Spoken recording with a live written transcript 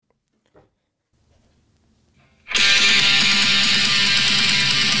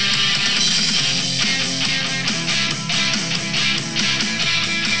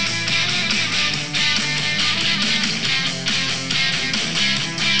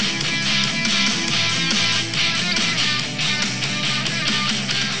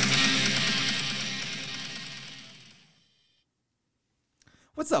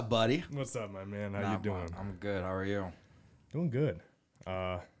What's up, buddy? What's up, my man? How you doing? I'm good. How are you? Doing good.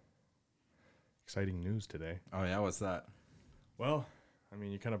 Exciting news today. Oh, yeah? What's that? Well, I mean,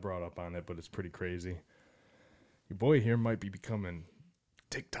 you kind of brought up on it, but it's pretty crazy. Your boy here might be becoming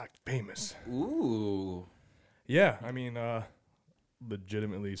TikTok famous. Ooh. Yeah, I mean,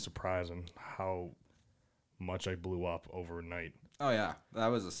 legitimately surprising how much I blew up overnight. Oh, yeah. That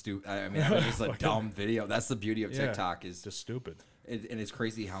was a that was just a dumb video. That's the beauty of TikTok is just stupid. And it's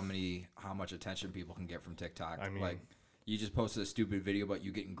crazy how much attention people can get from TikTok. I mean, like, you just posted a stupid video about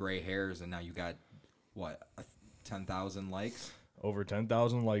you getting gray hairs, and now you got, 10,000 likes? Over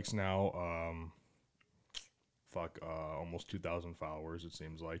 10,000 likes now. Almost 2,000 followers, it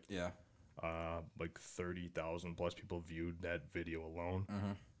seems like. Yeah. Like 30,000 plus people viewed that video alone.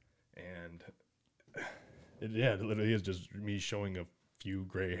 Mm-hmm. And it literally is just me showing a few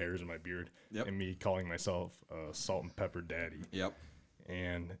gray hairs in my beard. Yep. And me calling myself Salt and Pepper Daddy. Yep.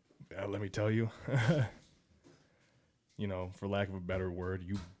 And let me tell you, for lack of a better word,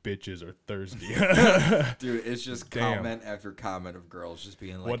 you bitches are thirsty. Dude, it's just comment after comment of girls just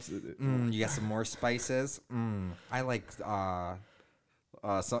being like, you got some more spices? I like,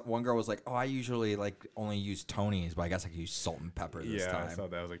 one girl was like, I usually only use Tony's, but I guess I could use salt and pepper this time. I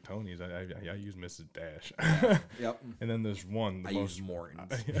thought that. I was like, Tony's. I use Mrs. Dash. Yep. And then there's one. I use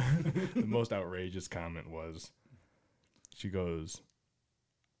Morton's. The most outrageous comment was, she goes,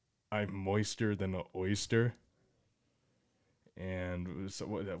 I'm moister than an oyster. And so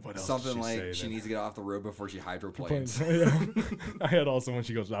what else? Something did she like say she then? Needs to get off the road before she hydroplanes. Yeah. I had also when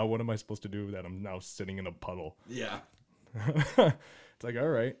she goes, what am I supposed to do with that? I'm now sitting in a puddle. Yeah. It's like, all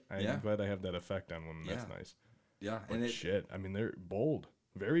right. I'm glad I have that effect on women. That's nice. Yeah. But and shit. I mean, they're bold.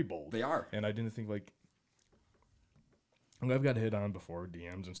 Very bold. They are. And I didn't think I've got hit on before,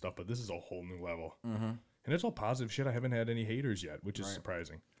 DMs and stuff, but this is a whole new level. Mm-hmm. And it's all positive shit. I haven't had any haters yet, which is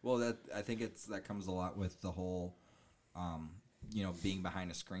surprising. Well, I think that comes a lot with the whole, being behind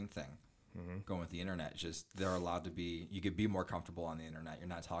a screen thing, going with the internet. Just they're allowed to be. You could be more comfortable on the internet. You're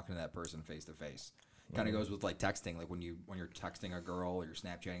not talking to that person face to face. Kind of goes with texting. Like when you're texting a girl or you're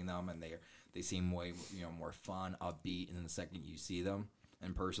Snapchatting them, and they seem way more fun, upbeat, and then the second you see them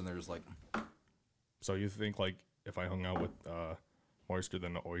in person, they're just like. So you think if I hung out with moister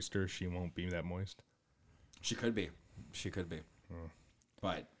than an oyster, she won't be that moist? She could be.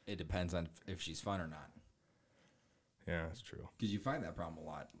 But it depends on if she's fun or not. Yeah, that's true. Because you find that problem a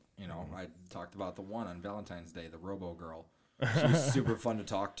lot. I talked about the one on Valentine's Day, the Robo Girl. She was super fun to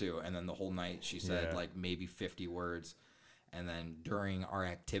talk to. And then the whole night she said maybe 50 words. And then during our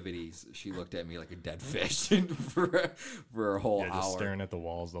activities, she looked at me like a dead fish for a whole hour. Just staring at the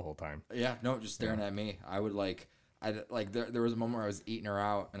walls the whole time. Yeah, no, just staring at me. I would there was a moment where I was eating her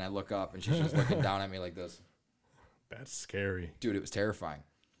out and I look up and she's just looking down at me like this. That's scary. Dude, it was terrifying.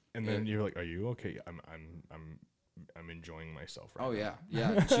 And then you're like, "Are you okay?" I'm enjoying myself right now. Oh yeah.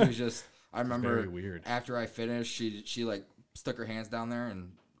 Yeah, she was just I remember very weird. After I finished, she stuck her hands down there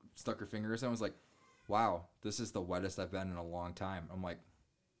and stuck her fingers in and was like, "Wow, this is the wettest I've been in a long time." I'm like,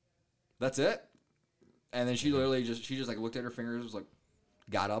 "That's it?" And then she literally just looked at her fingers, was like,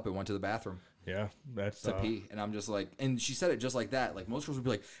 got up and went to the bathroom. Yeah, that's to pee. And I'm just like, and she said it just like that. Like most girls would be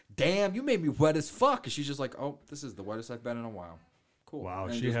like, "Damn, you made me wet as fuck." And she's just like, "Oh, this is the wettest I've been in a while." Cool. Wow,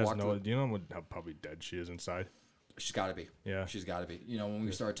 and she has no. Do you know how probably dead she is inside? She's got to be. Yeah, she's got to be. When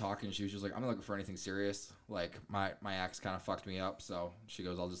we started talking, she was just like, "I'm not looking for anything serious. Like my ex kind of fucked me up, so she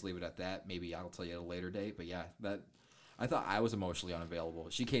goes, I'll just leave it at that. Maybe I'll tell you at a later date." But yeah, I thought I was emotionally unavailable.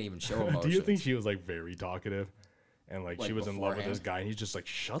 She can't even show emotions. Do you think she was very talkative? And she was in love with this guy, and he's just like,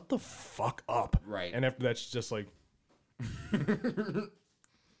 "Shut the fuck up!" Right. And after that, she's just like,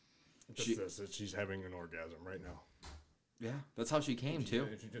 she's having an orgasm right now. Yeah, that's how she came too.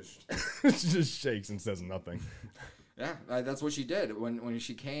 She just shakes and says nothing. Yeah, that's what she did. When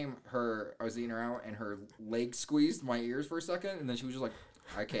she came, I was eating her out, and her leg squeezed my ears for a second, and then she was just like,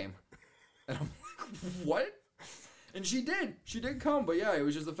 "I came," and I'm like, "What?" And she did come, but yeah, it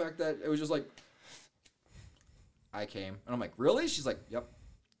was just the fact that it was just like. I came. And I'm like, "Really?" She's like, "Yep."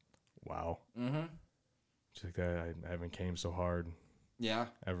 Wow. Mm-hmm. She's like, I haven't came so hard. Yeah.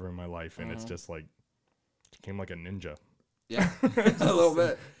 Ever in my life. And it's just she came like a ninja. Yeah. A little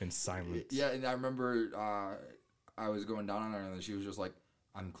bit. In silence. Yeah, and I remember I was going down on her, and then she was just like,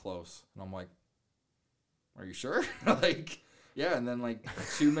 "I'm close." And I'm like, "Are you sure?" Yeah, and then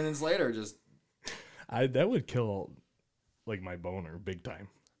 2 minutes later, just... that would kill, my boner big time.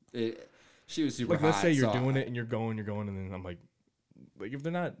 She was super hot. Let's say you're doing it and you're going, and then I'm like, if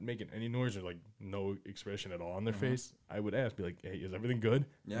they're not making any noise or no expression at all on their face, I would ask, be like, "Hey, is everything good?"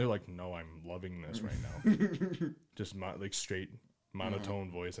 Yeah. They're like, "No, I'm loving this right now." Just straight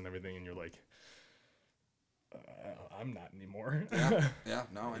monotone voice and everything, and you're like, I'm not anymore. Yeah,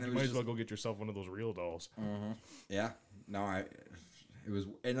 no, and you might as well go get yourself one of those real dolls. Yeah, no, it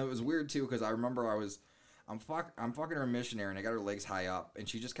was weird too because I remember I'm fucking her missionary and I got her legs high up and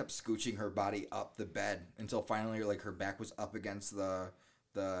she just kept scooching her body up the bed until finally like her back was up against the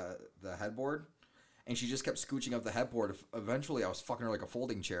headboard, and she just kept scooching up the headboard. Eventually, I was fucking her like a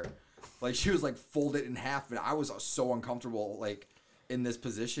folding chair, like she was like folded in half, and I was so uncomfortable like in this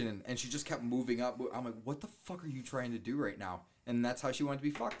position, and she just kept moving up. I'm like, what the fuck are you trying to do right now? And that's how she wanted to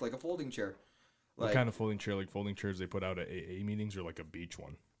be fucked, like a folding chair. Like, what kind of folding chair? Like folding chairs they put out at AA meetings, or like a beach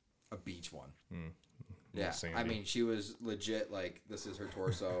one? A beach one. Yeah, sandy. I mean, she was legit like this is her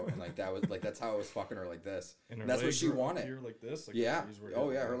torso, and like that was like that's how I was fucking her like this. And her that's what legs she were up wanted. here like this. Like Yeah. these were Oh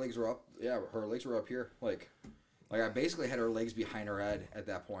here. yeah, her legs were up. Yeah, her legs were up here. Like I basically had her legs behind her head at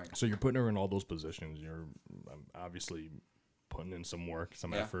that point. So you're putting her in all those positions. You're obviously putting in some work,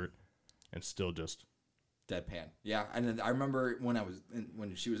 some effort, and still just Deadpan. Yeah, and then I remember when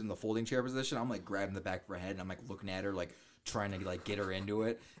she was in the folding chair position, I'm like grabbing the back of her head and I'm like looking at her like trying to like get her into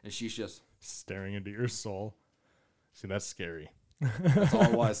it, and she's just staring into your soul. See, that's scary. that's all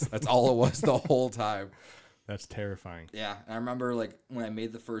it was. That's all it was the whole time. That's terrifying. Yeah, and I remember like when I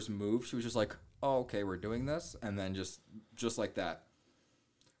made the first move, she was just like, "Oh, okay, we're doing this," and then just like that.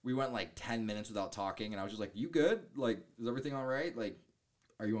 We went like 10 minutes without talking, and I was just like, "You good? Like, is everything all right? Like,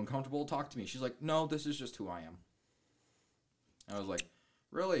 are you uncomfortable? Talk to me." She's like, "No, this is just who I am." And I was like,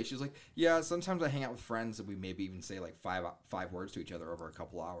 "Really?" She's like, "Yeah, sometimes I hang out with friends and we maybe even say like five words to each other over a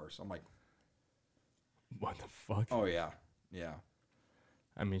couple hours." I'm like, What the fuck? "Oh yeah, yeah,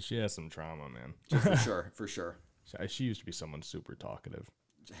 I mean, she has some trauma, man. for sure. She used to be someone super talkative.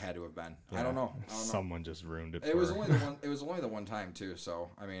 Had to have been. Yeah. I don't know. Someone just ruined it. It for was her. only the one. It was only the one time too. So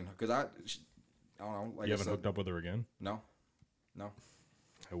I mean, because I don't know. Like You I haven't said, hooked up with her again? No.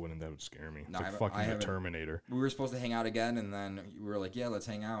 I wouldn't. That would scare me. No, It's I like haven't- I fucking the haven't. Terminator. We were supposed to hang out again, and then we were like, "Yeah, let's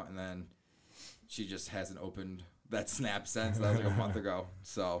hang out." And then she just hasn't opened that snap since. That was like a month ago.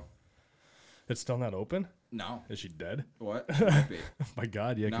 So It's still not open? no. Is she dead? What? She might be. My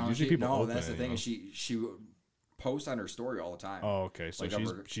God, yeah. 'Cause No, usually people no. open That's the it, thing. you know? Is she posts on her story all the time. Oh, okay. So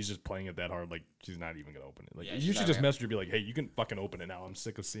Like, she's just playing it that hard. Like she's not even gonna open it. Like Yeah, you she's should not just gonna- message her, be like, "Hey, you can fucking open it now. I'm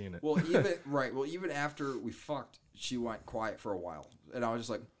sick of seeing it." Well, even right. Well, even after we fucked, she went quiet for a while, and I was just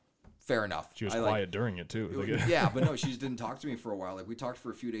like, "Fair enough." She was I, quiet during it too. Like, yeah, but no, she just didn't talk to me for a while. Like we talked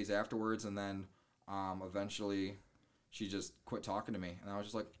for a few days afterwards, and then eventually she just quit talking to me, and I was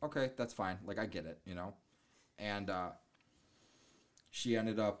just like, okay, that's fine. Like I get it, you know. And she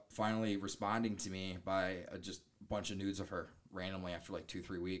ended up finally responding to me by just a bunch of nudes of her randomly after like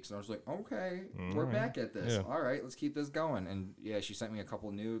 2-3 weeks, and I was like, okay, we're back at this. Yeah. All right, let's keep this going. And yeah, she sent me a couple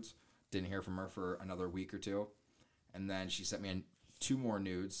of nudes. Didn't hear from her for another week or two, and then she sent me 2 more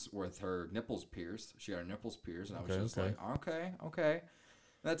nudes with her nipples pierced. She had her nipples pierced, and I was just like, okay.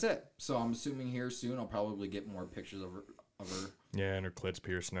 That's it. So I'm assuming here soon I'll probably get more pictures of her. yeah, and her clit's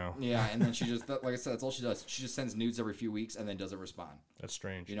pierced now. Yeah, and then she just, like I said, that's all she does. She just sends nudes every few weeks and then doesn't respond. That's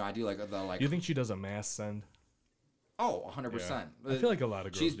strange. You know, I do like the like. Do you think she does a mass send? Oh, 100%. I feel like a lot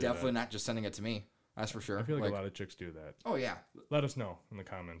of girls She's do definitely that. not just sending it to me. That's for sure. I feel like a lot of chicks do that. Oh yeah. Let us know in the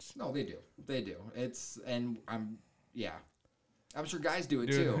comments. No, they do. They do. I'm sure guys do it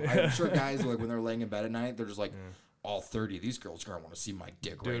Dude. too. I'm sure guys like when they're laying in bed at night, they're just like, all 30 of these girls are gonna want to see my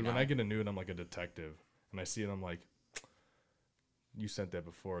dick Dude, right now. when I get a nude, I'm like a detective, and I see it, I'm like, you sent that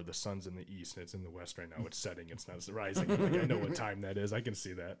before. The sun's in the east, and it's in the west right now. It's setting. It's not rising. Like, I know what time that is. I can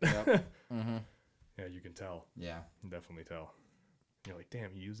see that. Yep. Mm-hmm. Yeah, you can tell. Yeah. You can definitely tell. You're like,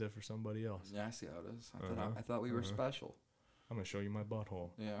 damn, you use that for somebody else. Yeah, I see how it is. Uh-huh. I thought we were special. I'm gonna show you my butthole.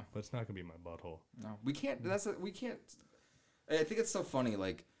 Yeah. But it's not gonna be my butthole. No, we can't. We can't. I think it's so funny.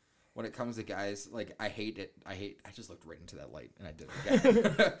 Like when it comes to guys, like I hate it. I just looked right into that light and I did it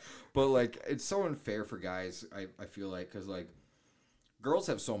again. But like it's so unfair for guys. I feel like because like girls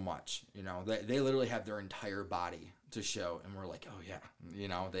have so much. You know, they literally have their entire body to show, and we're like, oh yeah, you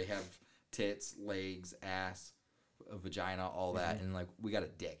know, they have tits, legs, ass, a vagina, all that, and like we got a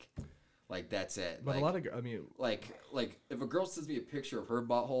dick. Like that's it. But like, a lot of, I mean, like if a girl sends me a picture of her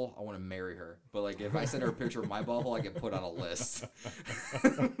butthole, I want to marry her. But like if I send her a picture of my butthole, I get put on a list.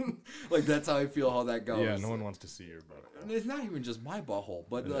 Like that's how I feel how that goes. yeah, no one wants to see your butthole. And it's not even just my butthole,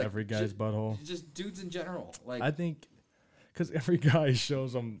 but like Every guy's butthole. just dudes in general. Like I think, because every guy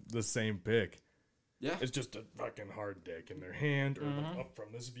shows them the same pic. yeah, It's just a fucking hard dick in their hand, or up from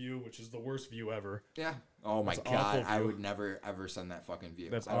this view, which is the worst view ever. yeah. Oh my That's an god, awful I view. would never ever send that fucking view.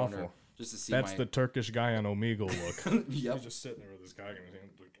 That's I don't know, awful. just to see That's my. the Turkish guy on Omegle look. Yep. He's just sitting there with his cock in his hand,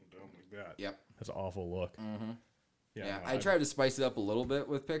 looking dumb like that. Yep. That's an awful look. Yeah, no, I try to spice it up a little bit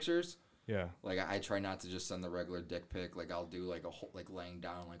with pictures. Yeah. Like I try not to just send the regular dick pic. Like I'll do like a whole, like laying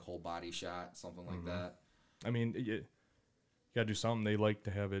down, like whole body shot, something like that. I mean, you gotta do something. They like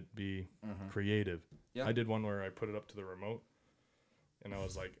to have it be creative. Yeah. I did one where I put it up to the remote, and I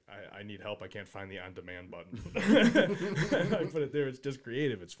was like, I need help. I can't find the on-demand button. I put it there. It's just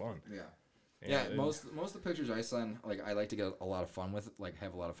creative. It's fun. Yeah. And, Yeah, most of the pictures I send, like I like to get a lot of fun with it, like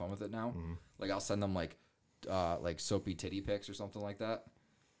have a lot of fun with it now. Like I'll send them like soapy titty pics or something like that.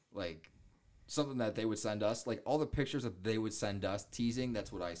 Like something that they would send us, like all the pictures that they would send us teasing,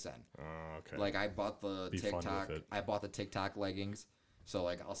 that's what I send. Okay. Like I bought the Be fun with TikTok, it. I bought the TikTok leggings. So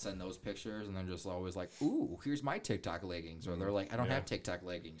like I'll send those pictures and they're just always like, "Ooh, here's my TikTok leggings," or they're like, "I don't have TikTok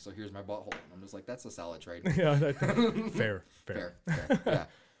leggings, so here's my butthole." And I'm just like, "That's a solid trade." Yeah, fair. Fair. Yeah.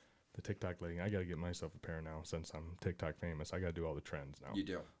 The TikTok legging. I gotta get myself a pair now since I'm TikTok famous. I gotta do all the trends now. You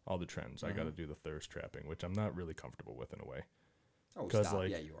do. All the trends. I gotta do the thirst trapping, which I'm not really comfortable with in a way. Oh, Because stop.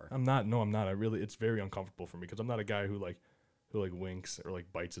 like Yeah, you are. I'm not. No, I'm not. It's very uncomfortable for me because I'm not a guy who winks or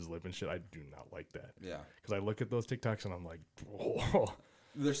like bites his lip and shit. I do not like that. Yeah. Because I look at those TikToks and I'm like, whoa,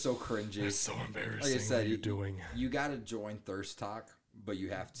 They're so cringy. it's so embarrassing. Like I said, what are you doing? You got to join Thirst Talk, but you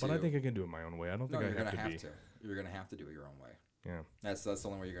have to. But I think I can do it my own way. I don't no, think you're I gonna have to have be. to. You're gonna have to do it your own way. Yeah, That's the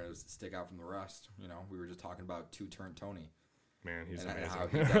only way you're gonna stick out from the rest. You know, we were just talking about Two Turn Tony man, he's and amazing. how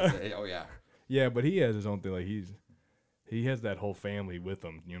he does it. Oh yeah. Yeah, but he has his own thing. Like he has that whole family with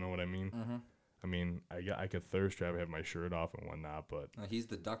him. You know what I mean? Mm-hmm. I mean, I could thirst trap, have my shirt off and whatnot, but He's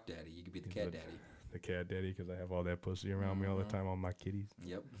the duck daddy. You could be the cat daddy. the cat daddy, because I have all that pussy around me all the time, all my kitties.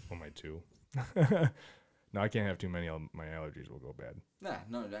 Yep. Well, my two. No, I can't have too many. My allergies will go bad. Nah,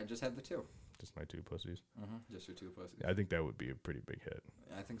 no, I just have the two. Just my two pussies. Just your two pussies. I think that would be a pretty big hit.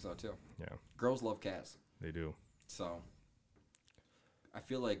 I think so too. Yeah, Girls love cats, they do. so I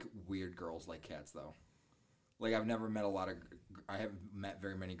feel like weird girls like cats though. Like I haven't met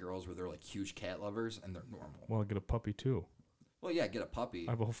very many girls where they're like huge cat lovers and they're normal. Well, I'll get a puppy too. Well, yeah, get a puppy.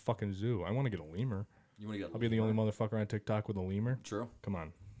 I have a whole fucking zoo. I want to get a lemur. You want to get? I'll be the only motherfucker on TikTok with a lemur. True. Come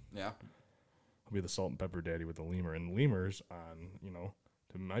on. Yeah. I'll be the salt and pepper daddy with the lemur. And lemurs,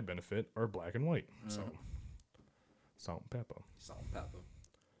 to my benefit, are black and white. So, salt and pepper. Salt and pepper.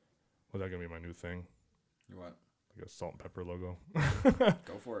 Was that going to be my new thing? You what? Like a salt and pepper logo?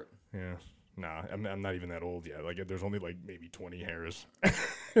 Go for it. Yeah. Nah, I'm not even that old yet. Like, there's only like maybe 20 hairs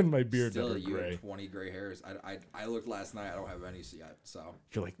in my beard Still, that are you gray. have 20 gray hairs. I looked last night. I don't have any yet. So.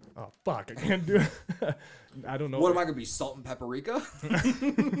 You're like, oh, fuck, I can't do it. I don't know. What am I gonna be? Salt and paprika?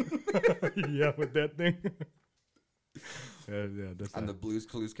 Yeah, with that thing. Yeah, that's On the Blue's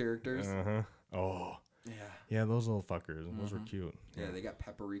Clues characters. Uh-huh. Oh. Yeah. Yeah, those little fuckers. Those were cute. Yeah, they got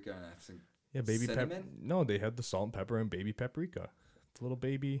paprika and I think. Yeah, baby pepper. cinnamon? No, they had the salt and pepper and baby paprika. It's a little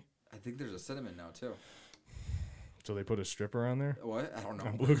baby. I think there's a cinnamon now too. So they put a stripper on there? What? I don't know.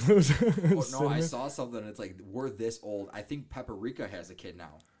 On Blue Clues? Well, no, I Cinnamon? saw something. It's like we're this old. I think Paprika has a kid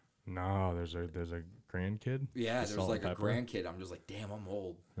now. No, there's a grandkid. Yeah, The there's salt like and a pepper? grandkid. I'm just like, damn, I'm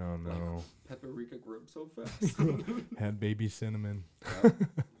old. Oh no, Paprika grew up so fast. had baby cinnamon.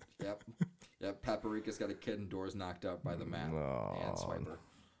 Yep. Paprika's got a kid and doors knocked out by the mat and Oh. Swiper.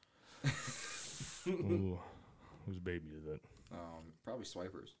 Ooh, whose baby is it? Probably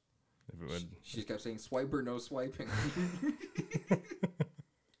Swipers. If it would, She kept saying, "Swiper, no swiping."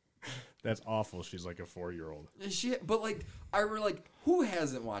 that's awful. She's like a 4-year-old. But like, I were like, who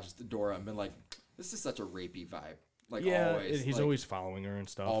hasn't watched Dora and been like, this is such a rapey vibe? Like, Yeah, always. he's like, always following her and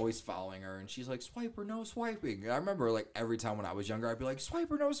stuff. always following her, and she's like, "Swiper, no swiping." And I remember like every time when I was younger, I'd be like,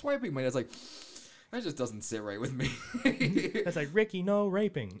 "Swiper, no swiping." My dad's like, that just doesn't sit right with me. That's like, Ricky, no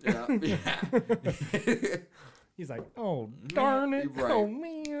raping. Yeah. He's like, oh, darn it. Right. Oh,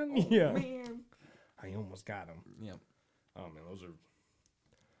 man. Oh, yeah. man. I almost got him. Yeah. Oh, man, those are...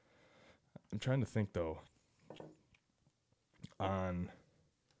 I'm trying to think, though, on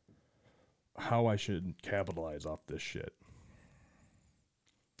how I should capitalize off this shit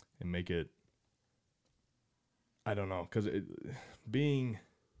and make it... I don't know, because being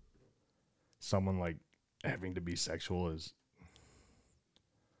someone, like, having to be sexual is...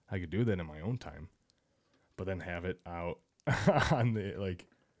 I could do that in my own time, but then have it out on the, like...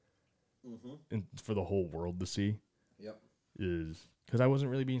 And for the whole world to see. Yep. Is because I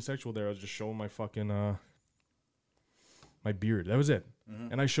wasn't really being sexual there. I was just showing my fucking my beard. That was it.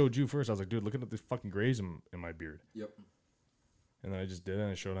 And I showed you first. I was like, dude, look at the fucking grays in my beard. Yep. And then I just did it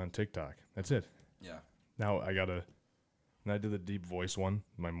and I showed it on TikTok. That's it. Yeah. Now I gotta. And I did the deep voice one,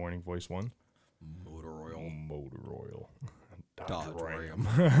 my morning voice one. Motor oil. Motor oil. Dodge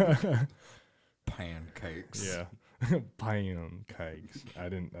Ram. Pancakes. Yeah. Pancakes. I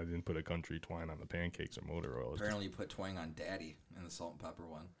didn't put a country twang on the pancakes or motor oil. Apparently, you put twang on Daddy in the salt and pepper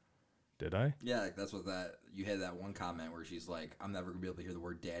one. Did I? Yeah, like that's what that. You had that one comment where she's like, "I'm never gonna be able to hear the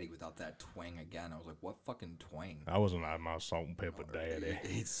word daddy without that twang again." I was like, "What fucking twang?" I wasn't on my salt and pepper daddy.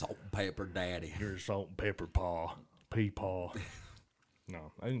 He's salt and pepper daddy. You're salt and pepper paw. Pea paw.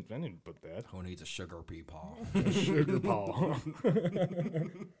 No, I didn't put that. Who needs a sugar pea paw? Sugar paw.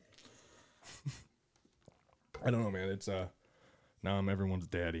 I don't know, man. It's now I'm everyone's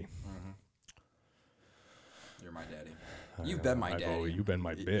daddy. You're my daddy. You've been my daddy. You've been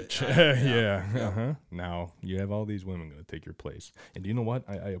my bitch. Yeah. Yeah. Uh-huh. Now you have all these women going to take your place. And do you know what?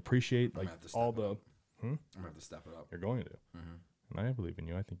 I appreciate like all the. I'm gonna have to step it up. You're going to. And I believe in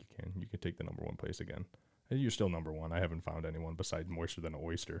you. I think you can. You can take the number one place again. You're still number one. I haven't found anyone besides Moister than an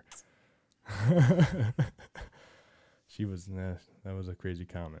oyster. She was. That was a crazy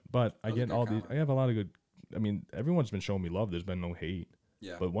comment. But I get all these. I have a lot of good. I mean, everyone's been showing me love. There's been no hate.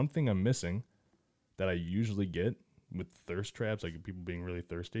 Yeah. But one thing I'm missing that I usually get with thirst traps, like people being really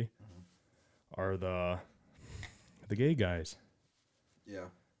thirsty, are the gay guys. Yeah.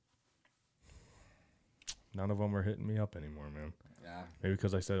 None of them are hitting me up anymore, man. Yeah. Maybe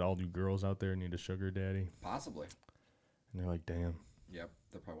because I said all you girls out there need a sugar daddy. Possibly. And they're like, damn. Yep.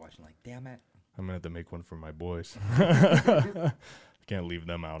 They're probably watching like, damn it. I'm going to have to make one for my boys. I can't leave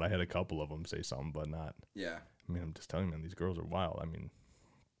them out. I had a couple of them say something, but not. Yeah. I mean, I'm just telling you, man, these girls are wild. I mean,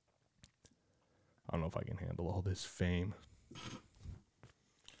 I don't know if I can handle all this fame.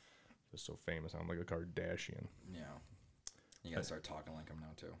 Just so famous. I'm like a Kardashian. Yeah. You gotta start talking like him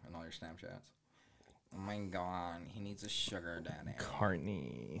now, too, in all your Snapchats. Oh my god, he needs a sugar daddy.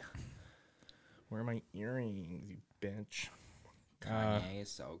 Courtney. Where are my earrings, you bitch? Kanye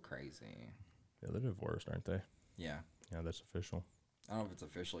is so crazy. Yeah, they're divorced, aren't they? Yeah. Yeah, that's official. I don't know if it's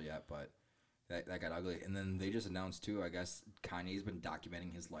official yet, but that got ugly. And then they just announced, too, I guess Kanye's been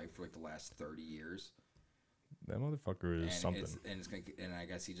documenting his life for like the last 30 years. That motherfucker is something. And I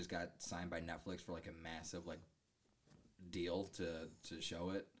guess he just got signed by Netflix for like a massive like deal to show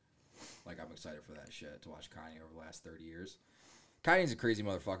it. Like, I'm excited for that shit, to watch Kanye over the last 30 years. Kanye's a crazy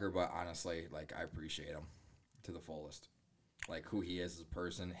motherfucker, but honestly, like, I appreciate him to the fullest. Like, who he is as a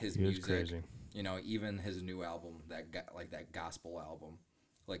person, his music. He is crazy. You know, even his new album, that gospel album.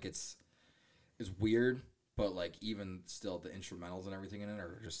 Like, it's weird, but, like, even still, the instrumentals and everything in it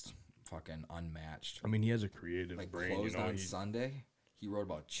are just fucking unmatched. I mean, he has a creative Like, brain. Closed on Sunday, he wrote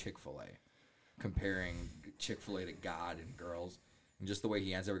about Chick-fil-A, comparing Chick-fil-A to God and girls. And just the way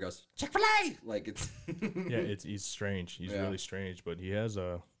he answers, he goes, Chick-fil-A! Like, it's... Yeah, he's strange. He's really strange, but he has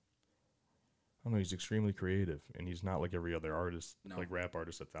I don't know, he's extremely creative, and he's not like every other artist, like rap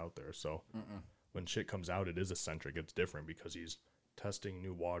artist that's out there. So when shit comes out, it is eccentric. It's different because he's testing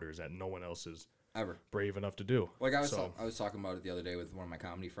new waters that no one else is ever brave enough to do. Like, I was talking about it the other day with one of my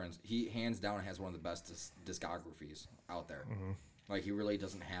comedy friends. He, hands down, has one of the best discographies out there. Like, he really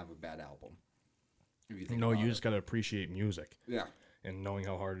doesn't have a bad album. If you think No, you about just got to appreciate music. Yeah. And knowing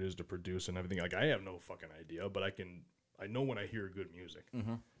how hard it is to produce and everything. Like, I have no fucking idea, but I know when I hear good music.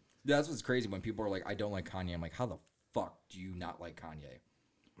 Yeah, that's what's crazy when people are like, I don't like Kanye. I'm like, how the fuck do you not like Kanye?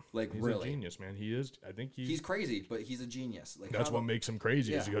 Like, he's really? a genius, man. He is. I think he's crazy, but he's a genius. Like, that's what makes him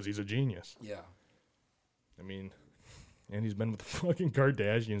crazy is because he's a genius. Yeah. I mean, and he's been with the fucking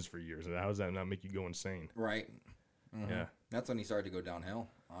Kardashians for years. How does that not make you go insane? Right. Yeah. That's when he started to go downhill,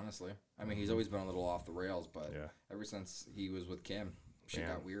 honestly. I mean, he's always been a little off the rails, but ever since he was with Kim, shit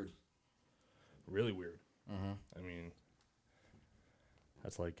got weird. Really weird. I mean,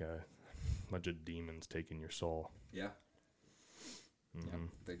 that's like a bunch of demons taking your soul. Yeah. Yeah.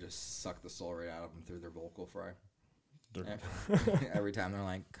 They just suck the soul right out of them through their vocal fry. Every time they're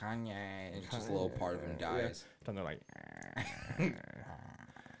like, Kanye, it's just a little part of him dies. And they're like...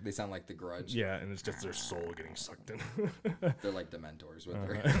 They sound like The Grudge. Yeah, and it's just their soul getting sucked in. They're like Dementors with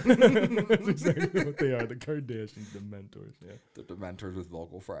their... That's exactly what they are, the Kardashians, Dementors, yeah. The Dementors with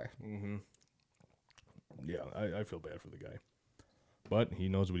vocal fry. Yeah, I feel bad for the guy. But he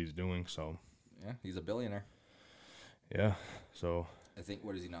knows what he's doing, so... Yeah, he's a billionaire. Yeah, so... I think,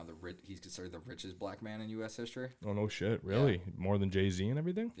 what is he now? He's considered the richest black man in U.S. history. Oh, no shit. Really? Yeah. More than Jay-Z and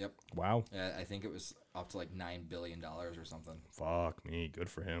everything? Yep. Wow. Yeah, I think it was up to like $9 billion or something. Fuck me. Good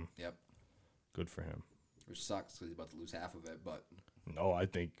for him. Yep. Good for him. Which sucks because he's about to lose half of it, but... No, I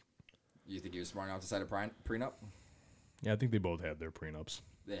think... You think he was smart enough to sign a prenup? Yeah, I think they both had their prenups.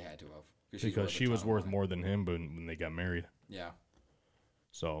 They had to have. Because she was worth more than him when they got married. Yeah.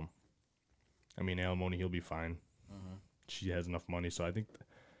 So, I mean, alimony, he'll be fine. She has enough money, so I think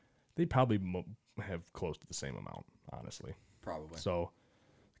they probably have close to the same amount, honestly. Probably. So,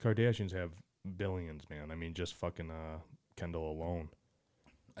 the Kardashians have billions, man. I mean, just fucking Kendall alone.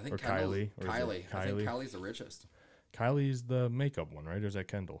 I think Or Kendall's- Kylie, or is it Kylie. I think Kylie? Kylie's the richest. Kylie's the makeup one, right? Or is that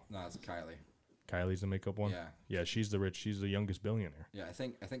Kendall? No, it's Kylie. Kylie's the makeup one? Yeah. Yeah, she's the youngest billionaire. Yeah, I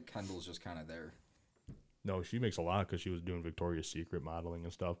think Kendall's just kind of there. No, she makes a lot because she was doing Victoria's Secret modeling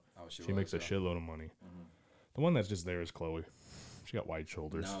and stuff. Oh, She makes a yeah. shitload of money. Mhm. The one that's just there is Chloe. She got wide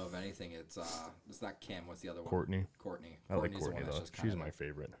shoulders. No, if anything, it's not Kim. What's the other one? Courtney. Courtney. I like Courtney's the Courtney one that's though. just She's kinda my there.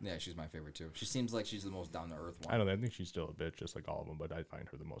 favorite. Yeah, she's my favorite too. She seems like she's the most down to earth one. I don't know. I think she's still a bitch, just like all of them, but I find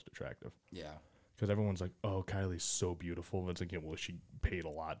her the most attractive. Yeah. Because everyone's like, "Oh, Kylie's so beautiful." It's like, yeah, well, she paid a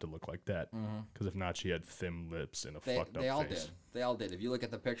lot to look like that. Because if not, she had thin lips and a They fucked up all face. did. They all did. If you look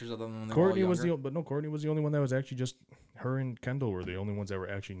at the pictures of them when they Courtney were all was younger, Courtney was the only one that was actually just her and Kendall were the only ones that were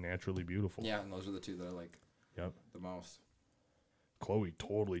actually naturally beautiful. yeah, and those are the two that I like Yep. the most. Chloe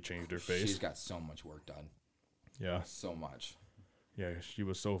totally changed her face. She's got so much work done. Yeah. So much. Yeah, she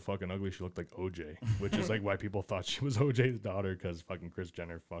was so fucking ugly. She looked like OJ, which is like why people thought she was OJ's daughter because fucking Kris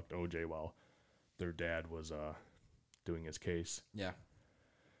Jenner fucked OJ while their dad was doing his case. Yeah.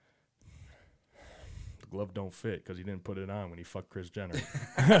 The glove don't fit because he didn't put it on when he fucked Kris Jenner.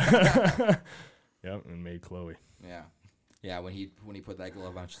 Yep, and made Chloe. Yeah. Yeah, when he put that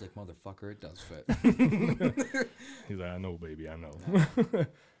glove on, she's like, "Motherfucker, it does fit." He's like, I know, baby, I know.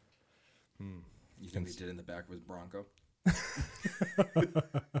 You think he did in the back of his Bronco?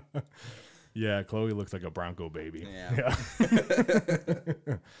 Yeah, Chloe looks like a Bronco baby. Yeah.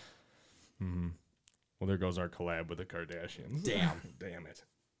 Well, there goes our collab with the Kardashians. Damn. Damn it.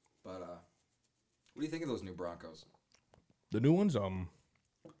 But what do you think of those new Broncos? The new ones,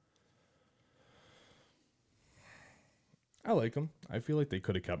 I like them. I feel like they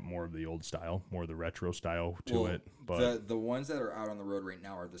could have kept more of the old style, more of the retro style to it. But the ones that are out on the road right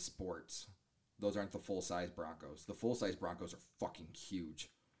now are the sports. Those aren't the full size Broncos. The full size Broncos are fucking huge.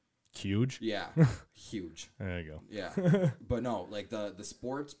 huge. Yeah, huge. There you go. Yeah, but no, like the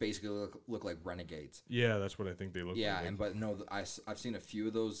sports basically look like Renegades. Yeah, that's what I think they look Yeah, like. and but no, I've seen a few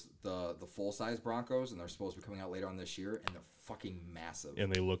of those the full size Broncos, and they're supposed to be coming out later on this year, and they're fucking massive.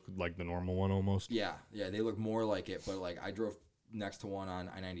 And they look like the normal one almost. Yeah, they look more like it, but like I drove next to one on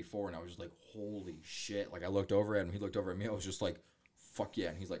I-94, and I was just like, holy shit! Like I looked over at him, he looked over at me, I was just like, fuck yeah,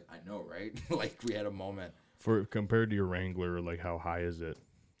 and he's like, I know, right? Like we had a moment. For compared to your Wrangler, like how high is it?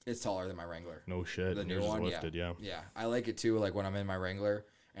 It's taller than my Wrangler. No shit. The new Yours is one, lifted, yeah. Yeah, I like it too. Like when I'm in my Wrangler,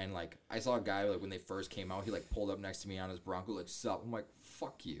 and like I saw a guy like when they first came out, he like pulled up next to me on his Bronco, like sup. I'm like,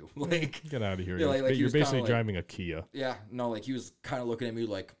 fuck you, like Get out of here. Yeah, like he You're was kinda basically like- driving a Kia. yeah, no, like he was kind of looking at me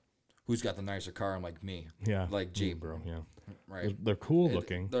like, who's got the nicer car? I'm like me, Yeah. like Jeep, bro. Yeah. right? They're cool It-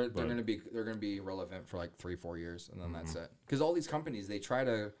 looking. They're but gonna be relevant for like 3-4 years, and then that's it. Because all these companies they try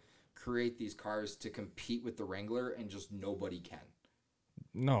to create these cars to compete with the Wrangler, and just nobody can.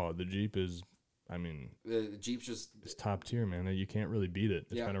 no, the Jeep is, I mean, The Jeep's just it's top tier, man. You can't really beat it.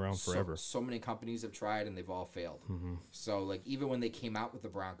 It's been around forever. So many companies have tried and they've all failed. So like even when they came out with the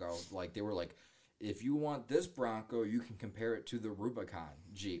Bronco, like they were like, if you want this Bronco, you can compare it to the Rubicon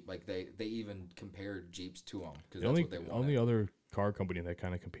Jeep. Like they even compared Jeeps to them because The that's what they wanted. only other car company that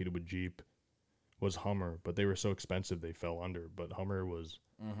kind of competed with Jeep was Hummer, but they were so expensive they fell under. But Hummer was,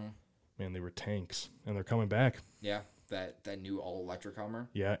 man, they were tanks, and they're coming back. Yeah, that new all electric Hummer.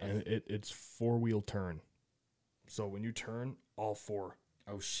 Yeah, and it's 4-wheel turn. So when you turn, all four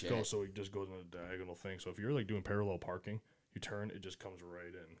Oh shit! go. So it just goes in a diagonal thing. So if you're like doing parallel parking, you turn, it just comes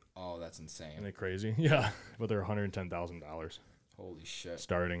right in. Oh, that's insane. Isn't it crazy? Yeah, but they're $110,000 Holy shit!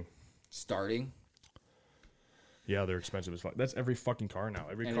 starting. Starting. Yeah, they're expensive as fuck. That's every fucking car now.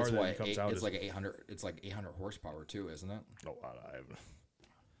 Every And car it's that what? comes out It's is like 800. It's like 800 horsepower too, isn't it? oh, I have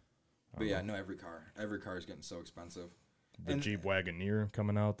But yeah, no, every car is getting so expensive. the And- Jeep Wagoneer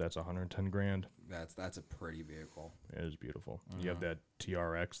coming out. That's 110 grand. That's a pretty vehicle. It is beautiful. You have that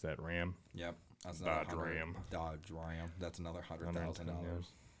TRX, that Ram. Yep, that's another Dodge Ram. Dodge Ram. That's another $100,000. 110, yeah.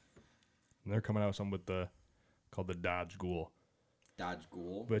 And they're coming out some with called the Dodge Ghoul, Dodge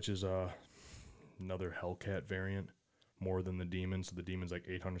Ghoul. which is another Hellcat variant, more than the Demon. So the Demon's like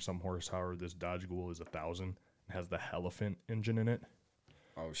 800 some horsepower. This Dodge Ghoul is 1,000. It has the Elephant engine in it.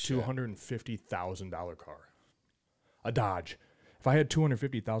 Oh shit! $250,000 car. A Dodge. If I had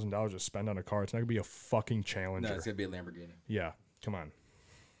 $250,000 to spend on a car, it's not gonna be a fucking Challenger. No, it's gonna be a Lamborghini. Yeah, come on.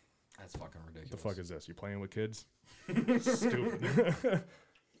 That's fucking ridiculous. The fuck is this? You playing with kids? Stupid.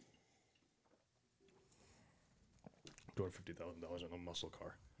 $250,000 on a muscle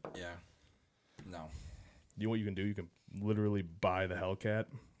car. Yeah. No. You know what you can do? You can literally buy the Hellcat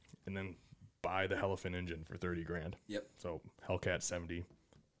and then buy the Elephant engine for 30 grand. Yep. So Hellcat 70,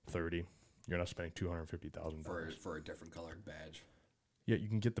 30. You're not spending $250,000. For a different colored badge. Yeah, you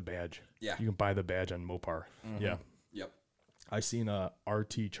can get the badge. Yeah. You can buy the badge on Mopar. Yeah. Yep. I seen a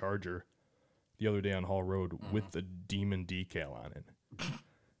RT Charger the other day on Hall Road with the Demon decal on it.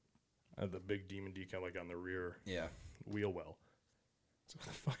 The big Demon decal like on the rear Yeah. wheel well. So what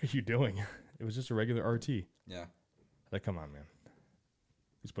the fuck are you doing? It was just a regular RT. Yeah. Like, come on, man.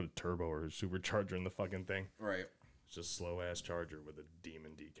 Just put a turbo or a supercharger in the fucking thing. Right. It's just slow ass Charger with a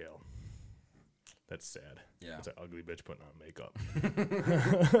Demon decal. That's sad. Yeah. It's an ugly bitch putting on makeup.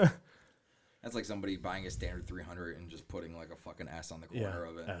 That's like somebody buying a standard 300 and just putting like a fucking S on the corner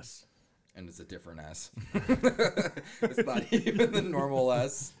of it. S. And it's a different S. It's not even the normal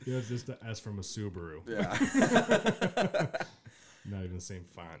S. Yeah, it's just the S from a Subaru. Yeah. Not even the same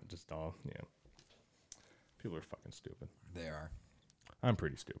font. Just all, yeah. People are fucking stupid. They are. I'm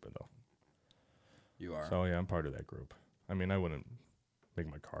pretty stupid, though. You are. So, yeah, I'm part of that group. I mean, I wouldn't make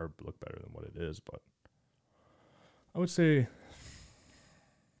my car look better than what it is, but I would say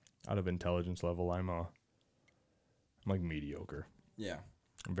out of intelligence level, I'm like mediocre. Yeah.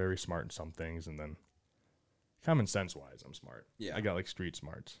 I'm very smart in some things, and then common sense wise, I'm smart. Yeah. I got like street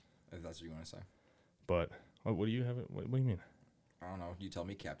smarts. If that's what you want to say. But what do you have? What do you mean? I don't know. You tell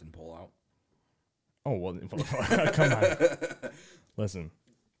me, Captain Pullout. Oh well, come on. Listen,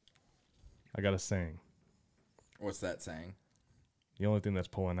 I got a saying. What's that saying? The only thing that's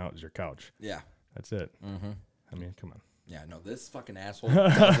pulling out is your couch. Yeah. That's it. Mm-hmm. I mean, come on. Yeah, no, this fucking asshole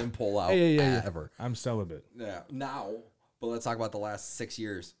doesn't pull out Yeah. ever. I'm celibate. Yeah, now, but let's talk about the last 6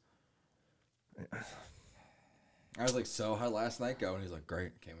 years. I was like, so how'd last night go? And he's like,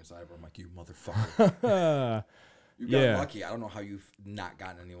 great. Came inside, but I'm like, you motherfucker. You got lucky. I don't know how you've not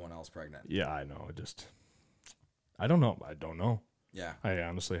gotten anyone else pregnant. Yeah, I know. I don't know. Yeah. I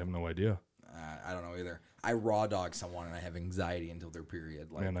honestly have no idea. I don't know either. I raw dog someone and I have anxiety until their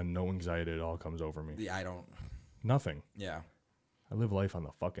period. Like, Man, no anxiety at all comes over me. I don't. Nothing. Yeah. I live life on the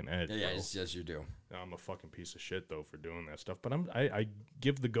fucking edge. Yeah, bro. yes, you do. I'm a fucking piece of shit though for doing that stuff. But I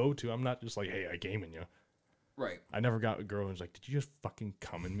give the go to. I'm not just like, hey, I game in you. Right. I never got a girl who's like, did you just fucking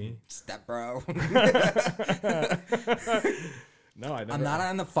come in me? Step bro. No, I never. I'm not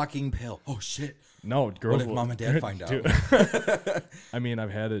on the fucking pill. Oh shit. No, girls. What if mom and dad find out? Dude. I mean, I've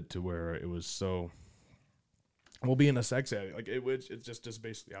had it to where it was so. Well, being a sex addict, like it's just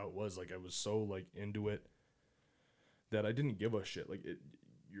basically how it was. Like I was so like into it that I didn't give a shit. Like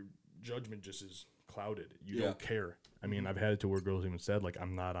your judgment just is clouded. You don't care. I mean, I've had it to where girls even said like,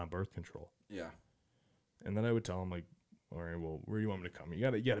 I'm not on birth control. Yeah. And then I would tell them like, all right, well, where do you want me to come? You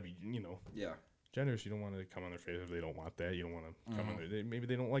gotta be, Yeah. generous. You don't want to come on their face if they don't want that. You don't want to come on there. Maybe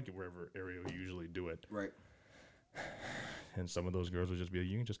they don't like it wherever area you usually do it. Right. And some of those girls would just be like,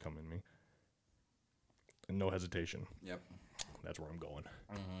 you can just come in me. And no hesitation. Yep. That's where I'm going.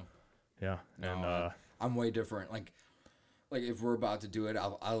 Mm-hmm. Yeah. No, And I'm way different. Like if we're about to do it,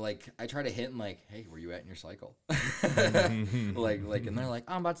 I try to hint and like, hey, where you at in your cycle? like, and they're like,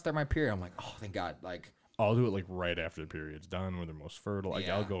 oh, I'm about to start my period. I'm like, oh, thank God. Like, I'll do it like right after the period's done when they're most fertile. Like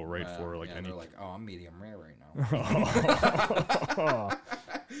I'll go right for like any. They're like, oh, I'm medium rare right now.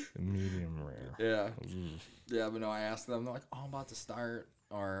 Medium rare. Yeah. Yeah, but no, I asked them. They're like, oh, I'm about to start,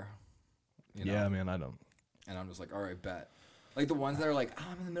 or, Yeah, man, I don't. And I'm just like, all right, bet. Like the ones that are like, oh,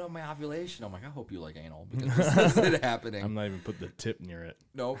 I'm in the middle of my ovulation. I'm like, I hope you like anal because this isn't happening. I'm not even putting the tip near it.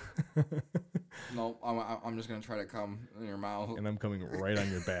 Nope. Nope. I'm just gonna try to come in your mouth. And I'm coming right on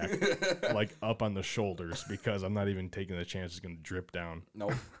your back, like up on the shoulders, because I'm not even taking the chance it's gonna drip down.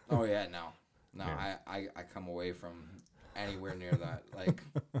 Nope. Oh yeah, no. Yeah. I come away from anywhere near that. Like,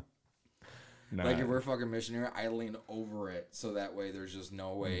 Nah. like if we're fucking missionary, I lean over it so that way there's just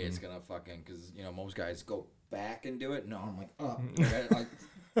no way it's gonna fucking, because most guys go back and do it. No, I'm like, oh,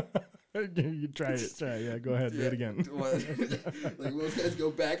 You try it. Yeah, go ahead. Do it again. Like most guys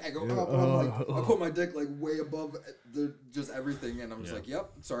go back. I go up. And I put my dick like way above just everything, and I'm just like, yep.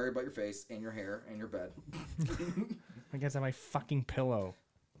 Sorry about your face and your hair and your bed. I guess on my fucking pillow.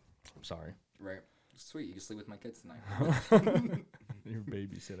 I'm sorry. Right. Sweet. You can sleep with my kids tonight. You're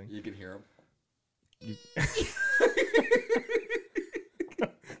babysitting. You can hear them.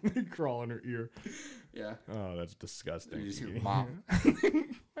 They crawl in her ear. Yeah. Oh, that's disgusting. You just hear mom.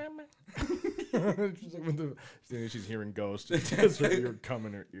 Mama. She's like she's hearing ghosts. Just her ear come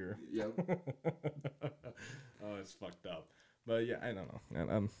in her ear. Yep. Oh, it's fucked up. But yeah, I don't know.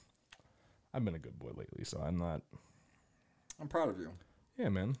 And I've been a good boy lately, so I'm not. I'm proud of you. Yeah,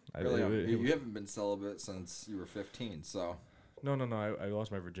 man. Really, you haven't been celibate since you were 15, so. No. I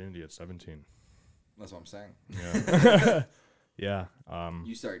lost my virginity at 17. That's what I'm saying. Yeah. Yeah.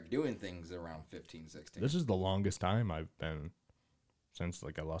 You started doing things around 15, 16. This is the longest time I've been since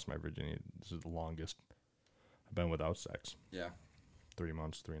like I lost my virginity. This is the longest I've been without sex. Yeah. 3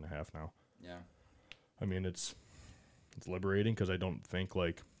 months, 3.5 now. Yeah. I mean, it's liberating because I don't think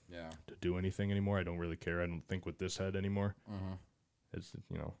like to do anything anymore. I don't really care. I don't think with this head anymore. Mm-hmm. It's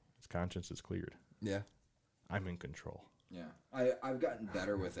its conscience is cleared. Yeah. I'm in control. Yeah. I've gotten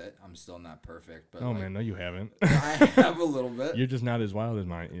better with it. I'm still not perfect, but Oh man, no, you haven't. I have a little bit. You're just not as wild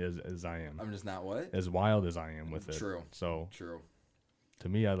as I am. I'm just not what? As wild as I am with it. True. So True. to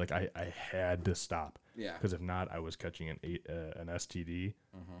me, I had to stop. Yeah. Because if not, I was catching an STD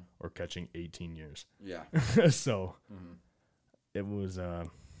or catching 18 years. Yeah. So it was I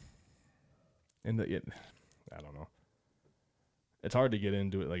don't know. It's hard to get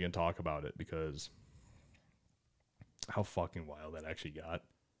into it like and talk about it because how fucking wild that actually got.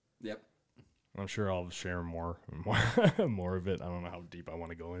 Yep. I'm sure I'll share more more of it. I don't know how deep I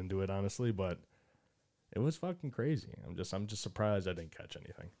want to go into it honestly, but it was fucking crazy. I'm just surprised I didn't catch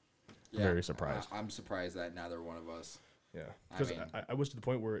anything. Yeah. Very surprised. I'm surprised that neither one of us. Yeah. Because I was to the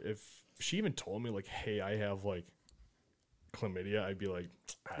point where if she even told me like, hey, I have like chlamydia, I'd be like,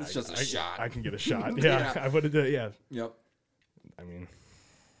 it's just a shot. I can get a shot. Yeah. I would have done. Yeah. Yep. I mean,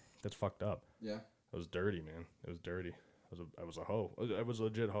 that's fucked up. Yeah. It was dirty, man. It was dirty. I was a hoe. I was a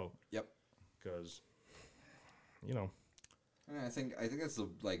legit hoe. Yep. Because, I think that's the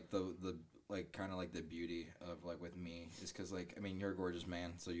kind of like the beauty of like with me is because like I mean you're a gorgeous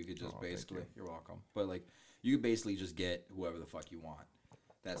man, so you could just basically you're welcome, but like you could basically just get whoever the fuck you want,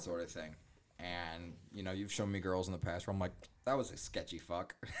 that sort of thing. And you've shown me girls in the past where I'm like, that was a sketchy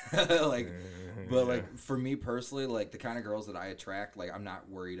fuck. Like, but like for me personally, like the kind of girls that I attract, like I'm not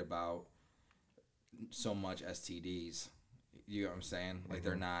worried about so much STDs. You know what I'm saying? Like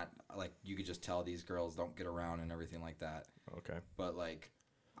they're not like you could just tell these girls don't get around and everything like that. Okay. But like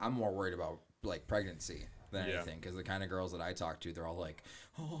I'm more worried about like pregnancy than anything because the kind of girls that I talk to, they're all like,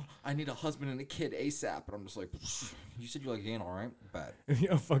 oh, I need a husband and a kid ASAP. And I'm just like, you said you like anal, right? Bad.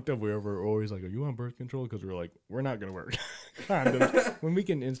 Yeah, fucked up. We were always like, are you on birth control? Because we're like, we're not going to wear condoms. When we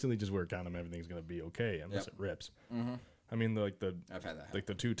can instantly just wear a condom, everything's going to be okay unless it rips. Mm-hmm. I mean, I've had that. Like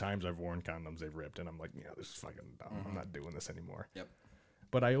the 2 times I've worn condoms, they've ripped. And I'm like, yeah, this is fucking dumb. I'm not doing this anymore. Yep.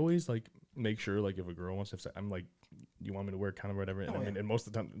 But I always like make sure like if a girl wants to say, I'm like, you want me to wear a condom or whatever? And and most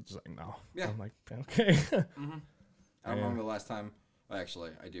of the time it's like, no. Yeah. I'm like, okay. I remember the last time.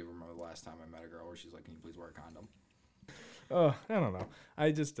 Actually, I do remember the last time I met a girl where she's like, "Can you please wear a condom?" I don't know.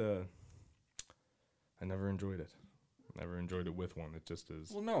 I just I never enjoyed it. Never enjoyed it with one. It just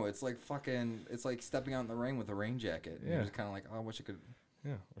is. Well, no, it's like fucking. It's like stepping out in the rain with a rain jacket. Yeah. You're just kind of like, oh, I wish I could.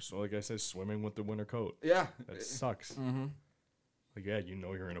 Yeah. Or so, like I said, swimming with the winter coat. Yeah. That sucks. Like, yeah,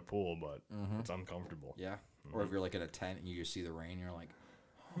 you're in a pool, but it's uncomfortable. Yeah. Or if you're like in a tent and you just see the rain, you're like,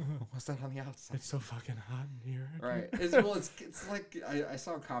 oh, what's that on the outside? It's so fucking hot in here. Right. It's like I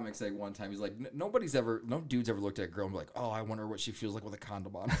saw a comic say one time. He's like, no dude's ever looked at a girl and be like, oh, I wonder what she feels like with a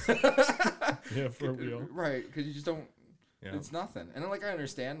condom on. Yeah, for real. Right. Because you just don't. Yeah. It's nothing. And like I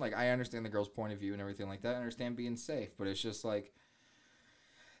understand the girl's point of view and everything like that. I understand being safe, but it's just like.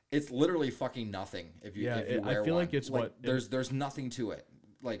 It's literally fucking nothing if you wear I feel one. like it's like, what there's nothing to it.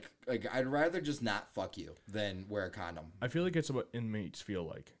 Like I'd rather just not fuck you than wear a condom. I feel like it's what inmates feel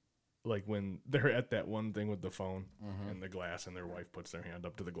like when they're at that one thing with the phone and the glass, and their wife puts their hand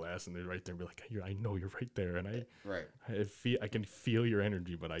up to the glass, and they're right there, and be like, I know you're right there, and I can feel your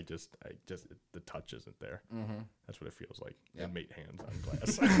energy, but I just the touch isn't there. That's what it feels like. Yep. Inmate hands on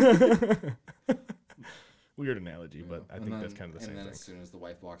glass. Weird analogy, but I think that's kind of the same thing. And then as soon as the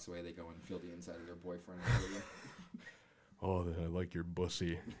wife walks away, they go and feel the inside of their boyfriend. Oh, I like your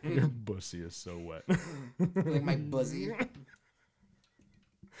bussy. Your bussy is so wet. Like my bussy.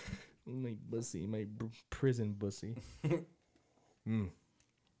 My bussy, my prison bussy.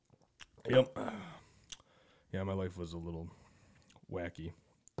 Yep. Yeah, my life was a little wacky.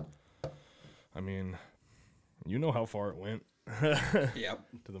 I mean, you know how far it went. Yep.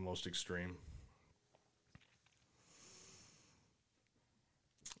 To the most extreme.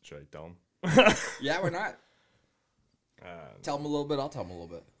 Should I tell him? Yeah, we're not. Tell him a little bit. I'll tell him a little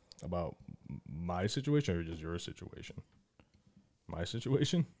bit. About my situation or just your situation? My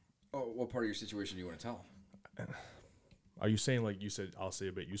situation? Oh, what part of your situation do you want to tell? Are you saying like you said I'll say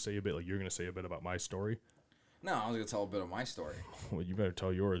a bit, you say a bit, like you're going to say a bit about my story? No, I was going to tell a bit of my story. Well, you better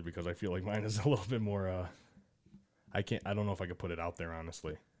tell yours because I feel like mine is a little bit more, I don't know if I could put it out there,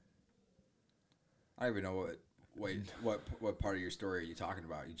 honestly. I don't even know what part of your story are you talking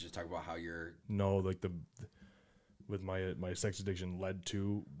about? You just talk about how you're... No, like with my sex addiction led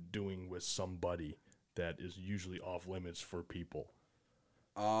to doing with somebody that is usually off limits for people.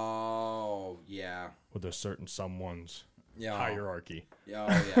 Oh, yeah. With a certain someone's yeah. hierarchy. Yeah,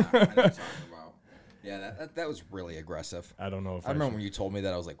 oh, yeah. I know what you're talking about. Yeah, that was really aggressive. I don't know if I remember when you told me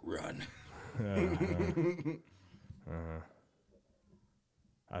that, I was like, run.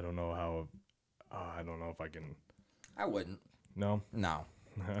 I don't know how. I don't know if I can. I wouldn't. No.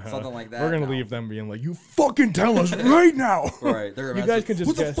 Something like that. We're gonna leave them being like, you fucking tell us right now. Right. They're You guys can just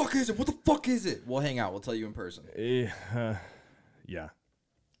what the guess. fuck is it? What the fuck is it? We'll hang out. We'll tell you in person. Yeah.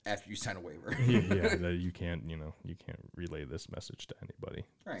 After you sign a waiver. Yeah. You can't relay this message to anybody.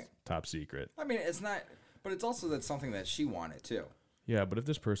 Right. Top secret. I mean, it's not, but it's also that's something that she wanted too. Yeah, but if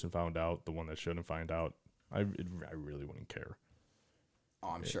this person found out, the one that shouldn't find out, I really wouldn't care. Oh,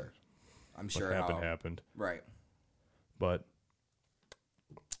 I'm sure. I'm What sure. happened. Right. But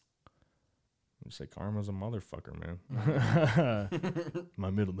you say Karma's a motherfucker, man. My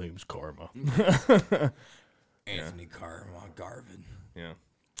middle name's Karma. Anthony Karma Garvin. Yeah.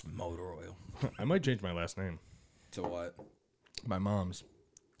 Motor oil. I might change my last name. To what? My mom's.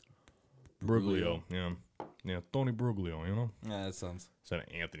 Bruglio. Yeah. Yeah, Tony Bruglio, you know? Yeah, that sounds. Instead of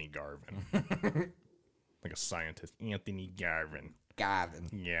Anthony Garvin. Like a scientist. Anthony Garvin. Gavin.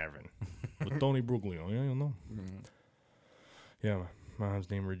 But Tony Bruglio, yeah, you know? Mm-hmm. Yeah, my mom's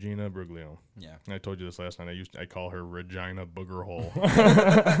name Regina Bruglio. Yeah. I told you this last night. I call her Regina Boogerhole.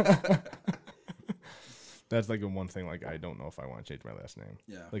 That's like a one thing. Like I don't know if I want to change my last name.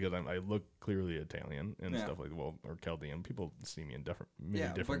 Yeah. Because I look clearly Italian and Yeah. stuff like or Chaldean. People see me in many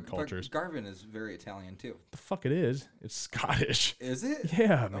Yeah, different cultures. But Garvin is very Italian too. The fuck it is? It's Scottish. Is it?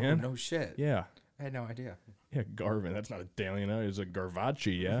 Yeah, Oh, man. no shit. Yeah. I had no idea. Yeah, Garvin. That's not Italian. It's a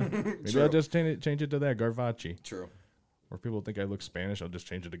Garvacci. Yeah. Maybe True. I'll just change it to that Garvacci. True. Or if people think I look Spanish, I'll just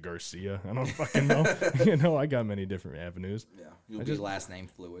change it to Garcia. I don't fucking know. I got many different avenues. Yeah. You'll be last name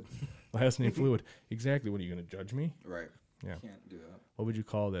fluid. Last name fluid. Exactly. What are you going to judge me? Right. Yeah. Can't do that. What would you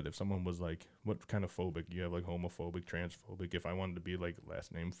call that if someone was like, what kind of phobic? You have like homophobic, transphobic. If I wanted to be like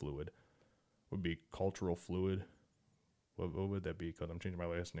last name fluid, would be cultural fluid. What would that be? Because I'm changing my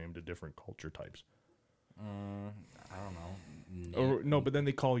last name to different culture types. I don't know. Or no, but then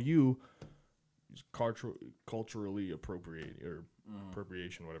they call you culturally appropriate or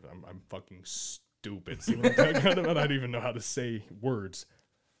appropriation, whatever. I'm fucking stupid. See what I'm talking about? I don't even know how to say words.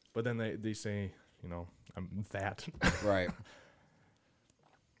 But then they say, I'm that. Right.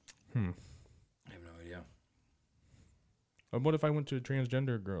 I have no idea. What if I went to a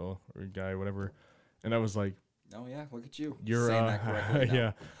transgender girl or guy, whatever, and I was like, oh yeah, look at you. you're saying that correctly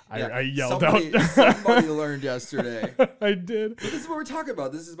now. yeah. I yelled somebody, out. Somebody learned yesterday. I did. But this is what we're talking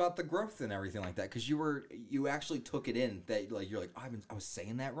about. This is about the growth and everything like that. Because you actually took it in that you're like, oh, I was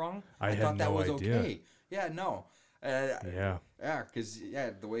saying that wrong. I had thought that no was idea. okay. Yeah, no. Yeah. Yeah, because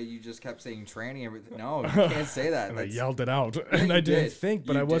the way you just kept saying tranny, everything. No, you can't say that. And I That's- yelled it out, Yeah, and you I didn't did. think,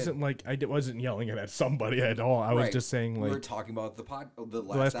 but You I wasn't did. like wasn't yelling it at somebody at all. I was Right. just saying we like were talking about the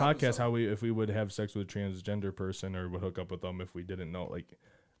last podcast episode. how if we would have sex with a transgender person or would hook up with them if we didn't know, like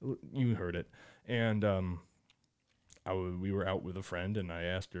you heard it, and we were out with a friend and I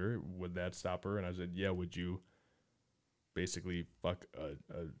asked her would that stop her, and I said yeah, would you basically fuck a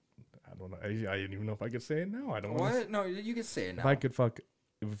I don't know, I didn't even know if I could say it now. I don't know What? No, you can say it now. if I could fuck.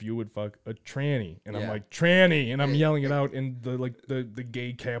 If you would fuck a tranny, and I'm Yeah. like tranny, and I'm Yeah, yelling it out in the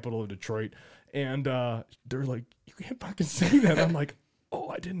gay capital of Detroit, and they're like, you can't fucking say that. I'm like, oh,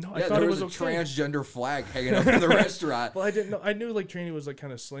 I didn't know. I Yeah, thought there it was was a okay. transgender flag hanging up in the restaurant. Well, I didn't know. I knew like tranny was like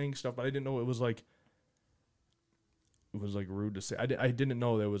kind of slang stuff, but I didn't know it was like rude to say. I didn't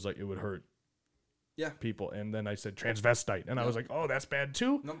know that it was like it would hurt. Yeah. People, and then I said transvestite, and I was like, oh, that's bad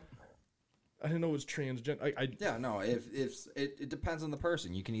too. No. I didn't know it was transgender. Yeah, no. If it depends on the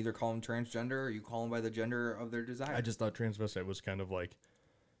person. You can either call them transgender or you call them by the gender of their desire. I just thought transvestite was kind of like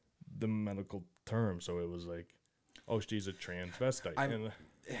the medical term, so it was like, oh, she's a transvestite. And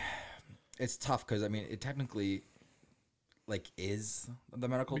It's tough because I mean, it technically like is the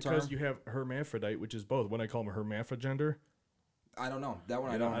medical because term. you have hermaphrodite, which is both. When I call them hermaphrodgender, I don't know that one.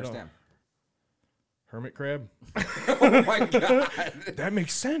 I You don't know, I don't- understand. hermit crab, Oh my god. that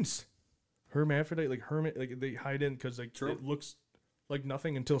makes sense. Hermaphrodite, like hermit, like they hide in because like True. it looks like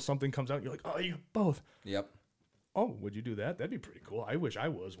nothing until something comes out. You're like, oh, you both. Yep. Oh, would you do that? That'd be pretty cool. I wish I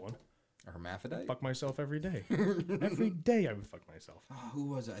was one. A hermaphrodite. Fuck myself every day. Every day I would fuck myself. Oh, who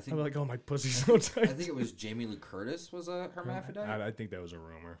was it? I I'd think. be like, oh, my pussy's so I tight. think it was Jamie Lee Curtis was a hermaphrodite. I think that was a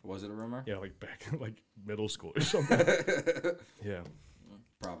rumor. Was it a rumor? Yeah, like back in like middle school or something. Yeah.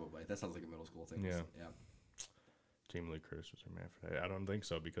 Probably. That sounds like a middle school thing. Yeah. Yeah. Jamie Lee Curtis was hermaphrodite. I don't think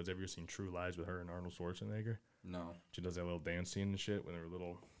so because have you ever seen True Lies with her and Arnold Schwarzenegger? No. She does that little dance scene and shit with her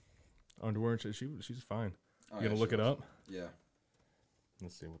little underwear and shit. She's fine. Oh, You yeah, gonna look she it was. up? Yeah.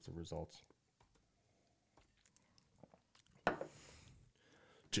 Let's see what's the results.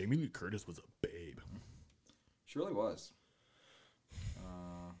 Jamie Lee Curtis was a babe. She really was.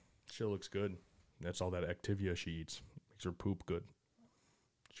 She looks good. That's all that Activia she eats. Makes her poop good.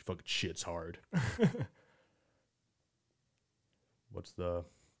 She fucking shits hard. What's the...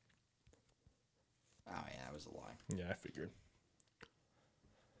 Oh, yeah, that was a lie. Yeah, I figured.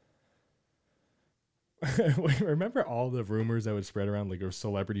 Remember all the rumors that would spread around, like, of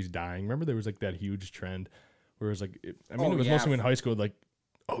celebrities dying? Remember there was, like, that huge trend where it was, like... it was mostly in high school, like,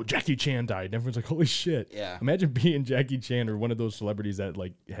 oh, Jackie Chan died. And everyone's like, holy shit. Yeah. Imagine being Jackie Chan or one of those celebrities that,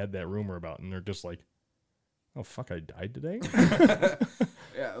 like, had that rumor about, and they're just like, oh, fuck, I died today?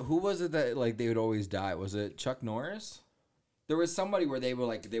 Yeah, who was it that, like, they would always die? Was it Chuck Norris? There was somebody where they were,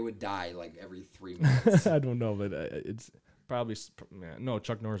 like, they would die, like, every 3 minutes. I don't know, but it's probably... No,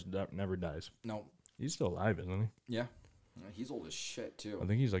 Chuck Norris never dies. No. He's still alive, isn't he? Yeah. He's old as shit, too. I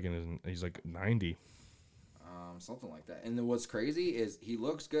think he's like he's like 90. Something like that. And then what's crazy is he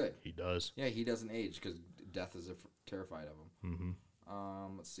looks good. He does. Yeah, he doesn't age because death is terrified of him.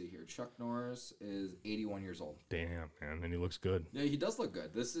 Mm-hmm. Let's see here. Chuck Norris is 81 years old. Damn, man, and he looks good. Yeah, he does look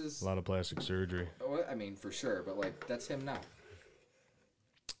good. This is... A lot of plastic surgery. I mean, for sure, but, like, that's him now.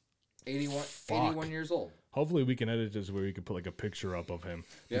 81 years old. Hopefully we can edit this where we can put, like, a picture up of him.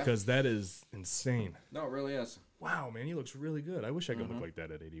 Yeah. Because that is insane. No, it really is. Wow, man, he looks really good. I wish I could look like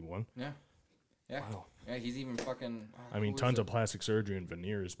that at 81. Yeah. Yeah. Wow. Yeah, he's even fucking... I mean, tons of plastic surgery and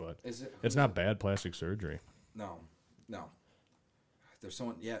veneers, but Is it? it's not bad plastic surgery. No. There's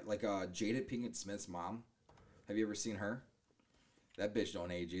someone... Yeah, like Jada Pinkett Smith's mom. Have you ever seen her? That bitch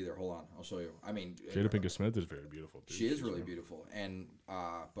don't age either. Hold on. I'll show you. I mean... Jada Pinkett Smith is very beautiful, too. She is really beautiful. And,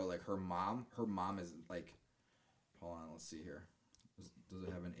 but, like, her mom is, like... Hold on. Let's see here. Does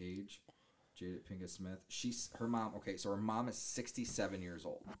it have an age? Jada Pinkett Smith. Her mom... Okay, so her mom is 67 years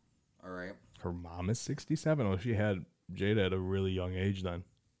old. All right? Her mom is 67? Oh, she had Jada at a really young age then.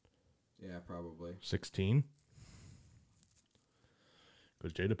 Yeah, probably. 16?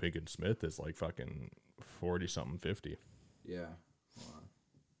 Because Jada Pinkett Smith is like fucking 40-something, 50. Yeah.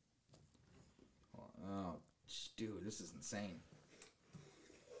 Hold on. Oh, dude, this is insane.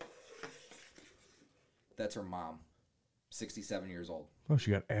 That's her mom. 67 years old. Oh,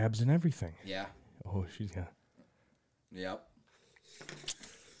 she got abs and everything. Yeah. Oh, she's got... Yep.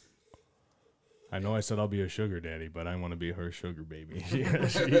 I know I said I'll be a sugar daddy, but I want to be her sugar baby. she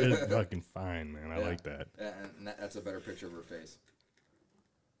is fucking fine, man. I like that. And that's a better picture of her face.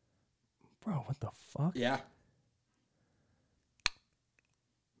 Bro, what the fuck? Yeah.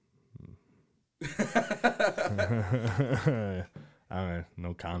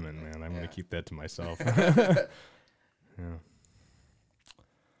 No comment, man. I'm going to keep that to myself. Yeah.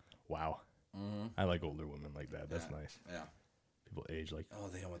 Wow. Mm-hmm. I like older women like that. That's nice. Yeah. People age like... Oh,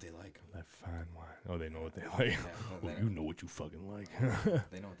 they know what they like. That fine wine. Oh, they know what they like. Yeah, You know what you fucking like.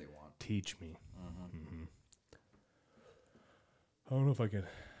 They know what they want. Teach me. Mm-hmm. Mm-hmm. I don't know if I could...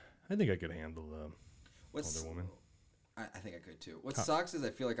 I think I could handle older woman. I think I could too. What sucks is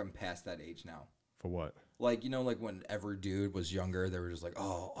I feel like I'm past that age now. For what? Like, you know, like when every dude was younger, they were just like,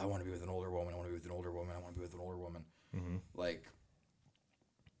 oh, I want to be with an older woman. I want to be with an older woman. I want to be with an older woman. Mm-hmm. Like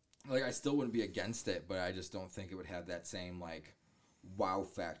I still wouldn't be against it, but I just don't think it would have that same, like, wow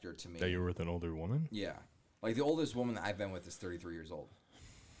factor to me. That you're with an older woman? Yeah. Like, the oldest woman that I've been with is 33 years old.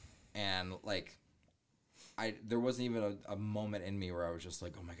 And, like, there wasn't even a moment in me where I was just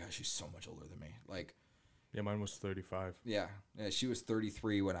like, oh, my gosh, she's so much older than me. Like... Yeah, mine was 35. Yeah. She was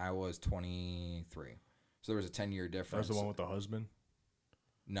 33 when I was 23. So there was a 10-year difference. That was the one with the husband?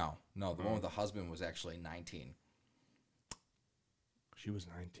 No. The one with the husband was actually 19. She was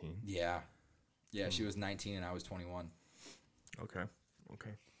 19? Yeah. Yeah, she was 19 and I was 21. Okay.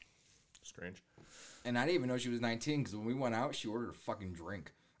 Strange. And I didn't even know she was 19 because when we went out, she ordered a fucking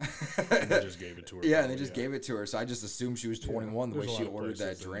drink. And they just gave it to her. Yeah, and they just gave it to her. So I just assumed she was 21 the way There's a she lot of ordered that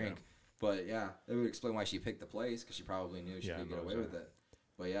places, drink. But yeah, it would explain why she picked the place because she probably knew she could get away with it.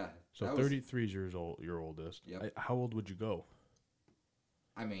 But yeah. So 33 is years old, your oldest. Yep. How old would you go?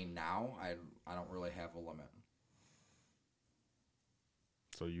 I mean, now I don't really have a limit.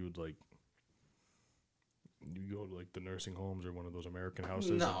 So you would like... You go to like the nursing homes or one of those American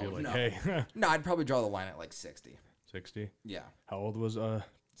houses No, and be like, no. hey. No, I'd probably draw the line at like 60. 60? Yeah. How old was Pinkett's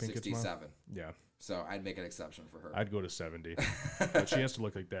mom? 67. Yeah. So I'd make an exception for her. I'd go to 70. But she has to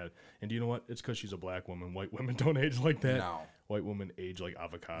look like that. And do you know what? It's because she's a black woman. White women don't age like that. No. White women age like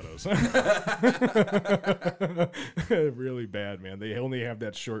avocados. Really bad, man. They only have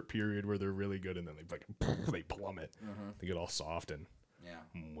that short period where they're really good and then they plummet. Mm-hmm. They get all soft and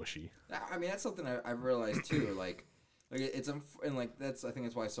mushy. I mean, that's something I've realized too. Like it's and like I think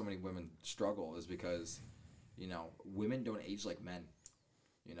that's why so many women struggle is because, you know, women don't age like men.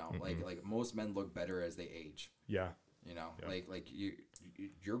 You know, like most men look better as they age. Yeah. You know, Yeah. like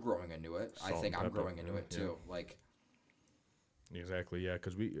you're growing into it. I Salt think and I'm pepper, growing into it yeah. too. Like, Exactly. Yeah,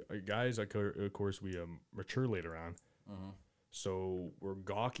 because we guys, of course, we mature later on, so we're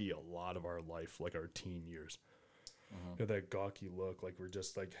gawky a lot of our life, like our teen years. Got that gawky look, like we're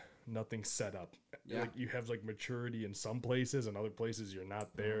just like nothing set up. Yeah. Like you have like maturity in some places, and other places you're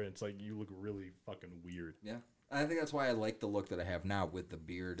not there. It's like you look really fucking weird. yeah. I think that's why I like the look that I have now with the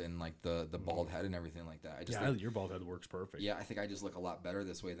beard and like the bald head and everything like that. I just think, Your bald head works perfect. yeah, I think I just look a lot better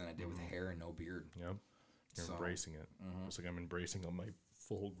this way than I did with hair and no beard. Yep. You're So, embracing it. It's like I'm embracing my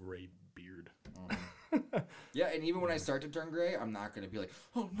full gray beard. yeah, and even when I start to turn gray, I'm not gonna be like,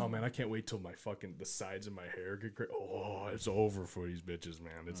 oh no. Oh man, I can't wait till the sides of my hair get gray. Oh, it's over for these bitches,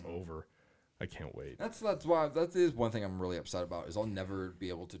 man. It's over. I can't wait. That's why that is one thing I'm really upset about is I'll never be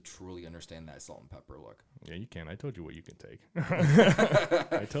able to truly understand that salt and pepper look. Yeah, you can. I told you what you can take.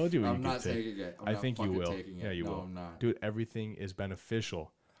 I told you what I'm you not can take. taking it. I think you will. Taking it. Yeah, you no, will. I'm not. Dude, everything is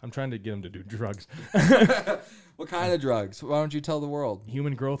beneficial. I'm trying to get him to do drugs. What kind of drugs? Why don't you tell the world?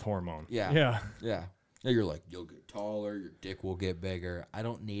 Human growth hormone. Yeah. Yeah. Yeah. Yeah, you're like, you'll get taller, your dick will get bigger. I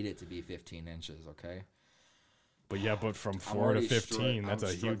don't need it to be 15 inches, okay? But from I'm 4 to already 15, that's I'm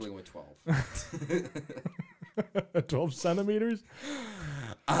a huge. struggling with 12. 12 centimeters?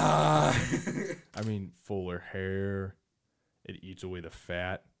 Ah. I mean, fuller hair. It eats away the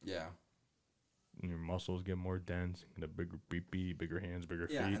fat. Yeah. And your muscles get more dense. You get a bigger BB, bigger hands, bigger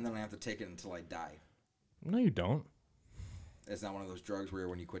Yeah, feet. and then I have to take it until I die. No, you don't. It's not one of those drugs where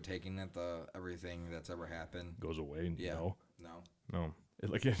when you quit taking it, everything that's ever happened. Goes away. Yeah. No. No.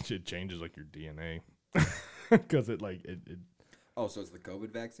 It changes like your DNA. Because it. Oh, so it's the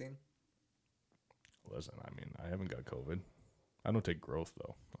COVID vaccine? Listen, I mean, I haven't got COVID. I don't take growth,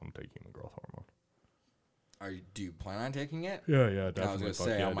 though. I'm taking the growth hormone. Do you plan on taking it? Yeah, definitely. I was gonna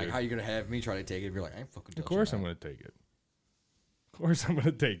say, I'm like, how are you gonna have me try to take it if you're like, I ain't fucking. Of course, I'm gonna take it. Of course, I'm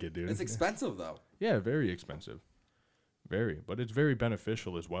gonna take it, dude. It's expensive though. Yeah, very expensive. Very, but it's very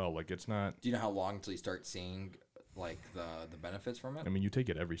beneficial as well. Like it's not. Do you know how long until you start seeing like the benefits from it? I mean, you take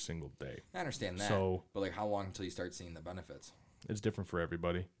it every single day. I understand that. So, but like, how long until you start seeing the benefits? It's different for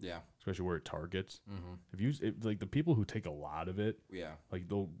everybody. Yeah. Especially where it targets. Like the people who take a lot of it, Yeah. like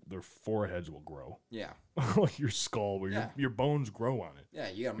their foreheads will grow. Yeah. Like your skull, where your bones grow on it. Yeah,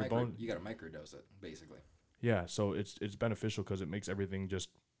 you got to microdose it basically. Yeah, so it's beneficial because it makes everything just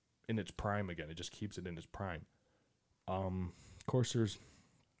in its prime again. It just keeps it in its prime. Of course, there's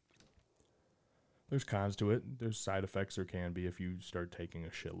cons to it. There's side effects there can be if you start taking a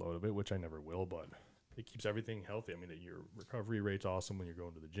shitload of it, which I never will, but it keeps everything healthy. I mean, your recovery rate's awesome when you're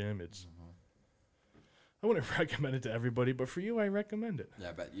going to the gym. It's I wouldn't recommend it to everybody, but for you, I recommend it. Yeah,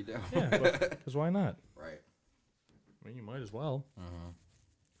 I bet you do. Yeah, because why not? Right. I mean, you might as well.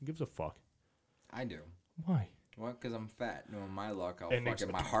 Who gives a fuck? I do. Why? Well, because I'm fat. No, my luck,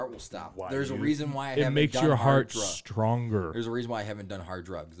 my heart will stop. Why There's a reason why I it haven't makes done your hard heart drugs. stronger. There's a reason why I haven't done hard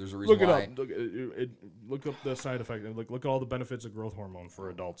drugs. There's a reason Look it why. up. Look up the side effect. Look at all the benefits of growth hormone for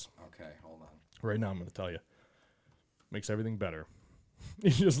adults. Okay, hold on. Right now, I'm going to tell you. Makes everything better. You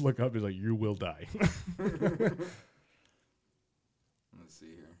just look up. He's like, you will die. Let's see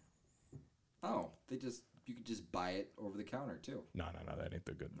here. Oh, you could just buy it over the counter too. No, that ain't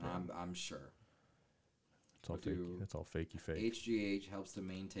the good brand. I'm sure. It's all fake. It's all fakey fake. HGH helps to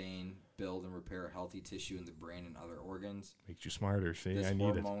maintain, build, and repair healthy tissue in the brain and other organs. Makes you smarter. See, This I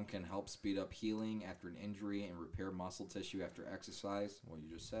need it. hormone can help speed up healing after an injury and repair muscle tissue after exercise. What you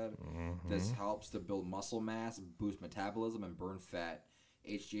just said. This helps to build muscle mass, boost metabolism, and burn fat.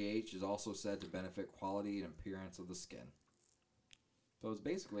 HGH is also said to benefit quality and appearance of the skin. So it's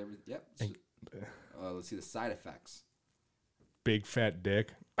basically everything. Yep. Let's see the side effects. Big fat dick.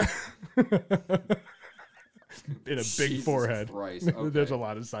 In a big Jesus forehead. Christ. Okay. There's a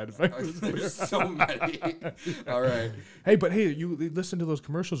lot of side effects. There's so many. All right. Hey, you listen to those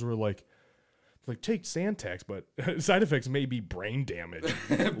commercials where like take Santax, but side effects may be brain damage,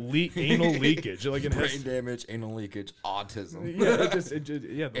 anal leakage, like it Brain damage, anal leakage, autism.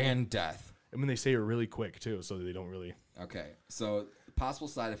 Yeah, and death. I mean, they say it really quick too, so they don't really. Okay, so possible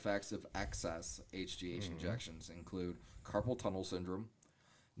side effects of excess HGH injections include carpal tunnel syndrome,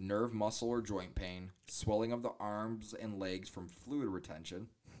 nerve, muscle, or joint pain, swelling of the arms and legs from fluid retention,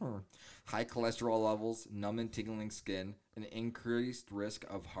 high cholesterol levels, numb and tingling skin, an increased risk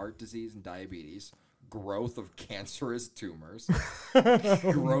of heart disease and diabetes, growth of cancerous tumors,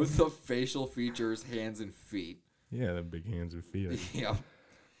 growth of facial features, hands and feet. Yeah, the big hands and feet. Yep.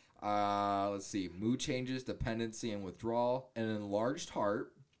 Let's see. Mood changes, dependency, and withdrawal, an enlarged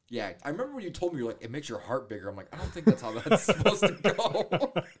heart, Yeah, I remember when you told me, you're like, it makes your heart bigger. I'm like, I don't think that's how that's supposed to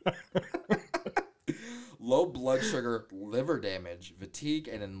go. Low blood sugar, liver damage, fatigue,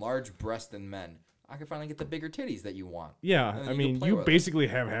 and enlarged breast in men. I can finally get the bigger titties that you want. Yeah, And then I you can mean, play you with basically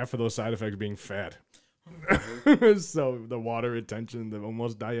have half of those side effects being fat. So the water retention, the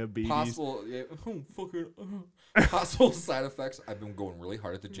almost diabetes. Possible, yeah, possible side effects. I've been going really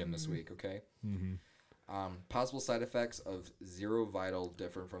hard at the gym this week. Okay. Mm-hmm. Possible side effects of Zero Vital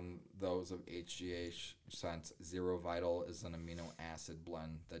different from those of HGH. Since Zero Vital is an amino acid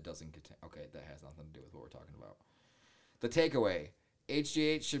blend that doesn't contain. Okay, that has nothing to do with what we're talking about. The takeaway: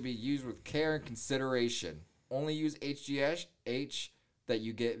 HGH should be used with care and consideration. Only use HGH that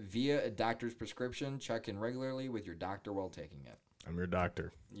you get via a doctor's prescription. Check in regularly with your doctor while taking it. I'm your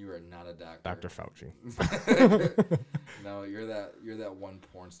doctor, You are not a doctor. Dr. Fauci. No, you're that one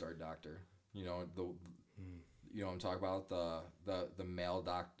porn star doctor. You know you know what I'm talking about, the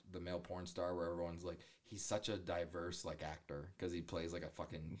male porn star where everyone's like, he's such a diverse like actor because he plays like a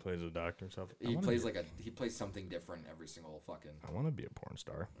fucking Plays a doctor and stuff. he plays something different every single fucking. I want to be a porn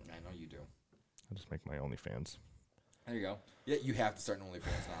star. I know you do. I'll just make my OnlyFans. There you go. Yeah, you have to start an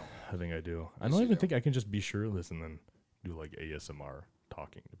OnlyFans now. I think I do. I Yes, don't you even do. think I can just be shirtless and then do like ASMR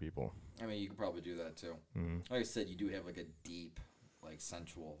talking to people. I mean, you could probably do that too. Mm-hmm. Like I said, you do have like a deep, like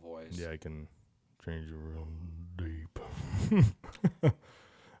sensual voice. Yeah, I can change it real deep.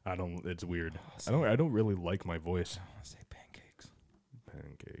 I don't. It's weird. I don't really like my voice. I want to say pancakes.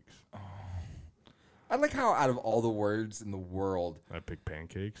 Pancakes. I like how out of all the words in the world, I pick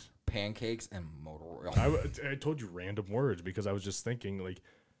pancakes. pancakes and motor oil. I told you random words because I was just thinking like,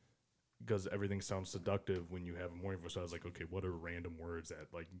 because everything sounds seductive when you have a morning voice. So I was like, okay, what are random words that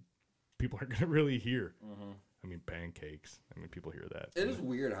like people aren't gonna really hear? Mm-hmm. I mean, pancakes. I mean, people hear that. It is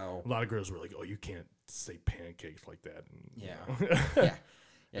weird how. A lot of girls were like, "Oh, you can't say pancakes like that." And, you Yeah. know. Yeah.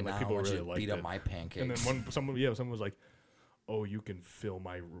 And now like, people I want you really to liked beat up it. my pancakes. And then someone was like, "Oh, you can fill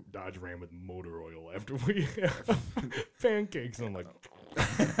my Dodge Ram with motor oil after we have pancakes." And I'm like,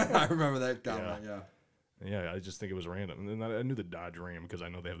 I remember that comment. Yeah. "Yeah, I just think it was random." And then I knew the Dodge Ram because I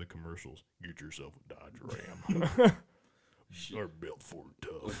know they have the commercials. Get yourself a Dodge Ram, or built Ford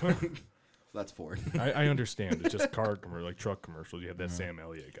tough. That's Ford. I understand. It's just car commercial, like truck commercials. You have that Sam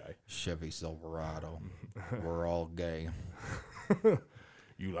Elliott guy. Chevy Silverado. We're all gay.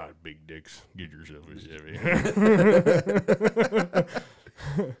 You like big dicks. Get yourself a Chevy.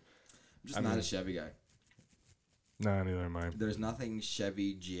 I'm just not a Chevy guy. Nah, neither am I. There's nothing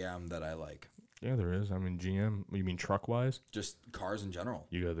Chevy GM that I like. Yeah, there is. I mean, GM. You mean truck-wise? Just cars in general.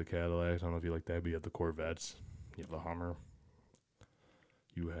 You got the Cadillacs. I don't know if you like that, but you have the Corvettes. You have the Hummer.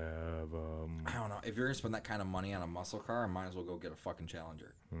 You have... I don't know. If you're going to spend that kind of money on a muscle car, I might as well go get a fucking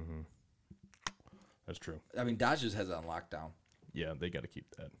Challenger. Mm-hmm. That's true. I mean, Dodge just has it on lockdown. Yeah, they got to keep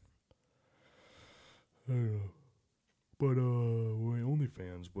that. But, we're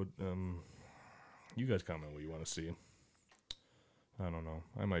OnlyFans, but, you guys comment what you want to see. I don't know.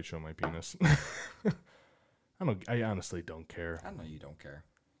 I might show my penis. I honestly don't care. I know you don't care.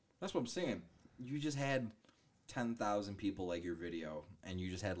 That's what I'm saying. You just had 10,000 people like your video, and you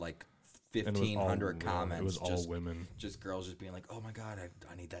just had like 1,500 comments. It was all just, women. Just girls just being like, "Oh my god,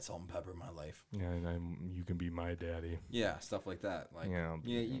 I need that salt and pepper in my life." Yeah, you can be my daddy. Yeah, stuff like that. Like, Yeah,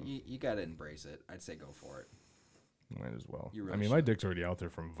 you gotta embrace it. I'd say go for it. Might as well. You really I mean, my dick's already out there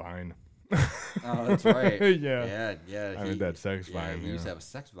from Vine. Oh, that's right. Yeah. Yeah. I mean, that sex Vine. He used to Yeah. have a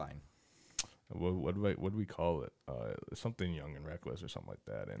sex Vine. What do we call it? Something Young and Reckless or something like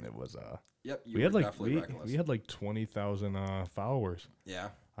that. And it was Yep. You we were had like definitely reckless. we had like 20,000 followers Yeah.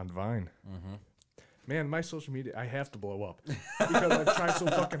 on Vine. Mm-hmm. Man, my social media, I have to blow up because I've tried so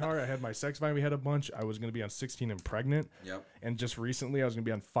fucking hard. I had my sex Vine. We had a bunch. I was gonna be on 16 and Pregnant. Yep. And just recently, I was gonna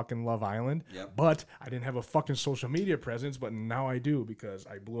be on fucking Love Island. Yep. But I didn't have a fucking social media presence. But now I do because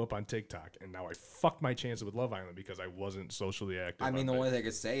I blew up on TikTok, and now I fucked my chances with Love Island because I wasn't socially active. I mean, the on only it. thing I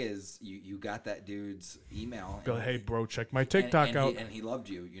could say is you got that dude's email. Go, and- hey, bro, check my TikTok out. and he loved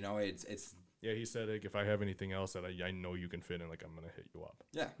you. You know, it's Yeah, he said, like, if I have anything else that I know you can fit in, like, I'm going to hit you up.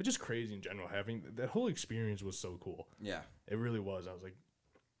 yeah, Which is crazy in general. Having that whole experience was so cool. yeah. It really was. I was like,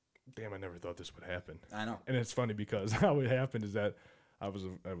 damn, I never thought this would happen. I know. And it's funny because how it happened is that I was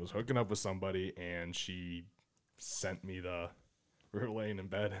hooking up with somebody and she sent me we were laying in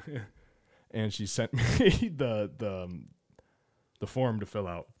bed and she sent me the form to fill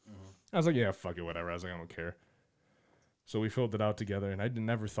out. Mm-hmm. I was like, yeah, fuck it, whatever. I was like, I don't care. So we filled it out together, and I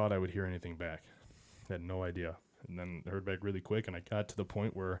never thought I would hear anything back. I had no idea. And then heard back really quick, and I got to the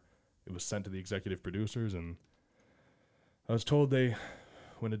point where it was sent to the executive producers, and I was told they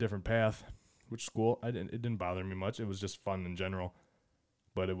went a different path. Which school? It didn't bother me much. It was just fun in general.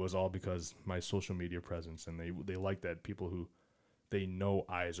 but it was all because my social media presence, and they like that people who they know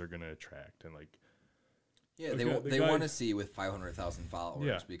eyes are gonna attract, and like Yeah, the they guy- want to see you with 500,000 followers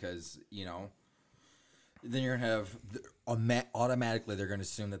Yeah. because, you know, then you're going to have, automatically they're going to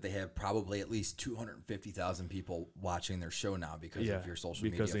assume that they have probably at least 250,000 people watching their show now because of your social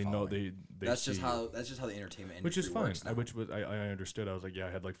media because they know following. they That's see just you. how the entertainment industry Which is fine. works now. I understood. I was like, yeah,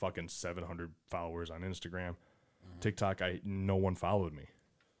 I had like fucking 700 followers on Instagram. TikTok, no one followed me.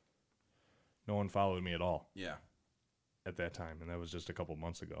 No one followed me at all Yeah. at that time, and that was just a couple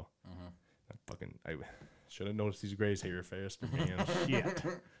months ago. I should have noticed these grays hair faster, man.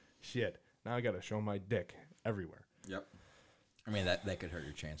 Shit. Now I gotta show my dick everywhere. Yep. I mean, that could hurt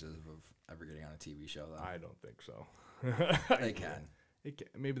your chances of ever getting on a TV show, though. I don't think so. They can.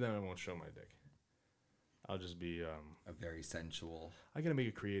 Maybe then I won't show my dick. I'll just be A very sensual. I gotta make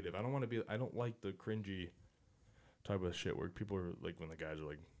it creative. I don't want to be. I don't like the cringy type of shit where people are like when the guys are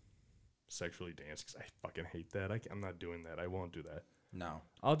like sexually dancing. 'Cause I fucking hate that. I'm not doing that. I won't do that. No.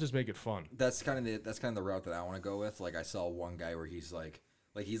 I'll just make it fun. That's kind of the route that I want to go with. Like I saw one guy where he's like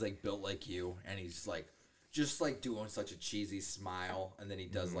he's like built like you, and he's like just like doing such a cheesy smile, and then he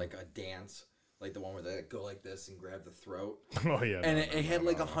does like a dance, like the one where they go like this and grab the throat. Oh yeah. And it had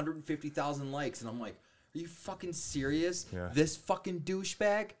like 150,000 likes, and I'm like, are you fucking serious? Yeah. This fucking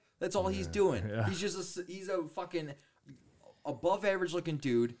douchebag? That's all he's doing. Yeah. He's a fucking above average looking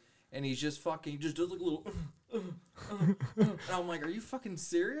dude, and he's just fucking just does like a little. And I'm like, are you fucking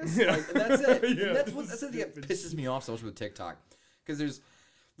serious? Like, and that's it. Yeah. And that's the thing that pisses me off so much with TikTok, because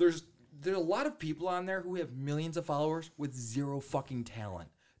there's a lot of people on there who have millions of followers with zero fucking talent.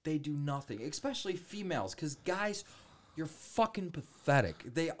 They do nothing, especially females, because guys, you're fucking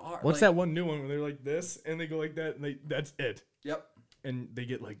pathetic. They are. What's like, that one new one where they're like this and they go like that and that's it, Yep. and they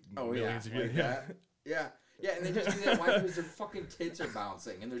get like Oh yeah. millions of views. Like that. Yeah. Yeah, and they just do that. Why? Because their fucking tits are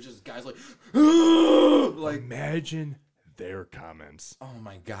bouncing, and there's just guys like, like, Imagine their comments. oh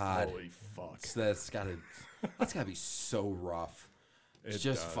my god. Holy fuck. So that's gotta be so rough. It's It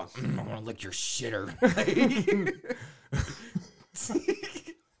just does. fuck. I want to lick your shitter.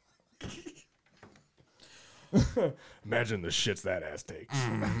 Imagine the shits that ass takes.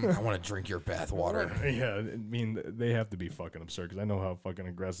 I want to drink your bath water. Yeah, I mean they have to be fucking absurd because I know how fucking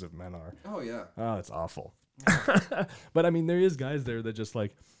aggressive men are. Oh yeah. Oh, it's awful. But I mean, there is guys there that just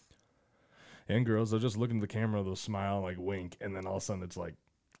like, and girls, they'll just look into the camera, they'll smile, like wink, and then all of a sudden it's like,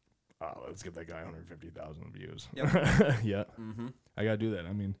 oh, let's get that guy 150,000 views. Yep. Yeah. I gotta do that.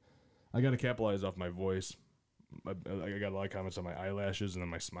 I mean, I gotta capitalize off my voice. I got a lot of comments on my eyelashes and then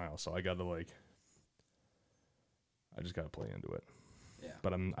my smile, so I gotta like, I just gotta play into it. Yeah.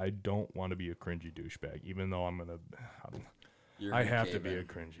 But I don't want to be a cringy douchebag, even though You're I gonna have to cave be in. a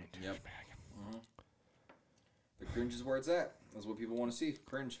cringy douchebag. Yep. The cringe is where it's at. That's what people want to see.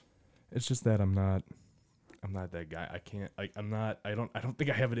 Cringe. It's just that I'm not that guy. I can't. Like, I'm not. I don't think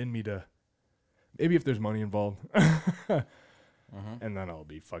I have it in me to. Maybe if there's money involved, and then I'll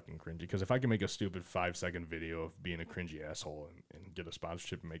be fucking cringy. Because if I can make a stupid 5-second video of being a cringy asshole and get a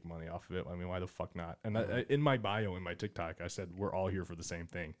sponsorship and make money off of it, I mean, why the fuck not? And in my bio in my TikTok, I said we're all here for the same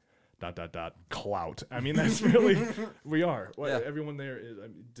thing. ... Clout. I mean, that's really we are. Well, Yeah. Everyone there is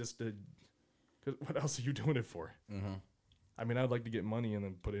just. Cause what else are you doing it for? I mean, I'd like to get money and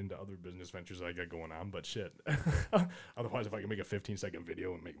then put it into other business ventures that I got going on, but shit. Otherwise, if I can make a 15-second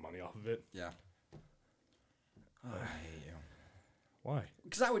video and make money off of it. Yeah. Oh, I hate you. Why?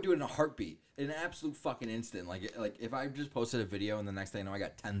 Because I would do it in a heartbeat, in an absolute fucking instant. Like if I just posted a video and the next thing I know I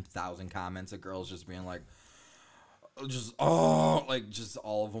got 10,000 comments of girls just being like, just all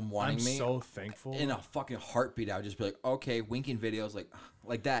of them wanting I'm me. so thankful. In a fucking heartbeat, I would just be like, okay, winking videos,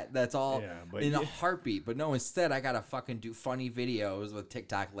 like that. That's all Yeah, but in a heartbeat. But no, instead I gotta fucking do funny videos with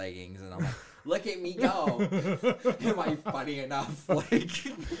TikTok leggings, and I'm like, look at me go. Am I funny enough? Like,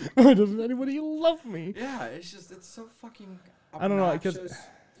 Does anybody love me? yeah, it's so fucking obnoxious. I don't know, 'cause-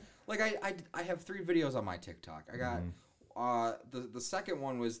 like I have 3 videos on my TikTok. I got the second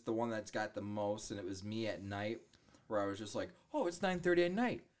one was the one that's got the most, and it was me at night, where I was just like, oh, it's 9:30 at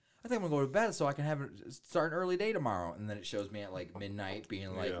night. I think I'm gonna go to bed so I can start an early day tomorrow. And then it shows me at like midnight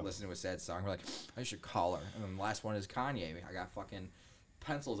being like listening to a sad song. We're like, I should call her. And then the last one is Kanye. I got fucking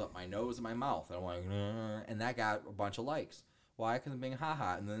pencils up my nose and my mouth, and I'm like, and that got a bunch of likes. Why? Because I'm being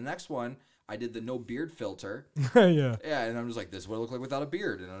haha. And then the next one, I did the no beard filter. Yeah. Yeah, and I'm just like, this is what I look like without a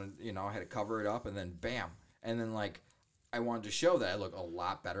beard. And, I had to cover it up, and then bam. And then, like, I wanted to show that I look a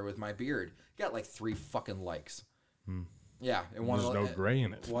lot better with my beard. Got, like, 3 fucking likes. Yeah. And one There's of no the, gray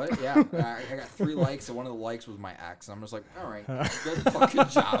in it. What? Yeah. I got 3 likes, and one of the likes was my ex. And I'm just like, all right, good fucking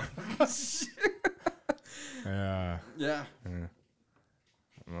job. Yeah. Yeah.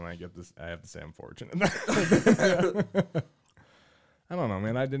 I have to say I'm fortunate. I don't know,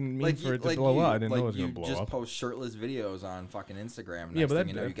 man. I didn't mean for it to blow up. I didn't know it was gonna blow up. You just post shirtless videos on fucking Instagram. Yeah, Next but thing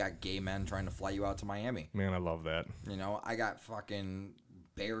you know, you got gay men trying to fly you out to Miami. Man, I love that. You know, I got fucking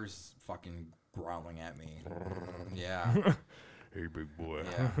bears fucking growling at me. Yeah. Hey, big boy.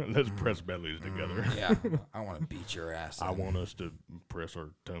 Yeah. Let's press bellies together. Yeah. I want to beat your ass. I want us to press our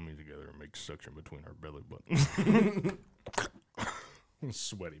tummy together and make suction between our belly buttons.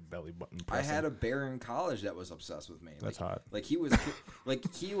 Sweaty belly button pressing. I had a bear in college that was obsessed with me. That's hot. Like he was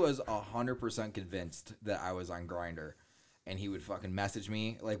 100% convinced that I was on Grindr, and he would fucking message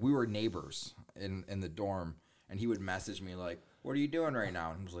me. Like we were neighbors in the dorm, and he would message me like, "What are you doing right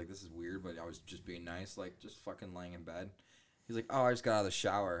now?" And I was like, "This is weird," but I was just being nice, like just fucking laying in bed. He's like, "Oh, I just got out of the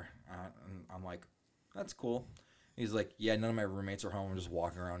shower." And I'm like, "That's cool." He's like, "Yeah, none of my roommates are home. I'm just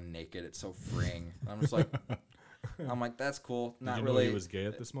walking around naked. It's so freeing." And I'm just like. I'm like, that's cool. Not Did you really. know he was gay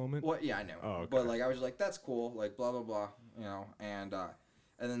at this moment? What? Yeah, I know. Oh, okay. But like, I was like, that's cool. Like, blah blah blah. You know, and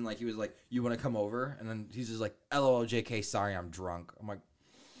then like he was like, you want to come over? And then he's just like, LOL, JK, sorry, I'm drunk. I'm like,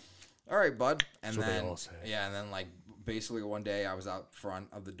 all right, bud. And So they then all say. yeah, and then like basically one day I was out front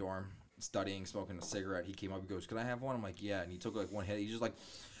of the dorm studying, smoking a cigarette. He came up, he goes, "Can I have one?" I'm like, "Yeah." And he took like one hit. He's just like,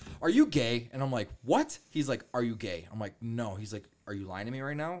 "Are you gay?" And I'm like, "What?" He's like, "Are you gay?" I'm like, "No." He's like, "Are you lying to me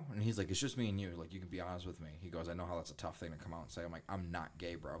right now?" And he's like, "It's just me and you. Like, you can be honest with me." He goes, "I know how that's a tough thing to come out and say." I'm like, "I'm not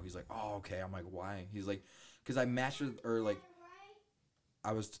gay, bro." He's like, "Oh, okay." I'm like, "Why?" He's like, "Because I matched with, or like,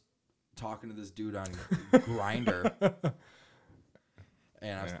 I was talking to this dude on Grindr."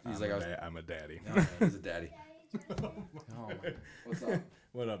 And he's like, I'm a daddy. No, he's a daddy. Oh, what's up?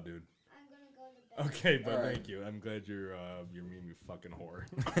 What up, dude? I'm gonna go to bed. Okay, but All right. thank you. I'm glad you're me, you fucking whore.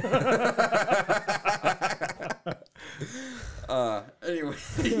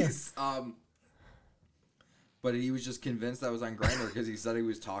 Anyways, but he was just convinced I was on Grindr because he said he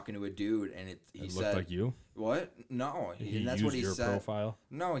was talking to a dude, and he It said, looked like you. "What? No." He And that's used what he your said. profile.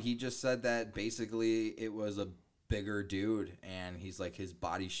 No, he just said that basically it was a bigger dude, and he's like, his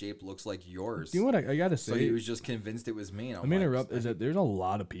body shape looks like yours. You know what I gotta say? So he was just convinced it was me. And Let me interrupt. Is that there's a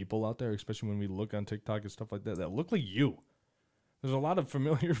lot of people out there, especially when we look on TikTok and stuff like that, that look like you. There's a lot of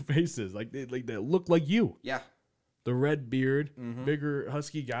familiar faces like that look like you. Yeah. The red beard, bigger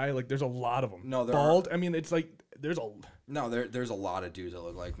husky guy. Like there's a lot of them. No, there bald. I mean, it's like there's a. No, there's a lot of dudes that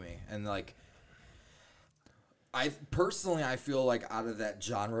look like me, and like, I feel like out of that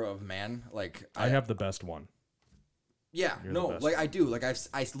genre of man, like I have the best one. yeah, You're the no, best like I do, like I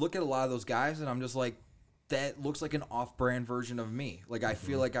look at a lot of those guys, and I'm just like, that looks like an off-brand version of me. Like I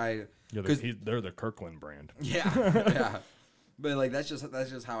feel like I, They're the Kirkland brand. yeah, yeah, but like that's just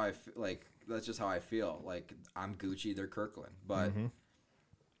how I like. That's just how I feel. Like I'm Gucci, they're Kirkland, but.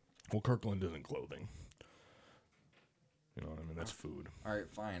 Well, Kirkland isn't clothing. You know what I mean? That's food. All right,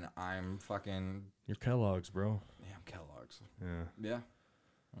 fine. I'm fucking. You're Kellogg's, bro. Yeah, I'm Kellogg's. Yeah. Yeah.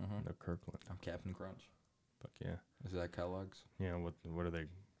 They're Kirkland. I'm Captain Crunch. Fuck yeah. Is that Kellogg's? Yeah. What are they?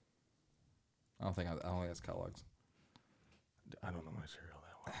 I don't think that's Kellogg's. I don't know my cereal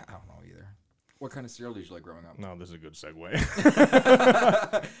that well. I don't know either. What kind of cereal did you like growing up? No, this is a good segue.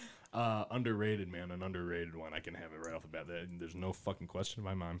 Underrated, man. An underrated one. I can have it right off the bat. There's no fucking question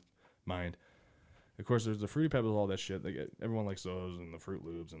in my mind. Of course, there's the Fruity Pebbles, all that shit. Everyone likes those, and the Fruit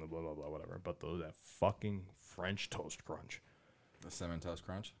Loops, and the blah, blah, blah, whatever. But that fucking French Toast Crunch. The Cinnamon Toast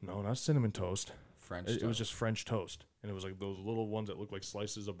Crunch? No, not Cinnamon Toast. French It toast. was just French toast. And it was like those little ones that look like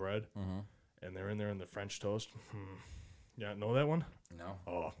slices of bread. And they're in there in the French toast. Yeah, know that one? No.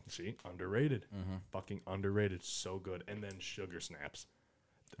 Oh, see? Underrated. Fucking underrated. So good. And then Sugar Snaps.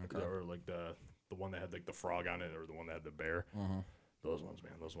 Okay. Or like the one that had like the frog on it, or the one that had the bear. Those ones,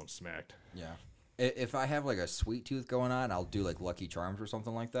 man. Those ones smacked. Yeah. If I have like a sweet tooth going on, I'll do like Lucky Charms or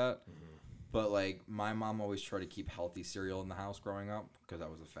something like that. But like my mom always tried to keep healthy cereal in the house growing up because I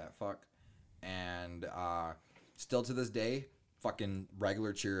was a fat fuck. And still to this day, fucking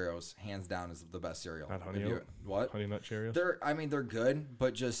regular Cheerios, hands down, is the best cereal. Not Honey Oat? What? Honey Nut Cheerios? They're good,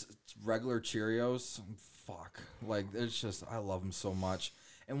 but just regular Cheerios, fuck. Like, it's just, I love them so much.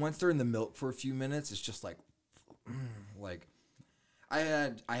 And once they're in the milk for a few minutes, it's just like, like, I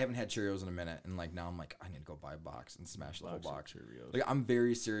haven't had Cheerios in a minute, and like now I'm like, I need to go buy a box and smash the whole box. Cheerios. Like, I'm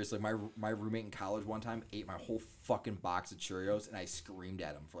very serious. Like my roommate in college one time ate my whole fucking box of Cheerios, and I screamed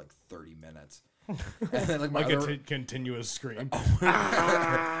at him for like 30 minutes. And then, like, a continuous scream.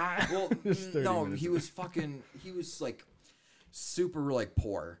 well, Just 30 no, minutes. he was like super like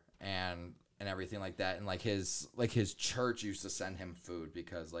poor and everything like that, and like his church used to send him food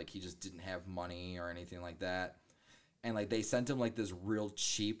because like he just didn't have money or anything like that, and like they sent him like this real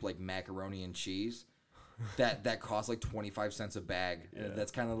cheap like macaroni and cheese, that cost like 25 cents a bag. Yeah.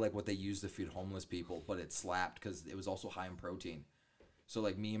 That's kind of like what they use to feed homeless people, but it slapped because it was also high in protein. So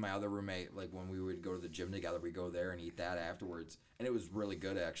like me and my other roommate, like when we would go to the gym together, we'd go there and eat that afterwards, and it was really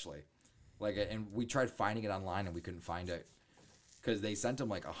good actually. Like, and we tried finding it online and we couldn't find it because they sent him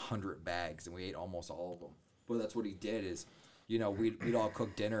like 100 bags and we ate almost all of them. But that's what he did is, you know, we'd all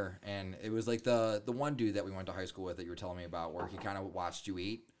cook dinner, and it was like the one dude that we went to high school with that you were telling me about, where he kind of watched you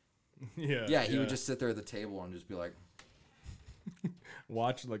eat. Yeah, he would just sit there at the table and just be like,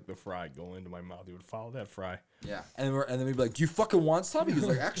 watch like the fry go into my mouth. He would follow that fry. yeah, and then we'd be like, "Do you fucking want some?" He's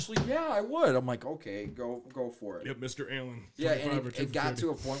like, "Actually, yeah, I would." I'm like, "Okay, go for it." Yep, Mr. Allen. Yeah, and it got to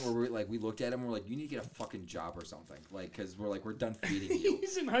a point where we looked at him, and we're like, "You need to get a fucking job or something," like, because we're done feeding you.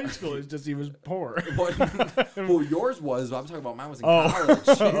 He's in high school. It's just he was poor. Well, yours was. But I'm talking about mine was in college.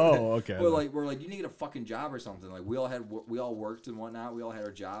 Oh, okay. But like, we're like, you need to get a fucking job or something. Like, we all worked and whatnot. We all had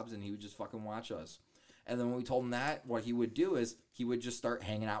our jobs, and he would just fucking watch us. And then when we told him that, what he would do is he would just start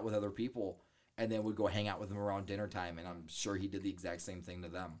hanging out with other people, and then would go hang out with them around dinner time. And I'm sure he did the exact same thing to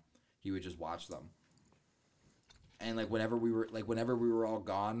them. He would just watch them. And like whenever we were all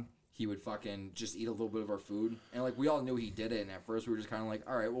gone, he would fucking just eat a little bit of our food. And like we all knew he did it. And at first we were just kind of like,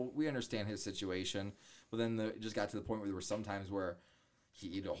 all right, well, we understand his situation. But then it just got to the point where there were some times where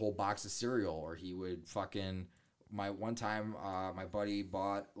he'd eat a whole box of cereal, or he would fucking. One time, my buddy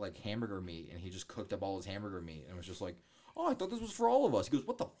bought like hamburger meat, and he just cooked up all his hamburger meat, and was just like, "Oh, I thought this was for all of us." He goes,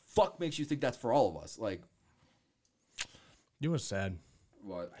 "What the fuck makes you think that's for all of us?" Like, You know what's sad?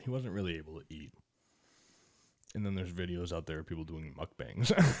 what? He wasn't really able to eat. And then there's videos out there of people doing mukbangs.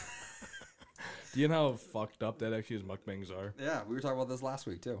 Do you know how fucked up that actually is mukbangs are? Yeah, we were talking about this last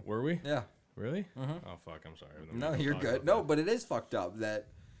week too. Were we? Yeah. Really? Mhm. Oh, fuck. I'm sorry. No, you're good. No, but it is fucked up that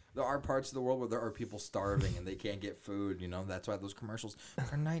there are parts of the world where there are people starving and they can't get food. You know, that's why those commercials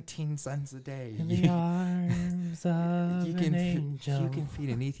for 19 cents a day. In the arms of You can feed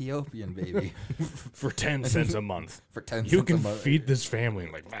an Ethiopian baby for 10 cents a month. for 10 You cents can a month. feed this family.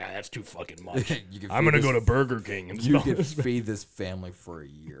 Like, that's too fucking much. You can I'm feed going to this- go to Burger King and You smell can this. feed this family for a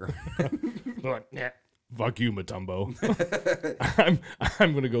year. Like, yeah. Fuck you, Matumbo.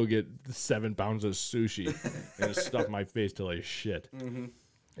 I'm gonna go get 7 pounds of sushi and stuff my face till I shit. Mm-hmm.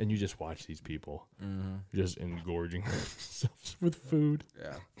 And you just watch these people just engorging themselves with food.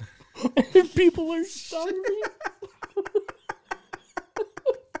 Yeah. And people are starving.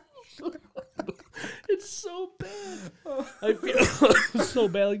 It's so bad. I feel so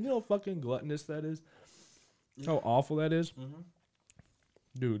bad. Like, you know how fucking gluttonous that is? How awful that is?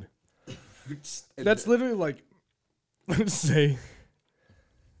 Dude. That's literally like, let's say,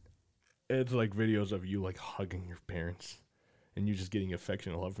 it's like videos of you like hugging your parents and you just getting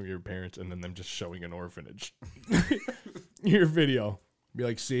affection and love from your parents, and then them just showing an orphanage. Your video. Be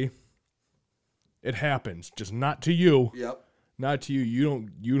like, see, it happens, just not to you. Yep. Not to you.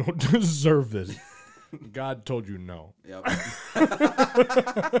 You don't deserve this. God told you no. Yep.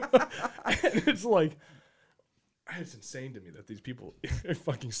 And it's like, it's insane to me that these people are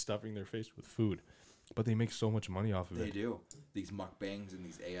fucking stuffing their face with food, but they make so much money off of They it. do. These mukbangs and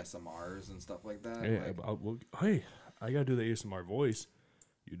these ASMRs and stuff like that. Hey, Like, hey, I gotta do the ASMR voice.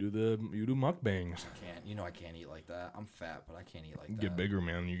 You do mukbangs. I can't eat like that. I'm fat, but I can't eat like that. Get bigger,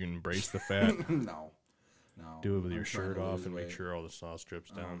 man. You can embrace the fat. No. Do it with I'm your trying shirt to off lose and make weight. sure all the sauce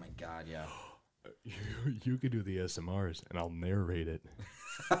drips Oh down. my god, yeah. You could do the ASMRs and I'll narrate it.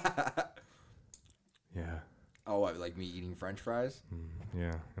 Yeah. Oh, what, like me eating French fries?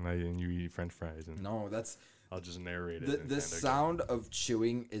 Yeah, and you eat French fries, and No, that's I'll just narrate it. the and the kinda sound of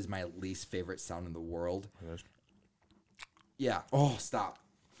chewing is my least favorite sound in the world. go- Yeah. Oh, stop.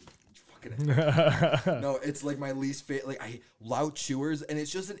 Fucking no, it's like my least favorite. Like loud chewers, and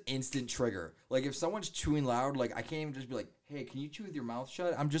it's just an instant trigger. Like if someone's chewing loud, like I can't even just be like, "Hey, can you chew with your mouth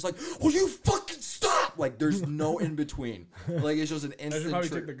shut?" I'm just like, "Will you fucking stop?" Like there's no in between. Like it's just an I should instant probably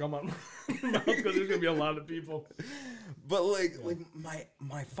trigger. take the gum out of my mouth because there's gonna be a lot of people. But like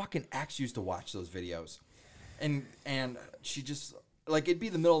my fucking ex used to watch those videos, and she just like it'd be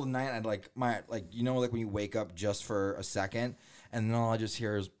the middle of the night. And I'd like like when you wake up just for a second, and then all I just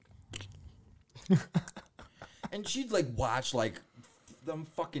hear is, and she'd like watch like them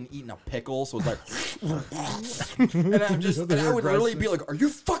fucking eating a pickle, so it's like, and I would literally be like, "Are you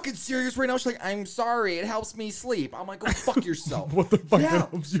fucking serious right now?" She's like, "I'm sorry, it helps me sleep." I'm like, "Go fuck yourself." What the fuck Yeah,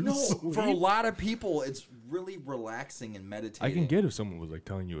 helps you no, sleep? for a lot of people, it's really relaxing and meditating. I can get if someone was like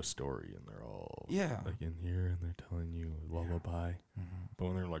telling you a story and they're all like in here and they're telling you a lullaby, but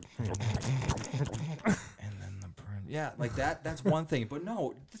when they're like, and then the like that. That's one thing, but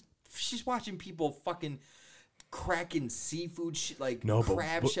no, she's watching people fucking cracking seafood like No,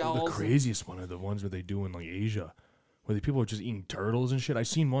 crab but shells. the craziest one are the ones where they do in like Asia, where the people are just eating turtles and shit. I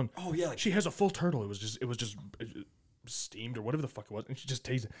seen one. Oh yeah, like, She has a full turtle. It was just steamed or whatever the fuck it was, and she just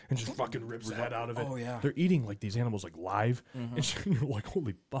tastes it and just fucking rips the head out of it. Oh, yeah. They're eating like these animals like live, and you're like,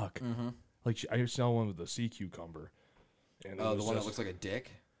 holy fuck. Like I saw one with the sea cucumber. And the one that looks like a dick.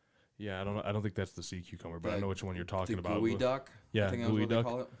 Yeah, I don't think that's the sea cucumber, but I know which one you're talking The about. gooey duck. Yeah, I think that's gooey what they duck.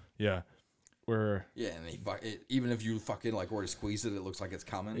 call it. Yeah, where. Yeah, and they even if you fucking like were to squeeze it, it looks like it's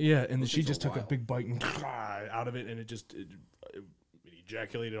coming. Yeah, and then Those she things just are took a wild. big bite and out of it, and it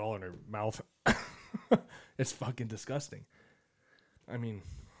ejaculated all in her mouth. It's fucking disgusting. I mean,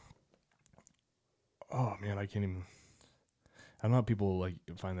 oh man, I can't even. I don't know how people like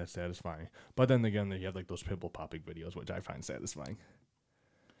find that satisfying, but then again, they have like those pimple popping videos, which I find satisfying.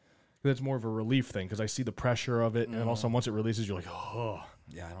 That's more of a relief thing because I see the pressure of it, and also once it releases, you're like, oh.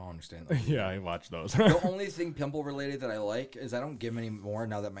 Yeah, I don't understand that. Yeah, I watch those. The only thing pimple related that I like is I don't get them anymore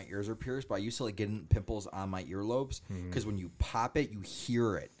now that my ears are pierced, but I used to like getting pimples on my earlobes because when you pop it, you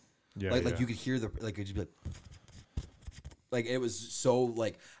hear it. Yeah, like you could hear like it'd be like it was so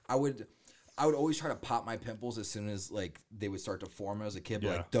like I would always try to pop my pimples as soon as like they would start to form as a kid. But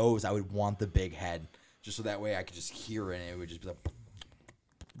Yeah. like those, I would want the big head just so that way I could just hear it and it would just be like.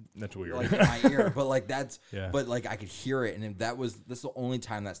 That's weird. Like in my ear, but like that's, Yeah. but like I could hear it, and that's the only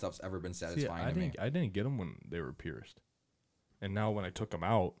time that stuff's ever been See, satisfying to me. I didn't get them when they were pierced, and now when I took them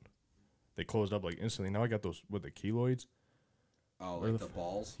out, they closed up like instantly. Now I got those with the keloids. Oh, Where like the the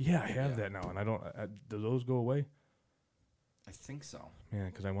balls? Yeah, I have Yeah. that now, and I don't. Do those go away? I think so. Man,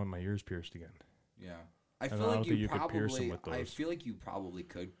 because I want my ears pierced again. Yeah, I don't feel know, I like don't you think you could pierce them probably. with I those. feel like you probably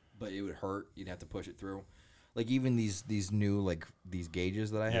could, but it would hurt. You'd have to push it through. Like even these new like these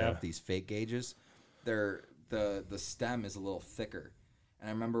gauges that I have, Yeah. these fake gauges, they're the stem is a little thicker. And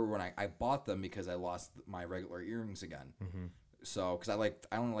I remember when I bought them because I lost my regular earrings again. Mm-hmm. So because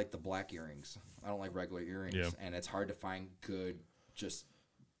I only like the black earrings. I don't like regular earrings, Yeah. and it's hard to find good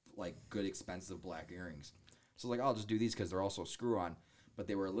expensive black earrings. So like I'll just do these because they're also screw on. But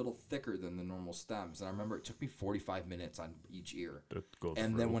they were a little thicker than the normal stems, and I remember it took me 45 minutes on each ear.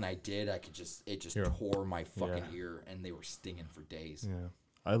 And then when I did, it just Yeah. tore my fucking Yeah. ear, and they were stinging for days. Yeah,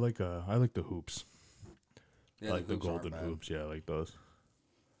 I like the hoops. Yeah, I like the hoops aren't golden bad. hoops. Yeah, I like those.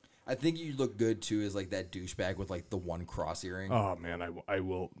 I think you look good too, as like that douchebag with like the one cross earring. Oh man, I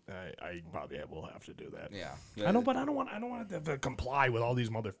will probably will have to do that. Yeah, I don't want to have to comply with all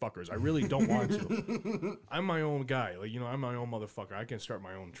these motherfuckers. I really don't want to. I'm my own guy. Like, I'm my own motherfucker. I can start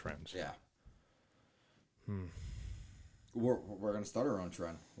my own trends. Yeah. We're gonna start our own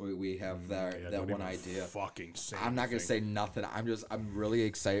trend. We have that don't one even idea. Fucking say I'm not gonna anything. say nothing. I'm really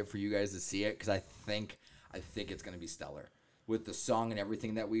excited for you guys to see it because I think it's gonna be stellar with the song and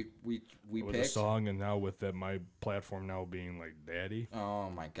everything that we with picked. the song, and now with that my platform now being like daddy. Oh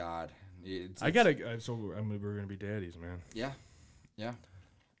my god! So we're gonna be daddies, man. Yeah. Yeah,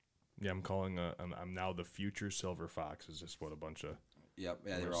 I'm calling. I'm now the future silver fox. Is just what a bunch of. Yep.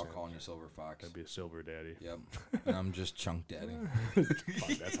 Yeah, they were all calling you Silver Fox. I'd be a silver daddy. Yep. And I'm just Chunk Daddy. Fuck,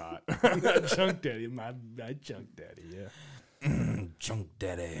 that's hot. Chunk daddy, my chunk daddy. Yeah. Chunk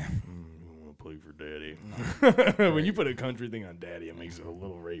Daddy. You want to play for daddy? When you put a country thing on daddy, it makes it a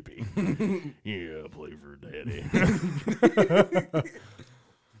little rapey. Yeah, play for daddy.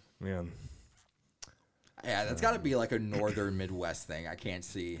 Man. Yeah, that's got to be like a northern Midwest thing. I can't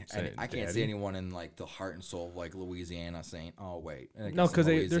see. Say I can't daddy? see anyone in like the heart and soul of like Louisiana saying, "Oh wait." No, because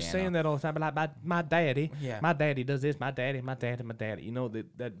they're saying that all the time. Like my daddy, Yeah. my daddy does this. My daddy. You know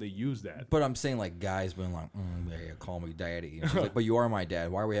that they use that. But I'm saying like guys being like, yeah, call me daddy. And she's like, but you are my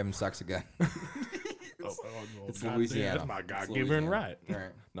dad. Why are we having sex again? It's God Louisiana. That's my It's God-given Louisiana. right. Right.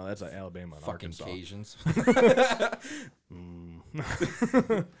 No, that's Alabama and Fucking Arkansas. Cajuns.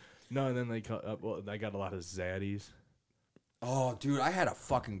 No, and then they I got a lot of zaddies. Oh, dude, I had a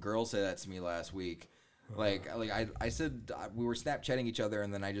fucking girl say that to me last week. Like I said, we were Snapchatting each other,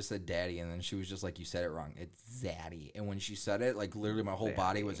 and then I just said daddy, and then she was just like, you said it wrong. It's zaddy. And when she said it, like literally my whole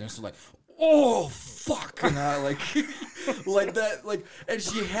body was instantly like, oh, fuck. And I like, like that, like, and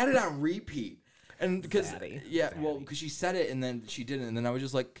she had it on repeat. And because, Zaddy. yeah, well, because she said it, and then she didn't. And then I was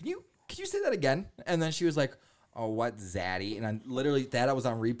just like, can you say that again? And then she was like, oh, what, zaddy? And I literally, I was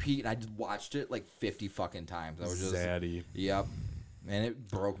on repeat, and I just watched it like 50 fucking times. I was just, Zaddy. yep. And it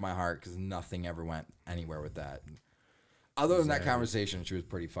broke my heart because nothing ever went anywhere with that. Other than that conversation, she was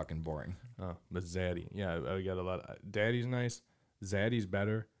pretty fucking boring. Oh, but zaddy. Yeah, I got a lot. Daddy's nice. Zaddy's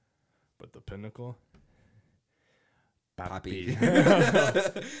better. But the pinnacle. Poppy. Yeah,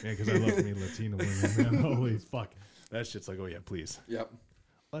 because I love me Latino women, man. Holy fuck. That shit's like, oh yeah, please. Yep.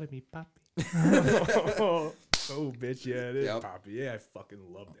 Let me poppy. Oh, bitch, yeah, it is Yep. Poppy. Yeah, I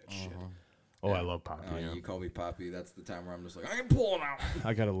fucking love that shit. Oh, I love Poppy. Yeah. You call me Poppy. That's the time where I'm just like, I can pull him out.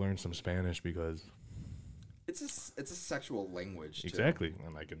 I gotta learn some Spanish because It's a sexual language. Too. exactly,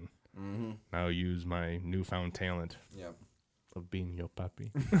 and I can now use my newfound talent Yep. of being your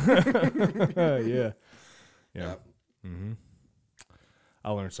Poppy. Yeah. Yep.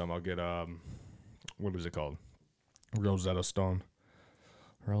 I'll learn some. I'll get what is it called? Rosetta Stone.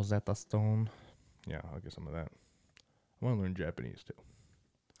 Rosetta Stone. Yeah, I'll get some of that. I want to learn Japanese too.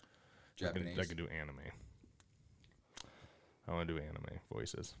 Japanese. I can do anime. I want to do anime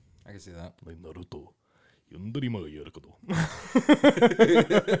voices. I can see that. Like Naruto. Yondarima Yorukoto.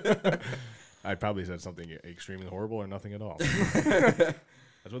 I probably said something extremely horrible or nothing at all. That's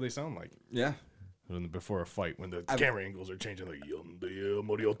what they sound like. Yeah. Before a fight, when the camera angles are changing, like Yondaria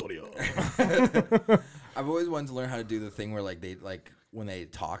Moriotoria. I've always wanted to learn how to do the thing where like they like when they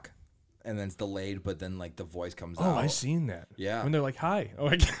talk, and then it's delayed, but then like the voice comes out. Oh, I seen that. Yeah. When they're like, "Hi," oh,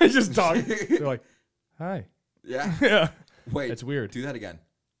 I just talk. They're like, "Hi." Yeah. Yeah. Wait. That's weird. Do that again.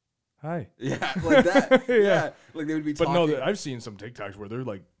 Hi. Yeah, like that. Yeah. Yeah. Like they would be But talking. no, I've seen some TikToks where they're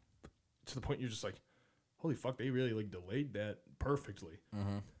like, to the point you're just like, "Holy fuck!" They really like delayed that perfectly.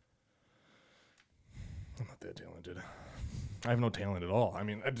 I'm not that talented. I have no talent at all. I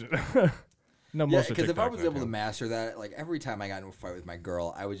mean, no. Yeah, Most of because if I TikTok's was not able to talent. master that, like every time I got into a fight with my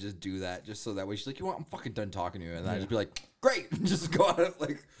girl, I would just do that just so that way she's like, you know what, I'm fucking done talking to you, and then I'd just be like, great, just go out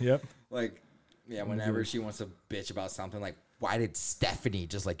Yep. like, yeah. Whenever she wants to bitch about something, like, why did Stephanie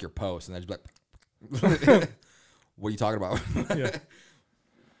just like your post, and I'd just be like, what are you talking about? Yeah.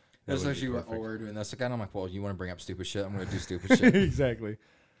 That's would how be she went, perfect. oh, we're doing this again. I'm like, well, you want to bring up stupid shit? I'm gonna do stupid shit. Exactly.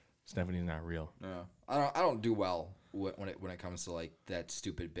 Stephanie's not real. No, I don't do well when it comes to like that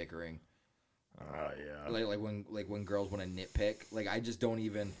stupid bickering. Yeah. Like when girls want to nitpick, like I just don't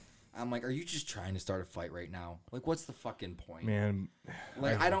even. I'm like, are you just trying to start a fight right now? Like, what's the fucking point? Man.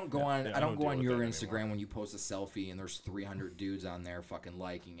 Like, I don't go on. yeah, I don't go deal on with your that Instagram anymore. when you post a selfie and there's 300 dudes on there fucking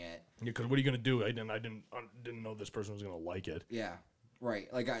liking it. Because what are you gonna do? I didn't know this person was gonna like it. Yeah,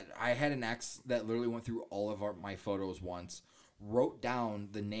 right. Like I had an ex that literally went through all of my photos once, wrote down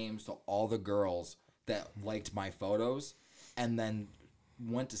the names to all the girls that liked my photos, and then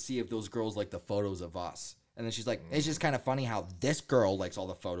went to see if those girls liked the photos of us. And then she's like, it's just kind of funny how this girl likes all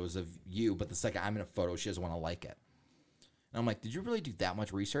the photos of you, but the second I'm in a photo, she doesn't want to like it. And I'm like, did you really do that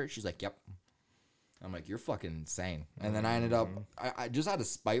much research? She's like, yep. I'm like, you're fucking insane. And then I ended up, I just out of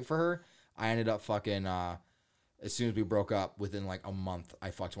spite for her, I ended up fucking, as soon as we broke up, within like a month,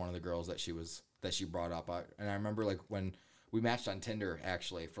 I fucked one of the girls that she brought up. And I remember like when we matched on Tinder,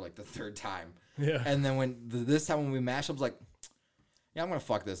 actually, for like the third time. Yeah. And then this time when we matched, I was like, yeah, I'm gonna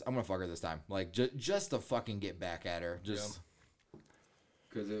fuck this. I'm gonna fuck her this time, like just to fucking get back at her, just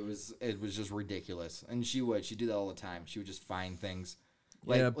because it was just ridiculous. And she do that all the time. She would just find things,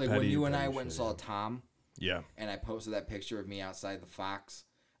 like when you and I went and saw Tom, Yeah. and I posted that picture of me outside the Fox,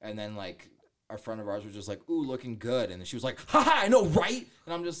 and then like a friend of ours was just like, "Ooh, looking good," and then she was like, "Haha, I know, right?"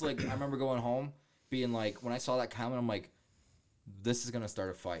 And I'm just like, I remember going home, being like, when I saw that comment, I'm like, this is gonna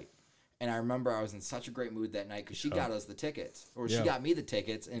start a fight. And I remember I was in such a great mood that night because she got us the tickets, or she got me the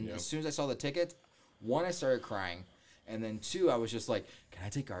tickets. And as soon as I saw the tickets, one, I started crying. And then two, I was just like, can I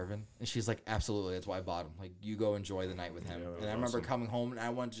take Garvin? And she's like, absolutely. That's why I bought him. Like, you go enjoy the night with him. And I remember coming home and I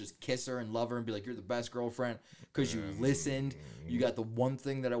wanted to just kiss her and love her and be like, you're the best girlfriend because you listened. You got the one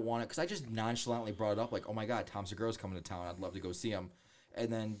thing that I wanted. Because I just nonchalantly brought it up like, oh my God, Tom Segura's coming to town. I'd love to go see him.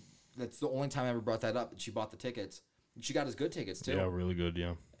 And then that's the only time I ever brought that up. She bought the tickets. She got us good tickets too. Yeah, really good,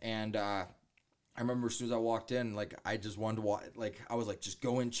 yeah. And I remember as soon as I walked in, like, I just wanted to walk, like, I was like, just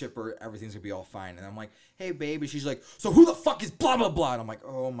go in, chipper, everything's gonna be all fine. And I'm like, hey, baby. She's like, so who the fuck is blah, blah, blah? And I'm like,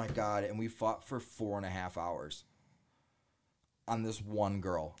 oh my God. And we fought for 4.5 hours on this one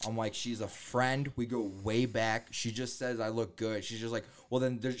girl. I'm like, she's a friend. We go way back. She just says I look good. She's just like, well,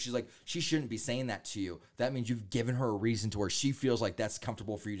 then she's like, she shouldn't be saying that to you. That means you've given her a reason to where she feels like that's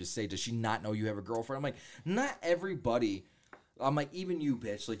comfortable for you to say. Does she not know you have a girlfriend? I'm like, not everybody. I'm like, even you,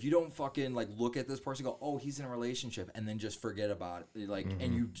 bitch. Like, you don't fucking, like, look at this person and go, oh, he's in a relationship, and then just forget about it. Like,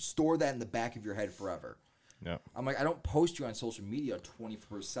 and you store that in the back of your head forever. Yeah. I'm like, I don't post you on social media 24/7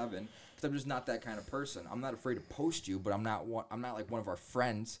 because I'm just not that kind of person. I'm not afraid to post you, but I'm not like one of our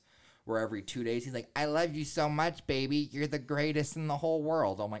friends where every 2 days he's like, I love you so much, baby. You're the greatest in the whole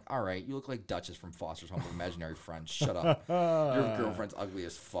world. I'm like, all right, you look like Duchess from Foster's Home of Imaginary Friends. Shut up. Your girlfriend's ugly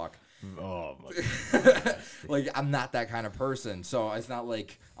as fuck. Oh my. Like, I'm not that kind of person. So it's not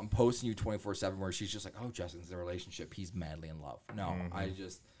like I'm posting you 24/7 where she's just like, oh, Justin's in a relationship. He's madly in love. No, I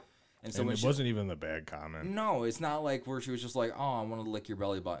just... And so And when it wasn't even the bad comment. no, it's not like where she was just like, oh, I want to lick your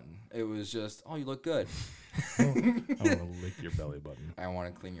belly button. It was just, oh, you look good. I want to lick your belly button. I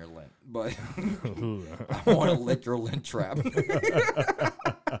want to clean your lint, but Ooh. I want to lick your lint trap.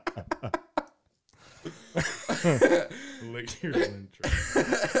 Lick your lint trap.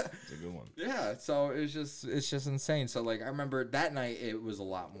 That's a good one. Yeah, so it's just insane. So like I remember that night it was a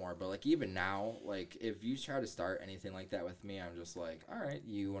lot more, but like even now, like if you try to start anything like that with me, I'm just like, all right,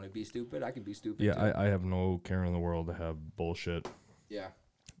 you want to be stupid? I can be stupid. Yeah, too. I have no care in the world to have bullshit Yeah.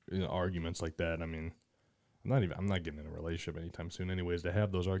 Arguments like that. I mean, I'm not getting in a relationship anytime soon anyways to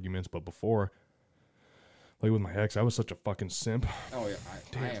have those arguments, but before, like with my ex, I was such a fucking simp. Oh yeah,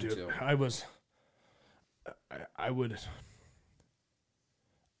 I am dude, too. I would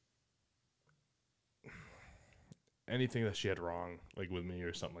anything that she had wrong, like with me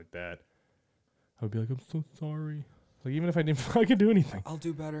or something like that, I would be like, I'm so sorry. Like even if I didn't fucking do anything, I'll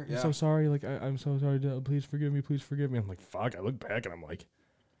do better. I'm so sorry. Like I'm so sorry. Please forgive me. Please forgive me. I'm like, fuck. I look back and I'm like,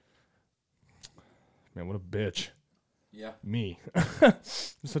 man, what a bitch. Yeah. Me.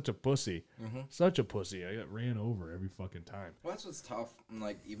 Such a pussy. Mm-hmm. Such a pussy. I got ran over every fucking time. Well, that's what's tough. And,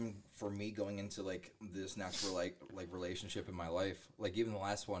 like even for me going into like this next like relationship in my life, like even the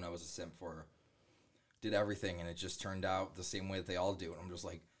last one I was a simp for, did everything and it just turned out the same way that they all do, and I'm just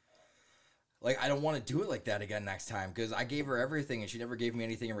like I don't want to do it like that again next time because I gave her everything and she never gave me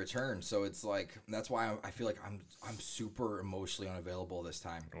anything in return. So it's like that's why I feel like I'm super emotionally unavailable this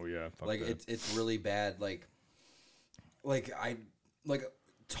time. Oh yeah. Fuck Like that. it's really bad. Like I like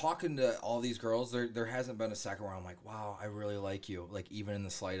talking to all these girls. There hasn't been a second where I'm like, wow, I really like you. Like even in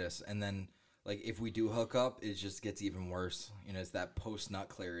the slightest. And then like if we do hook up, it just gets even worse. You know, it's that post nut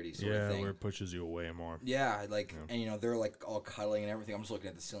clarity sort of thing. Where it pushes you away more. Yeah, like and you know they're like all cuddling and everything. I'm just looking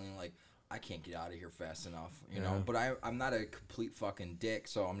at the ceiling like I can't get out of here fast enough. You know, but I'm not a complete fucking dick,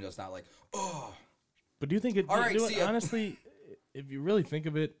 so I'm just not like oh. But do you think it? All right, see ya. Honestly, if you really think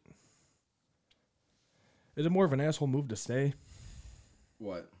of it, is it more of an asshole move to stay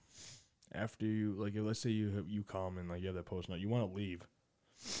What? after you like? Let's say you come and like you have that post note, you want to leave,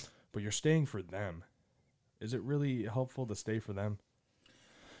 but you're staying for them. Is it really helpful to stay for them?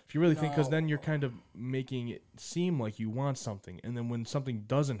 If you really think, because then you're kind of making it seem like you want something, and then when something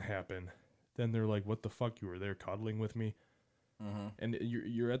doesn't happen, then they're like, "What the fuck? You were there cuddling with me," and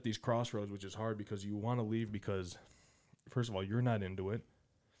you're at these crossroads, which is hard because you want to leave because, first of all, you're not into it,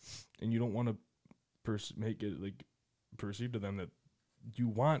 and you don't want to make it like perceive to them that you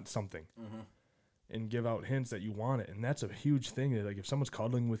want something, and give out hints that you want it, and that's a huge thing. That like if someone's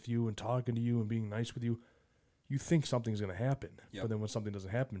cuddling with you and talking to you and being nice with you, you think something's gonna happen, but then when something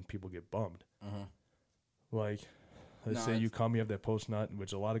doesn't happen, people get bummed. Like, let's say you come, you have that post nut,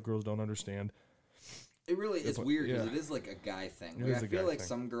 which a lot of girls don't understand. It really is weird because it is like a guy thing. Like, I feel like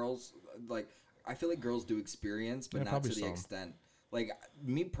some girls, like I feel like girls do experience, but not to the extent. Like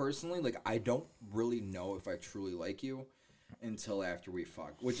me personally, like I don't really know if I truly like you until after we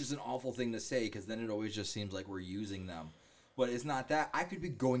fuck, which is an awful thing to say because then it always just seems like we're using them. But it's not that. I could be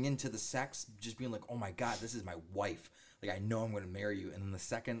going into the sex just being like, oh my god, this is my wife. Like I know I'm going to marry you, and then the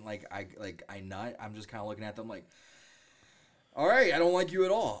second I nut, I'm just kind of looking at them like, all right, I don't like you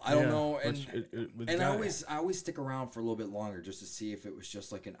at all. I don't know, and I always stick around for a little bit longer just to see if it was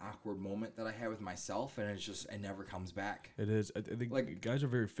just like an awkward moment that I had with myself, and it never comes back. It is. I think like guys are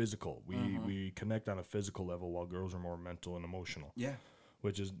very physical. We connect on a physical level, while girls are more mental and emotional. Yeah,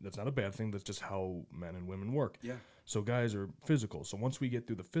 that's not a bad thing. That's just how men and women work. Yeah. So guys are physical. So once we get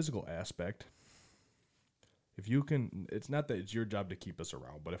through the physical aspect, if you can, it's not that it's your job to keep us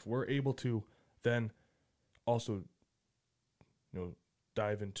around, but if we're able to, then also,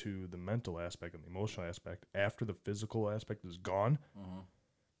 dive into the mental aspect and the emotional aspect after the physical aspect is gone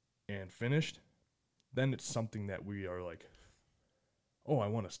and finished, then it's something that we are like, oh, I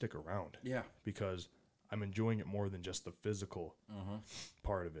want to stick around. Yeah. Because I'm enjoying it more than just the physical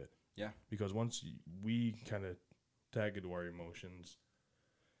part of it. Yeah. Because once we kind of tag into our emotions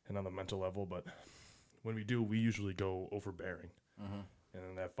and on the mental level, but when we do, we usually go overbearing. And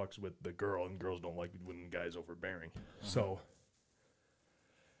then that fucks with the girl, and girls don't like when guys overbearing. So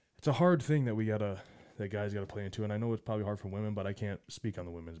it's a hard thing that guys gotta play into, and I know it's probably hard for women, but I can't speak on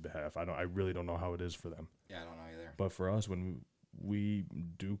the women's behalf. I really don't know how it is for them. Yeah, I don't know either. But for us, when we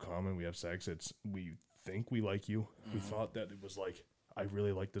do come and we have sex, we think we like you. We thought that it was like, I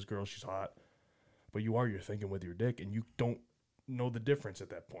really like this girl, she's hot. But you're thinking with your dick, and you don't know the difference at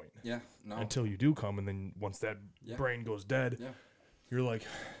that point. Yeah, no. Until you do come, and then once that brain goes dead, you're like,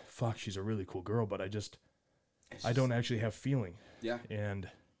 fuck, she's a really cool girl, but I don't actually have feeling. Yeah. And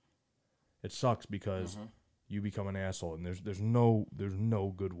it sucks because you become an asshole, and there's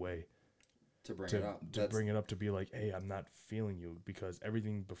no good way To bring to it up. bring it up, to be like, hey, I'm not feeling you, because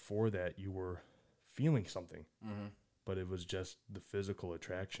everything before that you were feeling something, but it was just the physical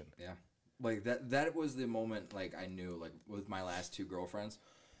attraction. Yeah. Like that was the moment, like, I knew, like, with my last 2 girlfriends,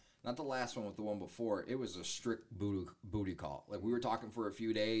 not the last one, with the one before, it was a strict booty call. Like, we were talking for a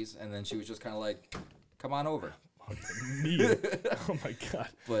few days, and then she was just kind of like, come on over. Oh my God.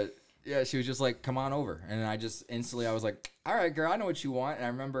 But yeah, she was just like, come on over. And I just instantly, I was like, all right, girl, I know what you want. And I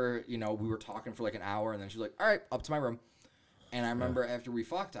remember, we were talking for like an hour, and then she was like, all right, up to my room. And I remember after we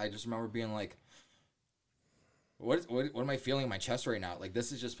fucked, I just remember being like, what am I feeling in my chest right now? Like,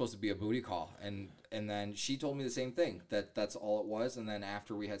 this is just supposed to be a booty call. And then she told me the same thing, that's all it was. And then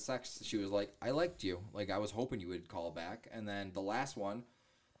after we had sex, she was like, I liked you. Like, I was hoping you would call back. And then the last one,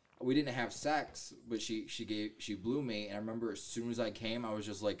 we didn't have sex, but she blew me. And I remember as soon as I came, I was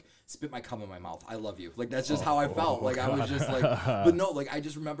just like, spit my cum in my mouth. I love you. Like, that's just how I felt. Like, I was just like, but no, like, I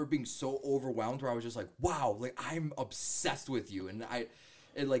just remember being so overwhelmed where I was just like, wow, like, I'm obsessed with you. And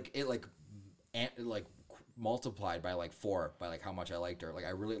it multiplied by like 4, by like how much I liked her. Like, I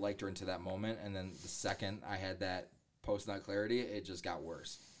really liked her into that moment. And then the second I had that post-nut clarity, it just got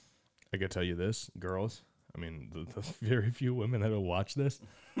worse. I can tell you this, girls. I mean, the very few women that will watch this,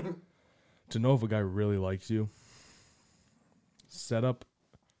 to know if a guy really likes you, set up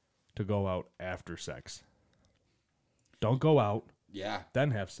to go out after sex. Don't go out, Yeah.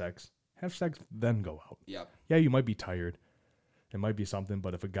 then have sex. Have sex, then go out. Yep. Yeah, you might be tired. It might be something,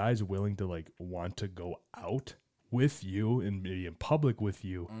 but if a guy's willing to like want to go out with you and be in public with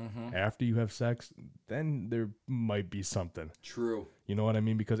you after you have sex, then there might be something. True. You know what I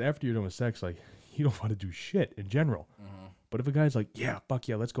mean? Because after you're done with sex, like, you don't want to do shit in general. But if a guy's like, yeah, fuck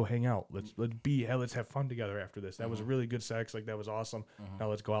yeah, let's go hang out. Let's have fun together after this. That was a really good sex. Like, that was awesome. Now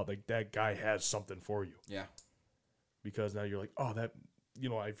let's go out. Like, that guy has something for you. Yeah. Because now you're like, oh, that,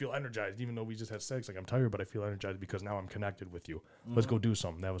 I feel energized, even though we just had sex. Like, I'm tired, but I feel energized because now I'm connected with you. Let's go do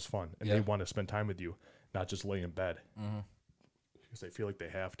something. That was fun. And they want to spend time with you, not just lay in bed. Because they feel like they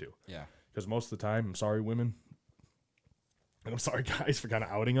have to. Yeah. Because most of the time, I'm sorry, women, and I'm sorry, guys, for kind of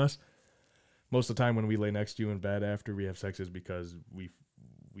outing us. Most of the time when we lay next to you in bed after we have sex is because we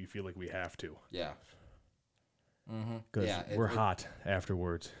feel like we have to. Yeah. Because we're hot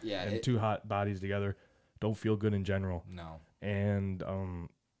afterwards. Yeah. And 2 hot bodies together don't feel good in general. No. And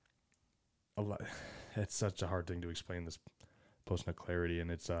a lot. It's such a hard thing to explain, this post-nut clarity, and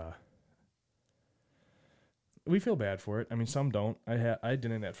it's we feel bad for it. I mean, some don't. I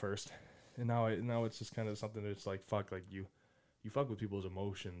didn't at first, and now it's just kind of something that's like, fuck, like you fuck with people's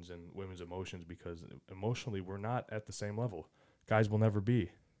emotions and women's emotions, because emotionally we're not at the same level. Guys will never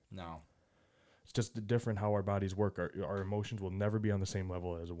be. No. It's just different how our bodies work. Our emotions will never be on the same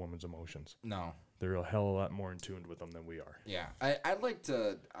level as a woman's emotions. No. They're a hell of a lot more in tune with them than we are. Yeah. I'd like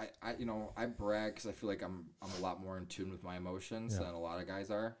to, I brag because I feel like I'm a lot more in tune with my emotions than a lot of guys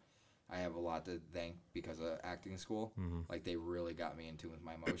are. I have a lot to thank because of acting school. Like, they really got me in tune with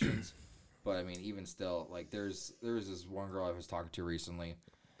my emotions. But I mean, even still, like, there was this one girl I was talking to recently,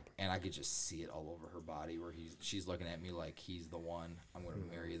 and I could just see it all over her body where she's looking at me like he's the one. I'm going to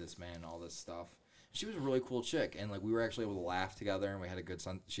marry this man and all this stuff. She was a really cool chick, and like, we were actually able to laugh together, and we had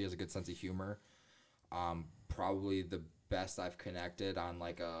she has a good sense of humor. Probably the best I've connected on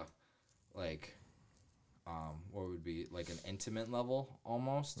like a what would be like an intimate level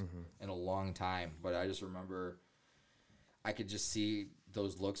almost in a long time. But I just remember I could just see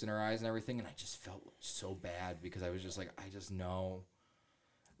those looks in her eyes and everything, and I just felt so bad because I was just like, I just know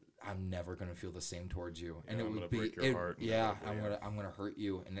I'm never gonna feel the same towards you, and it would be break your heart. Yeah, I'm gonna hurt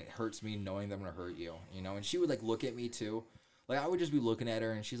you, and it hurts me knowing that I'm gonna hurt you, And she would like look at me too, like I would just be looking at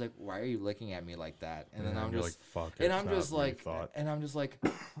her, and she's like, "Why are you looking at me like that?" And then I'm just like, "Fuck," and I'm just like,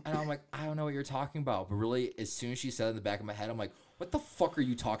 and I'm like, I don't know what you're talking about, but really, as soon as she said it in the back of my head, I'm like, what the fuck are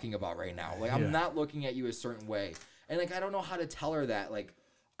you talking about right now? Like, I'm not looking at you a certain way. And, like, I don't know how to tell her that. Like,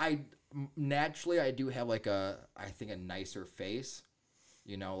 naturally, I do have, like, I think a nicer face.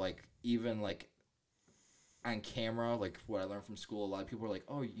 Like, even, like, on camera, like, what I learned from school, a lot of people are like,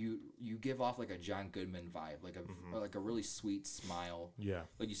 oh, you give off, like, a John Goodman vibe. Like a really sweet smile. Yeah.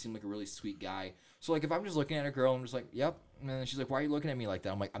 Like, you seem like a really sweet guy. So, like, if I'm just looking at a girl, I'm just like, yep. And then she's like, why are you looking at me like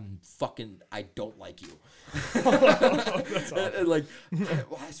that? I'm like, I don't like you. That's awesome. And like,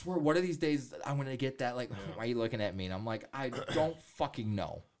 I swear, one of these days, I'm going to get that, like, why are you looking at me? And I'm like, I don't fucking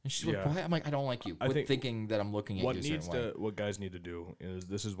know. And she's like, why? I'm like, I don't like you. Quit thinking that I'm looking at you a certain way. What guys need to do is,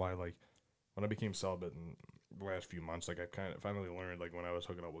 this is why, like, when I became celibate in the last few months, like, I kind of finally learned, like, when I was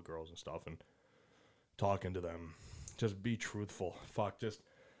hooking up with girls and stuff and talking to them, just be truthful. Fuck, just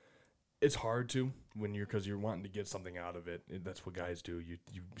it's hard to when because you're wanting to get something out of it. That's what guys do. You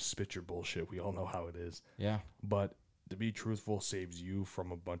spit your bullshit. We all know how it is. Yeah. But to be truthful saves you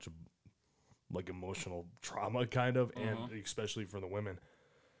from a bunch of like emotional trauma, kind of, and especially for the women.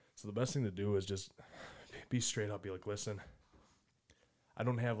 So the best thing to do is just be straight up. Be like, listen, I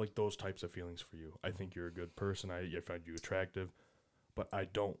don't have like those types of feelings for you. I think you're a good person. I find you attractive, but I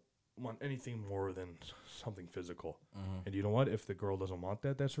don't want anything more than something physical. And you know what? If the girl doesn't want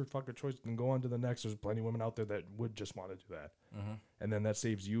that, that's her fucking choice. Then go on to the next. There's plenty of women out there that would just want to do that. And then that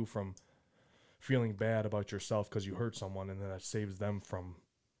saves you from feeling bad about yourself because you hurt someone, and then that saves them from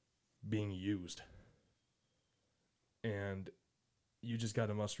being used. And you just got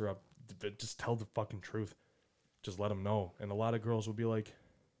to muster up. Just tell the fucking truth. Just let them know. And a lot of girls will be like,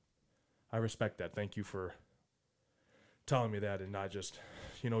 I respect that. Thank you for telling me that and not just,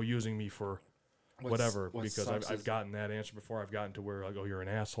 using me for whatever. Because I've gotten that answer before. I've gotten to where I go, you're an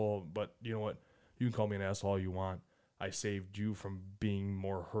asshole. But you know what? You can call me an asshole all you want. I saved you from being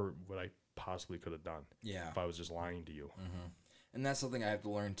more hurt what I possibly could have done. Yeah. If I was just lying to you. And that's something I have to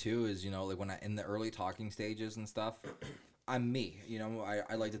learn too is, like when in the early talking stages and stuff, I'm me.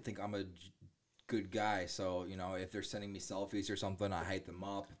 I like to think I'm a good guy. So, if they're sending me selfies or something, I hype them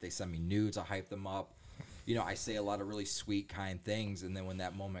up. If they send me nudes, I hype them up. I say a lot of really sweet, kind things. And then when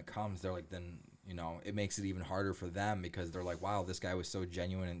that moment comes, they're like, then, it makes it even harder for them because they're like, wow, this guy was so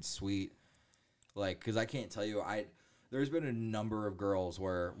genuine and sweet. Like, because I can't tell you, there's been a number of girls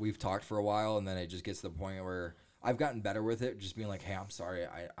where we've talked for a while and then it just gets to the point where I've gotten better with it. Just being like, hey, I'm sorry.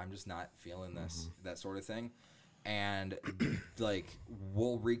 I'm just not feeling this, that sort of thing. And like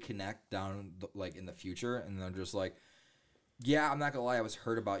we'll reconnect down like in the future, and they're just like, yeah, I'm not gonna lie, I was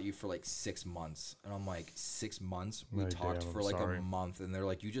hurt about you for like 6 months. And I'm like, 6 months? We talked for like a month, and they're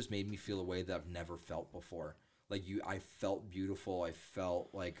like, you just made me feel a way that I've never felt before. Like I felt beautiful. I felt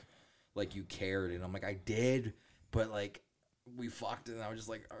like you cared. And I'm like, I did, but like we fucked, and I was just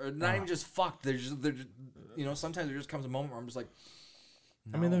like, or not even just fucked. They're just sometimes there just comes a moment where I'm just like,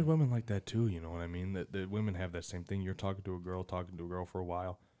 no. I mean, there's women like that too, you know what I mean? That women have that same thing. You're talking to a girl for a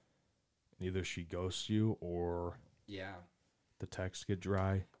while, and either she ghosts you or the texts get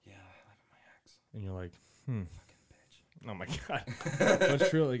dry. Yeah, like my ex. And you're like, fucking bitch. Oh my God. But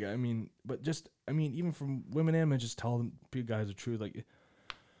it's true, like, even from women and men, just tell them guys the truth. Like,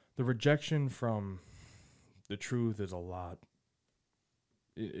 the rejection from the truth is a lot.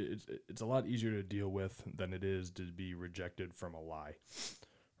 It's a lot easier to deal with than it is to be rejected from a lie,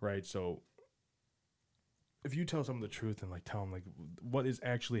 right? So if you tell someone the truth and like tell them like what is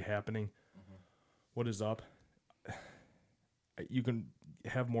actually happening, what is up, you can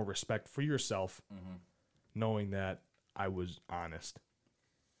have more respect for yourself, knowing that I was honest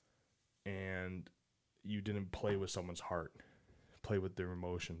and you didn't play with someone's heart, play with their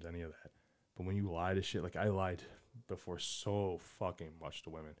emotions, any of that. But when you lie to shit, like I lied before so fucking much to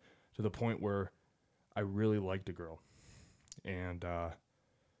women, to the point where I really liked a girl, and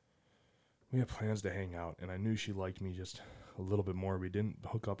we had plans to hang out, and I knew she liked me just a little bit more. We didn't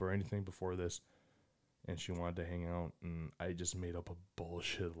hook up or anything before this, and she wanted to hang out, and I just made up a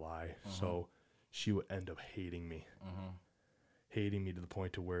bullshit lie. So she would end up hating me to the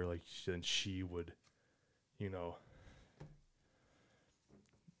point to where like then she would,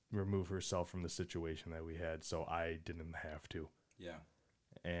 remove herself from the situation that we had, so I didn't have to. Yeah.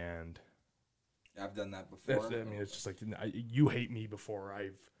 And I've done that before. It's just like you hate me before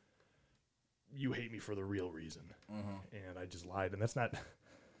you hate me for the real reason, and I just lied, and that's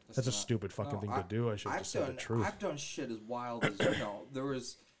a stupid fucking thing to do. I should have just said the truth. I've done shit as wild as there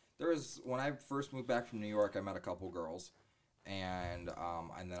was when I first moved back from New York, I met a couple girls, and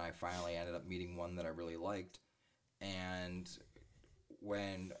then I finally ended up meeting one that I really liked, and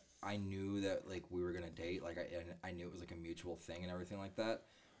when I knew that like we were gonna date, like I knew it was like a mutual thing and everything like that.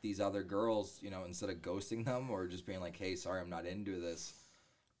 These other girls, instead of ghosting them or just being like, "Hey, sorry, I'm not into this,"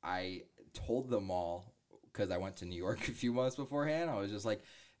 I told them all because I went to New York a few months beforehand. I was just like,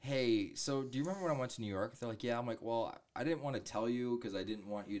 "Hey, so do you remember when I went to New York?" They're like, "Yeah." I'm like, "Well, I didn't want to tell you because I didn't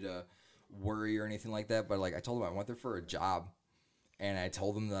want you to worry or anything like that." But like I told them I went there for a job, and I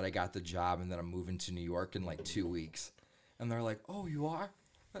told them that I got the job and that I'm moving to New York in like 2 weeks. And they're like, "Oh, you are?"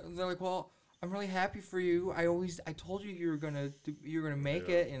 And they're like, "Well, I'm really happy for you. I told you you were gonna make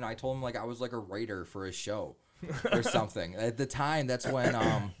it." And I told them like I was like a writer for a show or something. At the time, that's when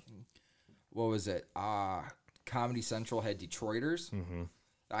what was it? Comedy Central had Detroiters.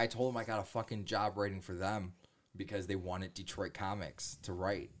 I told them I got a fucking job writing for them because they wanted Detroit comics to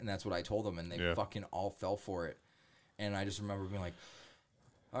write, and that's what I told them, and they fucking all fell for it. And I just remember being like,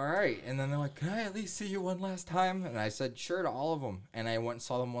 all right. And then they're like, can I at least see you one last time? And I said, sure, to all of them. And I went and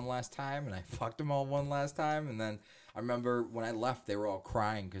saw them one last time, and I fucked them all one last time. And then I remember when I left, they were all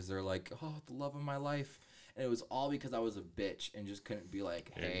crying because they're like, oh, the love of my life. And it was all because I was a bitch and just couldn't be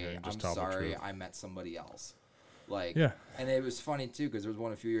like, hey, I'm sorry, I met somebody else. Like, yeah. And it was funny, too, because there was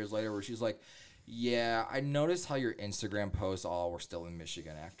one a few years later where she's like, yeah, I noticed how your Instagram posts all were still in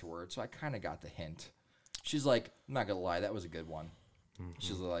Michigan afterwards, so I kind of got the hint. She's like, I'm not going to lie, that was a good one. Mm-hmm.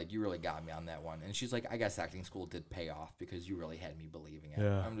 She's like, you really got me on that one. And she's like, I guess acting school did pay off because you really had me believing it.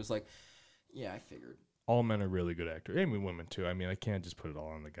 Yeah. I'm just like, yeah, I figured. All men are really good actors. I mean, women, too. I mean, I can't just put it all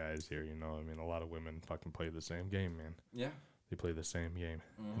on the guys here, you know? I mean, a lot of women fucking play the same game, man. Yeah. They play the same game.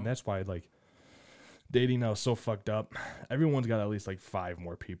 Mm-hmm. And that's why, like, dating now is so fucked up. Everyone's got at least, like, 5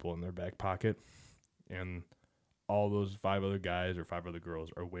 more people in their back pocket. And all those 5 other guys or 5 other girls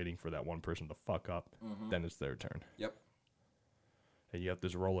are waiting for that one person to fuck up. Mm-hmm. Then it's their turn. Yep. And you have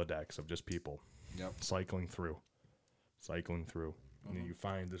this Rolodex of just people. Yep. Cycling through. And then you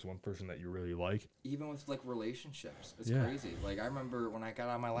find this one person that you really like. Even with, like, relationships. It's crazy. Like, I remember when I got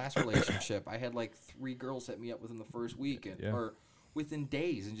out of my last relationship, I had, like, 3 girls hit me up within the first week. Or within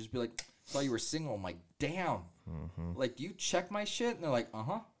days. And just be like, saw you were single. I'm like, damn. Mm-hmm. Like, do you check my shit? And they're like,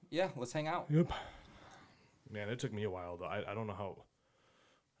 uh-huh. Yeah, let's hang out. Yep. Man, it took me a while, though. I don't know how.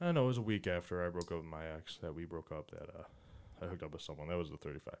 I know it was a week after I broke up with my ex that we broke up that I hooked up with someone. That was a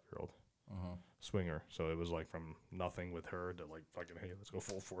 35-year-old swinger. So it was like from nothing with her to like fucking, hey, let's go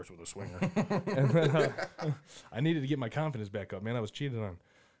full force with a swinger. And then I needed to get my confidence back up. Man, I was cheated on.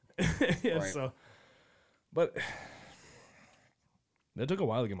 Right. So, but it took a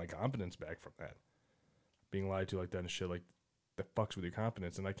while to get my confidence back from that. Being lied to like that and shit, like, that fucks with your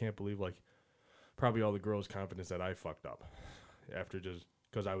confidence. And I can't believe, like, probably all the girls' confidence that I fucked up after just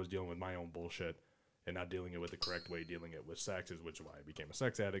because I was dealing with my own bullshit and not dealing it with the correct way, dealing it with sex, is which is why I became a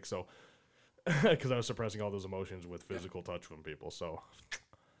sex addict. So, because I was suppressing all those emotions with physical touch from people. So,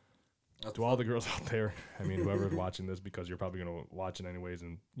 to all the girls out there, I mean, whoever's watching this, because you're probably going to watch it anyways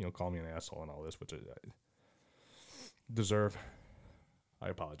and, you know, call me an asshole and all this, which I deserve. I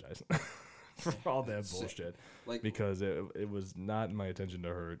apologize for all that bullshit. Like, because it was not my intention to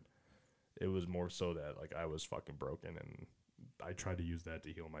hurt. It was more so that, like, I was fucking broken, and I tried to use that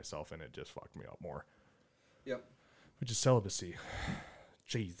to heal myself, and it just fucked me up more. Yep. Which is celibacy.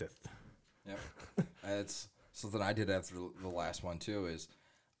 Jesus. Yep. It's something I did after the last one, too, is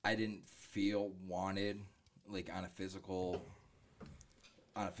I didn't feel wanted, like, on a physical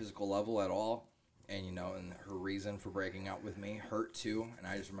level at all. And, you know, and her reason for breaking up with me hurt, too. And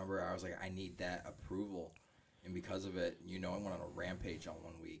I just remember I was like, I need that approval. And because of it, you know, I went on a rampage on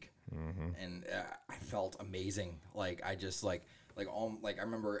one week. Mm-hmm. And I felt amazing. Like, I just, I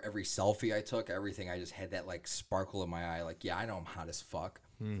remember every selfie I took, everything, I just had that, like, sparkle in my eye. Like, yeah, I know I'm hot as fuck.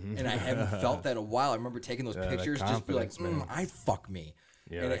 Mm-hmm. And I haven't felt that in a while. I remember taking those pictures, just be like, I fuck me.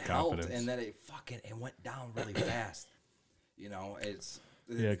 Yeah, and it helped. And then it went down really fast. You know,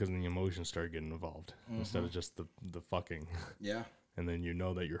 yeah, because then the emotions start getting involved instead of just the fucking. Yeah. And then you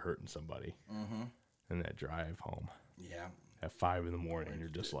know that you're hurting somebody. Mm-hmm. And that drive home. Yeah. At 5 in the morning, you're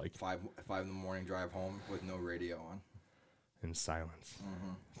just like 5 in the morning drive home with no radio on. In silence,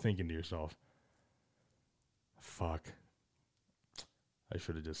 thinking to yourself, "Fuck, I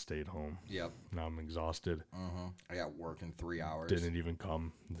should have just stayed home." Yep. Now I'm exhausted. I got work in 3 hours. Didn't even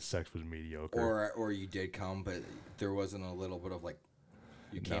come. The sex was mediocre. Or you did come, but there wasn't a little bit of like,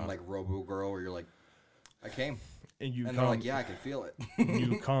 you came like Robo Girl, where you're like, I came, and come, they're like, yeah, I can feel it.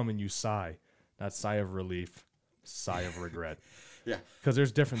 You come and you sigh, not sigh of relief, sigh of regret. Yeah. Because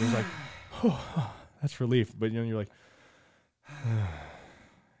there's different. There's like, oh, that's relief, but you know you're like.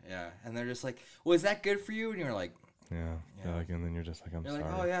 Yeah, and they're just like, "Was that good for you?" And you're like, "Yeah." Like, and then you're just like, "I'm sorry." You're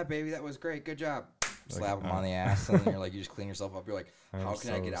like, "Oh yeah, baby, that was great. Good job." Slap them on the ass, and then you're like, you just clean yourself up. You're like, "How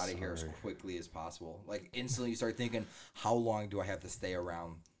can I get out of here as quickly as possible?" Like instantly, you start thinking, "How long do I have to stay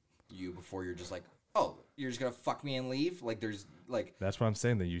around you before you're just like, oh, you're just gonna fuck me and leave?" Like there's like. That's what I'm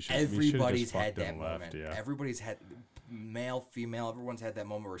saying. That you should. Everybody's had that moment. Yeah. Everybody's had, male, female. Everyone's had that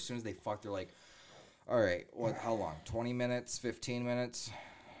moment where as soon as they fuck, they're like, all right, what? How long? 20 minutes, 15 minutes,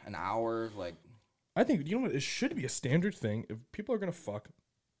 an hour? Like, I think, you know what? It should be a standard thing. If people are gonna fuck,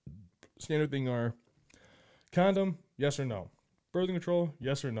 standard thing are condom, yes or no. Birth control,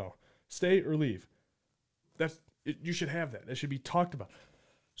 yes or no. Stay or leave. That's it, you should have that. That should be talked about.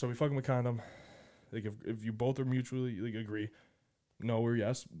 So we fucking with condom. Like if you both are mutually like agree, no or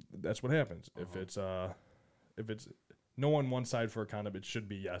yes, that's what happens. If it's no on one side for a condom, it should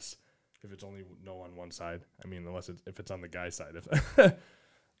be yes. If it's only no on one side, I mean, if it's on the guy's side. Let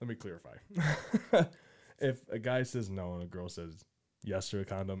me clarify. If a guy says no and a girl says yes to a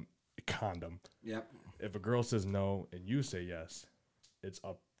condom. Yep. If a girl says no and you say yes, it's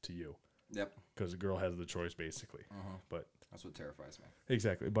up to you. Yep. Because the girl has the choice, basically. But that's what terrifies me.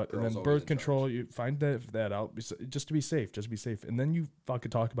 Exactly. But Girls and then always birth in control, you find that out just to be safe. Just be safe. And then you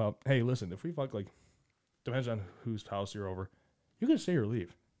fucking talk about, hey, listen, if we fuck, like, depends on whose house you're over, you can stay or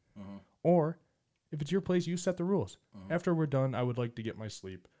leave. Or if it's your place, you set the rules. After we're done, I would like to get my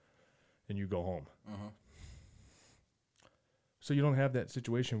sleep, and you go home. So you don't have that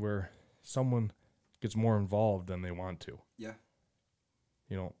situation where someone gets more involved than they want to. Yeah.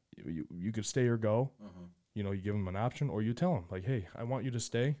 You know, you could stay or go. You know, you give them an option, or you tell them, like, hey, I want you to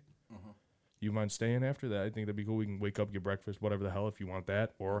stay. You mind staying after that? I think that'd be cool. We can wake up, get breakfast, whatever the hell, if you want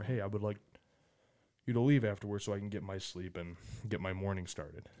that. Or, hey, I would like you to leave afterwards so I can get my sleep and get my morning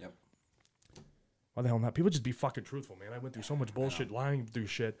started. Yep. Why the hell not? People just be fucking truthful, man. I went through so much bullshit, lying through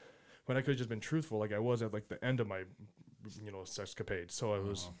shit, when I could have just been truthful like I was at, like, the end of my, sexcapade. So I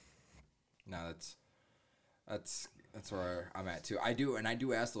was... No, that's where I'm at too. I do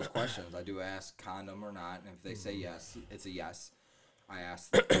ask those questions. I do ask condom or not, and if they say yes, it's a yes. I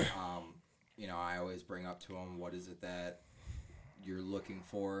ask them, I always bring up to them, what is it that you're looking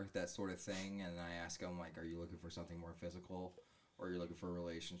for, that sort of thing, and I ask them, like, are you looking for something more physical, or are you looking for a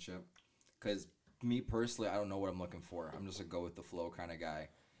relationship? Because me personally, I don't know what I'm looking for. I'm just a go with the flow kind of guy.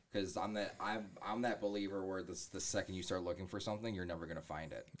 Because I'm that believer where the second you start looking for something, you're never gonna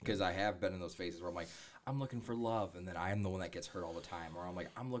find it. Because I have been in those phases where I'm like, I'm looking for love, and then I'm the one that gets hurt all the time. Or I'm like,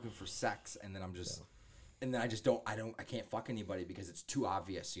 I'm looking for sex, and then I can't fuck anybody because it's too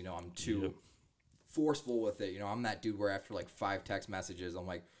obvious. I'm too forceful with it. I'm that dude where after like 5 text messages, I'm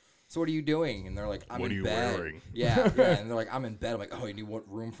like, so what are you doing? And they're like, I'm in bed. Wearing? Yeah. And they're like, I'm in bed. I'm like, oh, you need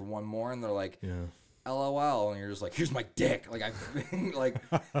room for one more? And they're like, yeah. LOL, and you're just like, here's my dick. Like I've been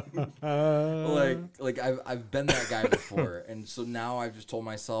I've been that guy before, and so now I've just told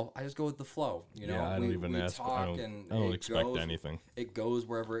myself I just go with the flow. Yeah, I don't even ask. I don't expect anything. It goes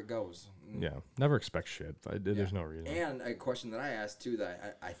wherever it goes. Yeah, never expect shit. There's no reason. And a question that I asked too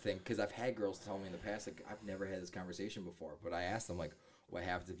that I think, because I've had girls tell me in the past, like, I've never had this conversation before, but I asked them, like, what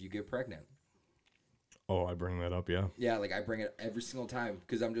happens if you get pregnant? Oh, I bring that up, yeah. Yeah, like I bring it every single time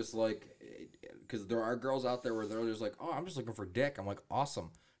because I'm just like, because there are girls out there where they're just like, oh, I'm just looking for dick. I'm like,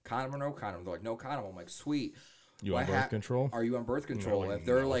 awesome. Condom or no condom? They're like, no condom. I'm like, sweet. You on birth control? Are you on birth control? Like, if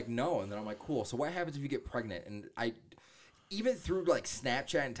they're like, no, and then I'm like, cool. So what happens if you get pregnant? And I, even through like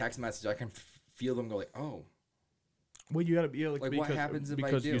Snapchat and text message, I can feel them go like, oh. Well, you gotta be like what happens if I do?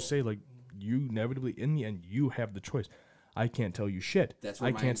 Because you say, like, you inevitably in the end you have the choice. I can't tell you shit. That's where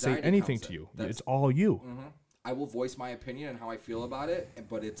I can't say anything to you. It's all you. I will voice my opinion and how I feel about it,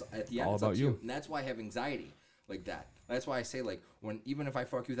 but it's at the end all it's about up to you. And that's why I have anxiety like that. That's why I say, like, even if I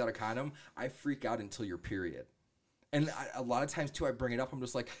fuck you without a condom, I freak out until your period. And a lot of times too, I bring it up. I'm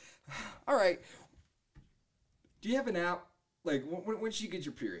just like, all right, do you have an app? Like, when should you get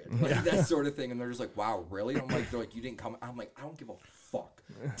your period? Like, that sort of thing. And they're just like, wow, really? And they're like, you didn't come. I'm like, I don't give a fuck.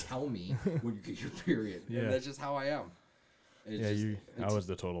 Tell me when you get your period. Yeah. And that's just how I am. I was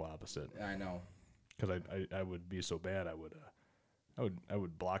the total opposite. I know. Because I would be so bad, I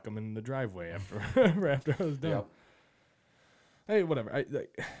would block them in the driveway after after I was done. Yep. Hey, whatever.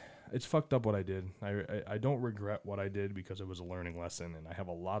 It's fucked up what I did. I don't regret what I did because it was a learning lesson, and I have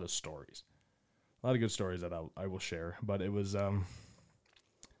a lot of stories, a lot of good stories that I will share. But it wasn't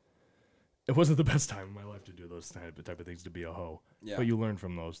the best time in my life to do those type of things, to be a hoe. Yeah. But you learn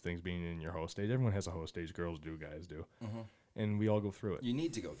from those things being in your hoe stage. Everyone has a hoe stage. Girls do, guys do. Mm-hmm. And we all go through it. You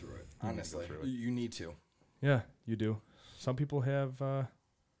need to go through it, honestly. You need to. Yeah, you do. Some people have a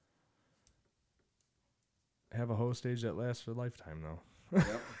hoe stage that lasts for a lifetime, though.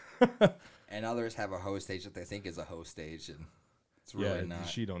 Yep. And others have a hoe stage that they think is a hoe stage, and it's really not.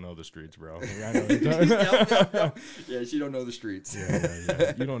 She don't know the streets, bro. I know yep. Yeah, she don't know the streets.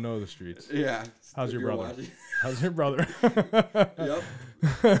 Yeah. You don't know the streets. Yeah. How's your brother? How's your brother? Yep.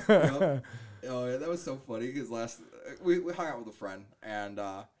 Oh, yeah, that was so funny because we hung out with a friend, and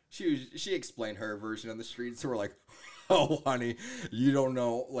she explained her version of the street. So we're like, oh, honey, you don't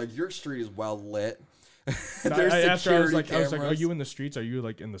know. Like, your street is well lit. There's I asked her, I was like, cameras. are you in the streets? Are you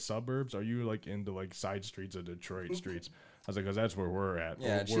like in the suburbs? Are you like into like side streets of Detroit streets? I was like, because that's where we're at.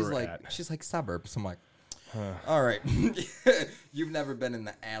 Yeah, she's like suburbs. I'm like, all right. You've never been in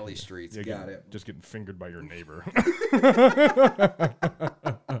the alley streets. Yeah, got it. Just getting fingered by your neighbor.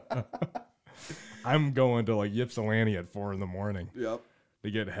 I'm going to like Ypsilanti at 4 a.m. Yep. To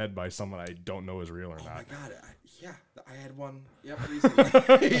get head by someone I don't know is real or not. Oh my god! Yeah, I had one. Yep, recently.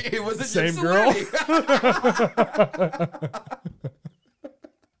 It was a same girl.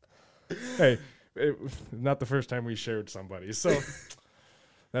 Hey, not the first time we shared somebody. So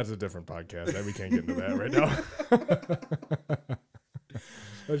that's a different podcast. We can't get into that right now.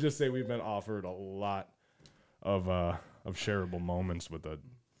 Let's just say we've been offered a lot of shareable moments with the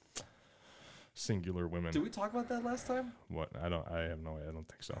singular women. Did we talk about that last time? What? I have no idea. I don't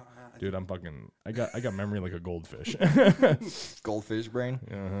think so. Dude, I got memory like a goldfish. Goldfish brain?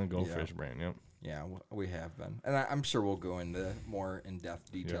 Goldfish brain, yep. Yeah, we have been. And I'm sure we'll go into more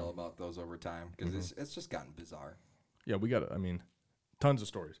in-depth detail about those over time because it's just gotten bizarre. Yeah, we got, tons of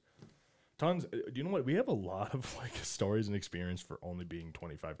stories. Tons. Do you know what? We have a lot of stories and experience for only being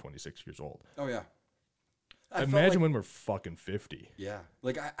 25, 26 years old. Oh, yeah. Imagine when we're fucking 50. Yeah.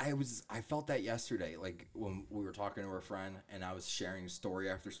 I felt that yesterday, like when we were talking to our friend and I was sharing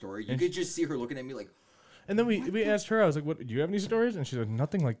story after story. You could just see her looking at me like. And then we asked her, I was like, "What? Do you have any stories?" And she's like,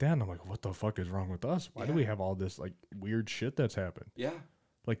 "Nothing like that." And I'm like, "What the fuck is wrong with us? Why do we have all this weird shit that's happened? Yeah.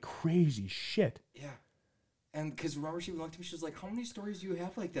 Like crazy shit." Yeah. And because remember, she looked at me, she was like, "How many stories do you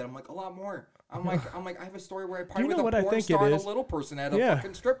have like that?" I'm like, "A lot more." I'm like, I have a story where I partied with a porn star and a little person at a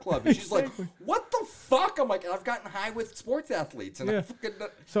fucking strip club. And she's like, "What the fuck?" I'm like, "I've gotten high with sports athletes." And I fucking.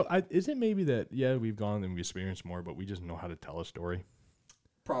 So is it maybe that we've gone and we experienced more, but we just know how to tell a story?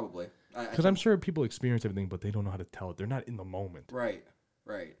 Probably. Because I'm sure people experience everything, but they don't know how to tell it. They're not in the moment. Right.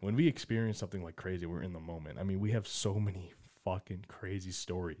 When we experience something like crazy, we're in the moment. I mean, we have so many fucking crazy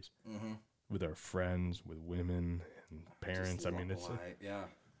stories with our friends, with women and parents. I mean, it's yeah.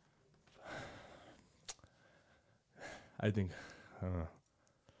 I think I'm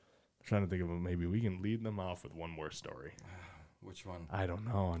trying to think of maybe we can lead them off with one more story. Which one? I don't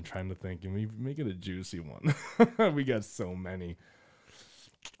know. I'm trying to think. Can we make it a juicy one? We got so many.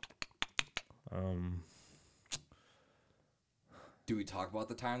 Do we talk about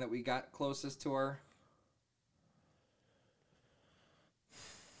the time that we got closest to our?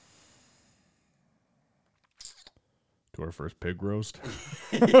 To our first pig roast?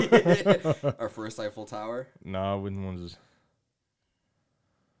 Our first Eiffel Tower? No, when was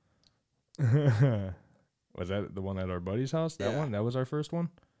was that the one at our buddy's house? That one? That was our first one?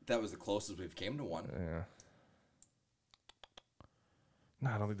 That was the closest we've came to one. Yeah.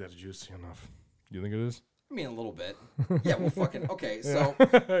 No, I don't think that's juicy enough. You think it is? I mean, a little bit. Yeah, well, fucking okay. So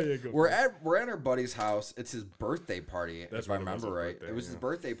we're at our buddy's house. It's his birthday party, if I remember right. It was his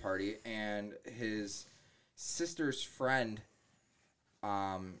birthday party, and his sister's friend.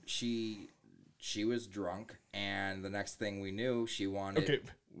 She was drunk, and the next thing we knew, she wanted. Okay,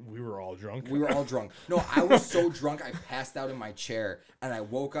 we were all drunk. We were all drunk. No, I was so drunk, I passed out in my chair, and I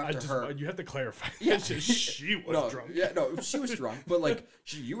woke up to her. You have to clarify. Yeah, she was drunk. Yeah, no, she was drunk, but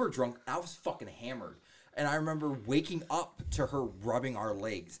you were drunk. I was fucking hammered. And I remember waking up to her rubbing our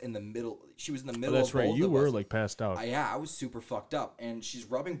legs in the middle. She was in the middle of both of us. That's right. You were passed out. Yeah, I was super fucked up. And she's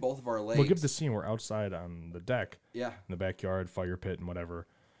rubbing both of our legs. Well, give the scene. We're outside on the deck. Yeah. In the backyard, fire pit and whatever.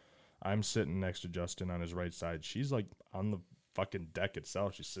 I'm sitting next to Justin on his right side. She's on the fucking deck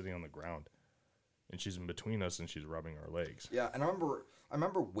itself. She's sitting on the ground. And she's in between us and she's rubbing our legs. Yeah, and I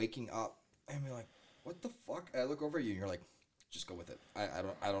remember waking up and being like, what the fuck? And I look over at you and you're like, just go with it.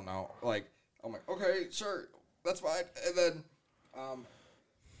 I don't know. I'm like, okay, sure, that's fine. And then,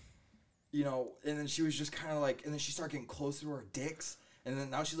 and then she was just kind of and then she started getting closer to our dicks. And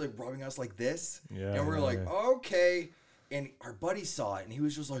then now she's rubbing us like this. Yeah. And we're okay. And our buddy saw it and he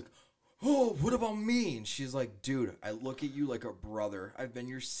was just like, oh, what about me? And she's like, dude, I look at you like a brother. I've been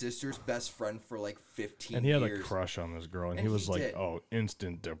your sister's best friend for 15 years. And he had a crush on this girl. And he was did.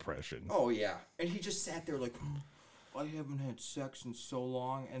 instant depression. Oh, yeah. And he just sat there I haven't had sex in so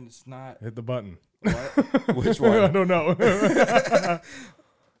long, and it's not... Hit the button. What? Which one? I don't know.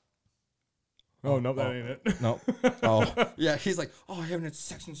 Oh, no, that ain't it. Nope. Oh. Yeah, he's like, I haven't had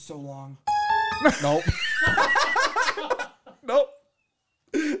sex in so long. Nope. Nope.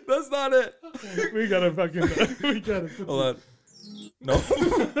 That's not it. We gotta fucking... Hold on. Nope.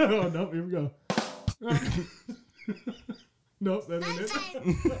 Oh, no, here we go. Nope, that ain't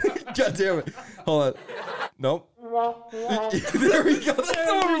it. God damn it. Hold on. Nope. There we go. That's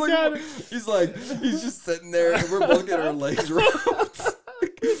the one we're looking for. He's just sitting there, and we're both getting our legs rubbed.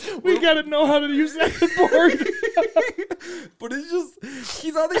 We gotta know how to use that board. But it's just,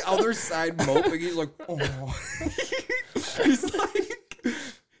 he's on the other side moping. He's like, oh. He's like,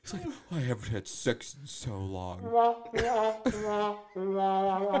 I haven't had sex in so long.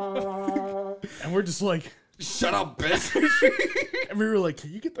 And we're just like, shut up, bitch. And we were like,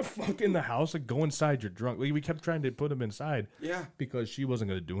 can you get the fuck in the house? Go inside, you're drunk. We kept trying to put him inside. Yeah. Because she wasn't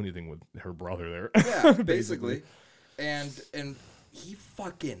going to do anything with her brother there. Yeah, basically. And he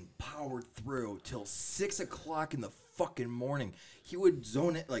fucking powered through till 6 o'clock in the fucking morning. He would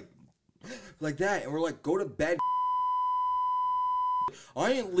zone it, like that, and we're like, go to bed.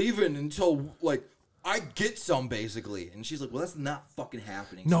 I ain't leaving until like I get some, basically. And she's like, well, that's not fucking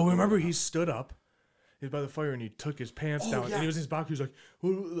happening. No, So remember he stood up. He was by the fire and he took his pants down, yeah. and he was in his box. He was like,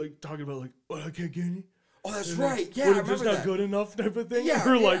 like talking about like, what, I can't get any. Oh, that's And right. like, Yeah, I what, remember just not that. good enough type of thing. Yeah,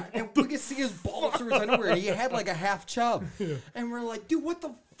 We're yeah. like, and we could see his balls through his underwear, and he had like a half chub. And we're like, dude, what the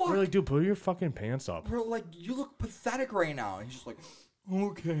fuck? we're like, dude, put your fucking pants up. We're like, you look pathetic right now. And he's just like,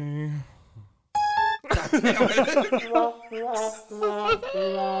 Okay. God damn it.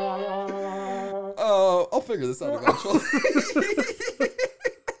 I'll figure this out eventually.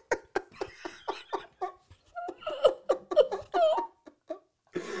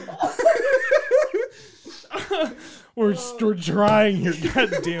 We're trying here.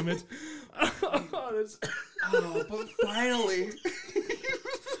 God damn it. But finally.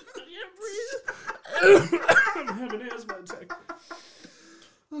 I'm having an asthma attack.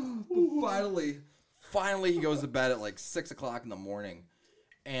 Finally he goes to bed at like 6 o'clock in the morning.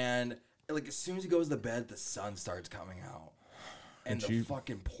 And like as soon as he goes to bed, the sun starts coming out. And the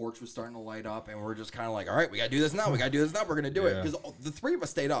fucking porch was starting to light up, and we're just kind of like, all right, we got to do this now. We're going to do it. Because the three of us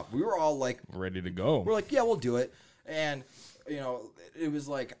stayed up. We were all like, ready to go. We're like, yeah, we'll do it. And, you know, it was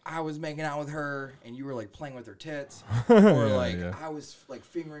like I was making out with her, and you were like playing with her tits. Or I was like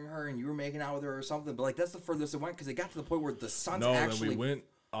fingering her, and you were making out with her or something. But like that's the furthest it went, because it got to the point where the sun's actually... then we went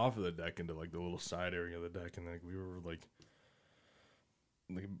off of the deck into like the little side area of the deck, and like we were like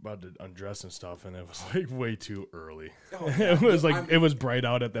about to undress and stuff, and it was like way too early. Oh, yeah. It was like it was bright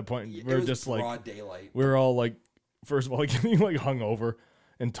out at that point. It We were was just like broad daylight. we were all like, first of all, getting like hungover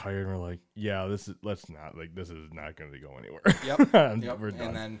and tired. And we're like, yeah, this is not going to go anywhere. Yep. We're done.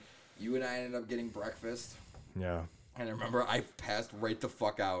 And then you and I ended up getting breakfast. Yeah. And I remember I passed right the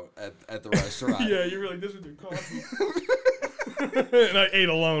fuck out at the restaurant. Yeah, you were like, this is your coffee. And I ate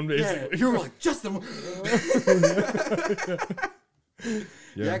alone, basically. Yeah, you were like, Justin.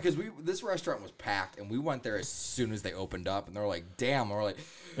 Yeah, because this restaurant was packed, and we went there as soon as they opened up, and they're like, damn. And we're like...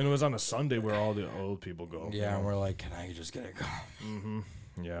 And it was on a Sunday where all the old people go. Yeah, and we're like, can I just get a coffee? Mm-hmm.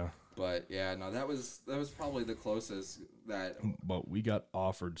 Yeah. But, yeah, no, that was probably the closest that... But we got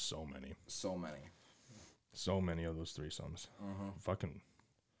offered so many. So many. So many of those threesomes. Fucking...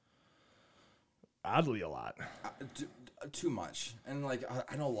 Oddly a lot. Too much. And, like,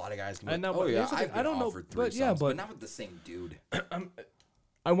 I know a lot of guys can be I know, like, but oh, yeah, here's the thing, I've been I don't know, offered but threesomes, yeah, but but- not with the same dude.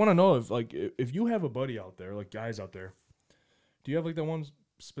 I want to know if you have a buddy out there, like guys out there, do you have like that one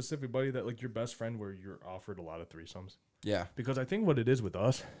specific buddy that like your best friend where you're offered a lot of threesomes? Yeah. Because I think what it is with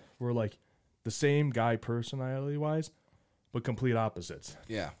us, we're like the same guy personality wise, but complete opposites.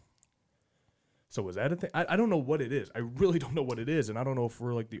 Yeah. So is that a thing? I don't know what it is. I really don't know what it is, and I don't know if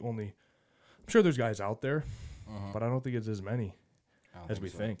we're like the only. I'm sure there's guys out there, but I don't think it's as many as we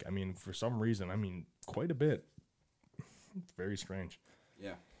think. I mean, for some reason, quite a bit. It's very strange.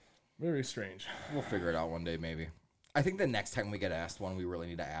 Yeah. Very strange. We'll figure it out one day, maybe. I think the next time we get asked one, we really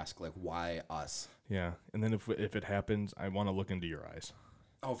need to ask, like, why us? Yeah, and then if it happens, I want to look into your eyes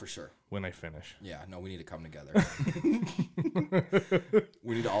Oh, for sure. when I finish. Yeah, no, we need to come together.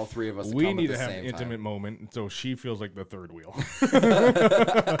 We need all three of us to We come need at to the have same an intimate time. moment, so she feels like the third wheel.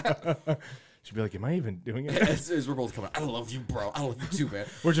 She'd be like, "Am I even doing it?" As we're both coming, I love you, bro. I love you too, man.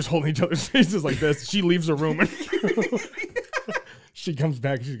 We're just holding each other's faces like this. She leaves the room and she comes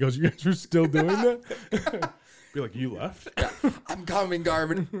back. She goes, "You guys are still doing that?" Be like, "You left?" Yeah, I'm coming,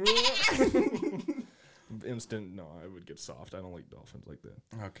 Garvin. Instant. No, I would get soft. I don't like dolphins like that.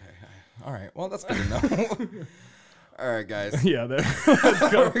 Okay. All right. Well, that's good to know. All right, guys. Yeah,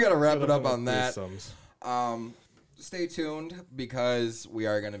 We're going to wrap it up on that. Stay tuned because we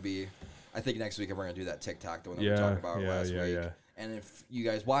are going to be, I think next week we're going to do that TikTok, the one that we talked about last week. Yeah. And if you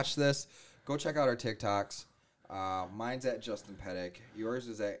guys watch this, go check out our TikToks. Mine's at Justin Pettick. Yours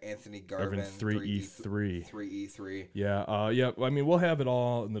is at Anthony Garvin. 3E3. 3E3. Yeah. Yeah. I mean, we'll have it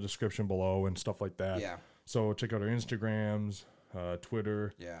all in the description below and stuff like that. Yeah. So check out our Instagrams,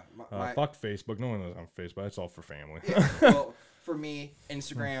 Twitter. Yeah. Fuck Facebook. No one is on Facebook. That's all for family. Yeah. Well, for me,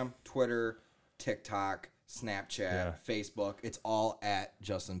 Instagram, Twitter, TikTok, Snapchat, Facebook, it's all at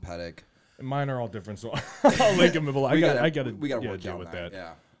Justin Pettick. Mine are all different, so I'll link them below. We got to work deal out with that.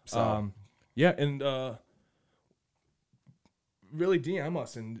 Yeah. So Yeah, and really DM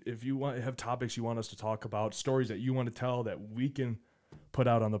us, and if you have topics you want us to talk about, stories that you want to tell that we can put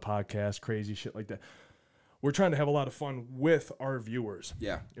out on the podcast, crazy shit like that. We're trying to have a lot of fun with our viewers.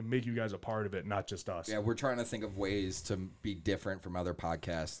 Yeah. And make you guys a part of it, not just us. Yeah, we're trying to think of ways to be different from other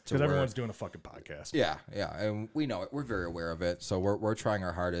podcasts. Because everyone's doing a fucking podcast. Yeah, and we know it. We're very aware of it. So we're trying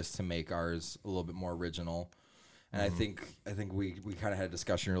our hardest to make ours a little bit more original. And I think we kind of had a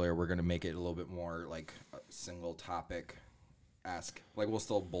discussion earlier. We're going to make it a little bit more like a single topic. Like we'll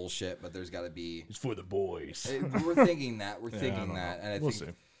still bullshit, but there's got to be. It's for the boys. We're thinking that.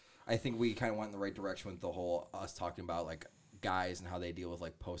 And I think we kind of went in the right direction with the whole us talking about like guys and how they deal with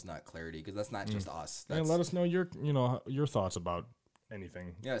like post-nut clarity, because that's not just us. And let us know your thoughts about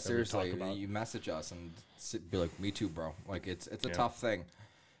anything. Yeah, seriously, you message us and be like, me too, bro. Like it's a tough thing.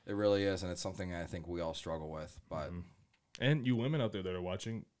 It really is, and it's something I think we all struggle with. But and you women out there that are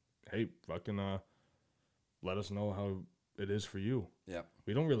watching, hey, fucking let us know how it is for you. Yep.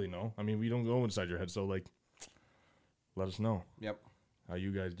 We don't really know. I mean, we don't go inside your head, so like, let us know. Yep. How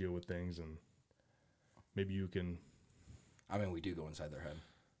you guys deal with things, and maybe you can. I mean, we do go inside their head.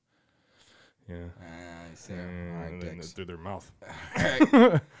 Yeah. I see. All right, dicks. Through their mouth.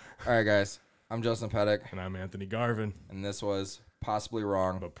 All right, guys. I'm Justin Pettick. And I'm Anthony Garvin. And this was Possibly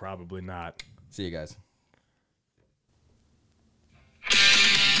Wrong. But probably not. See you guys.